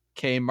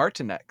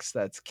KMartinX.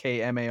 That's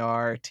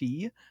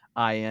KMartinix.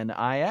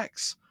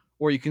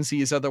 Or you can see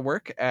his other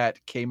work at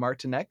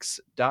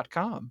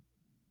kmartinx.com.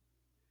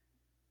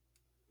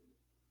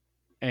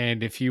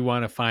 And if you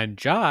want to find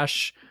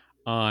Josh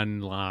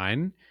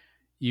online,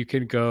 you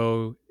can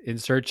go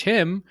and search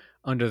him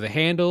under the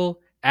handle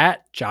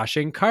at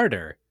Joshing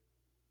Carter.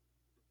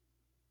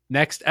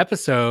 Next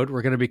episode,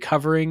 we're going to be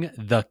covering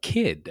The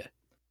Kid.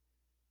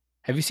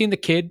 Have you seen The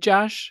Kid,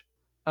 Josh?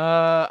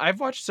 I've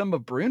watched some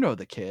of Bruno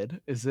the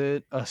Kid. Is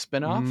it a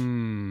spinoff?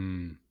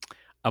 I'm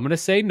going to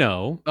say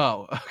no.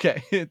 Oh,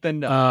 okay.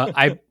 Then no.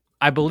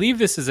 I believe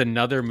this is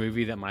another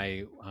movie that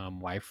my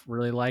wife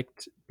really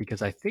liked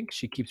because I think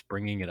she keeps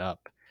bringing it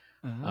up.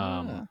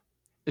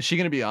 Is she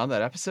going to be on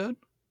that episode?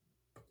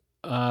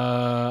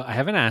 I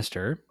haven't asked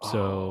her,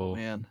 so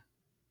man.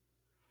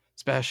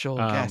 Special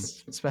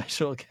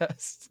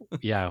guest.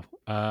 Yeah,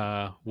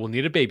 we'll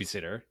need a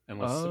babysitter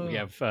unless we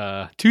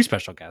have two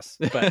special guests.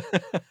 But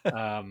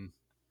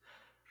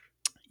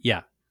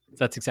yeah,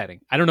 that's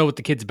exciting. I don't know what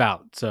The Kid's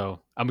about, so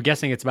I'm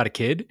guessing it's about a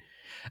kid.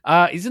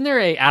 Isn't there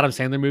a Adam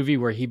Sandler movie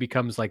where he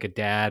becomes like a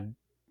dad,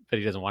 but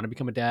he doesn't want to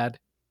become a dad?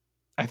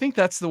 I think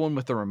that's the one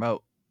with the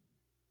remote,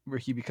 where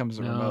he becomes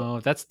a remote. No,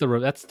 that's the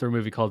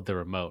movie called The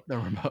Remote. The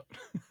Remote.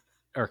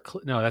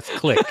 No, that's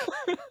Click.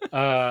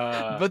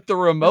 But The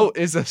Remote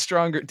is a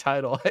stronger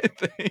title, I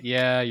think.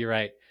 Yeah, you're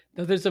right.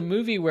 No, there's a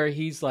movie where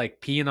he's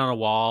like peeing on a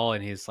wall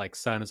and his like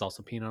son is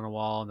also peeing on a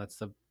wall, and that's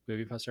the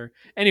movie poster.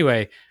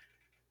 Anyway,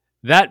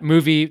 that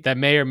movie that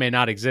may or may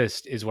not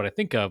exist is what I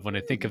think of when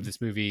I think of this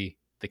movie,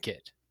 The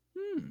Kid.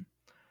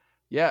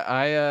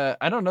 Yeah,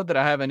 I don't know that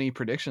I have any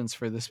predictions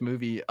for this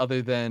movie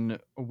other than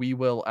we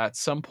will at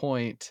some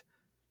point.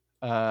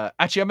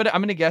 Actually, I'm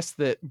gonna guess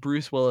that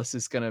Bruce Willis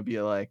is gonna be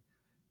like,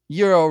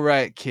 "You're all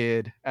right,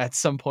 kid," at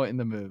some point in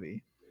the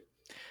movie.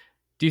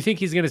 Do you think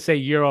he's gonna say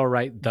 "You're all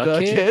right, the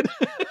kid"?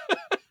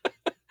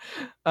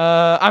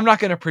 I'm not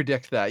gonna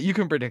predict that. You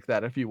can predict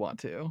that if you want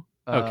to.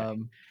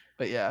 Okay.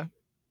 But yeah.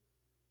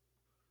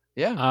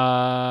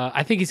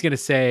 I think he's gonna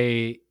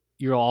say,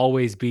 "You'll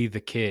always be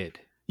the kid."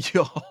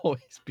 You'll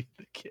always be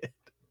the kid.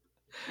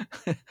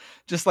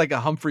 Just like a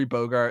Humphrey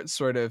Bogart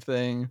sort of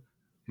thing.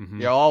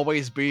 Mm-hmm. You'll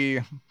always be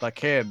the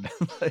kid.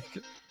 Like,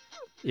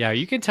 yeah,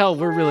 you can tell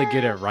we're really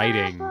good at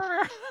writing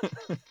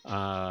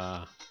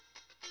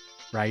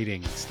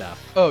writing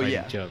stuff.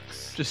 Writing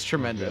jokes. Just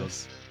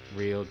tremendous.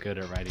 Real good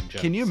at writing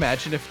jokes. Can you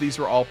imagine if these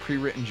were all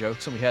pre-written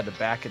jokes and we had to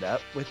back it up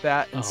with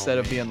that instead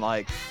of being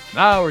like,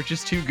 "No, we're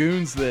just two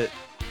goons that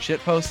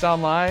shitpost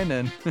online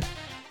and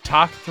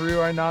talk through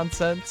our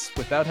nonsense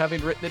without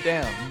having written it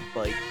down."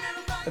 Like,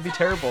 that'd be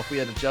terrible if we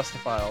had to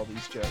justify all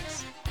these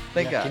jokes.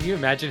 Thank God. Can you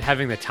imagine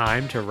having the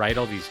time to write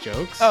all these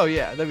jokes? Oh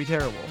yeah, that'd be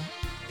terrible.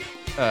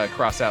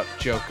 Cross out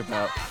joke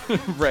about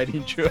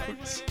writing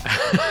jokes.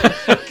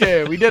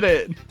 Okay, we did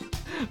it.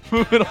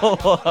 Moving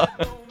along.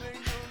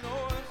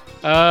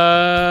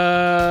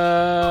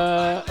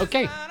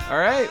 Okay. All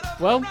right.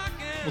 Well,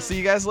 we'll see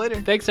you guys later.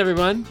 Thanks,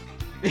 everyone.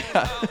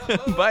 Yeah.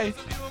 Bye.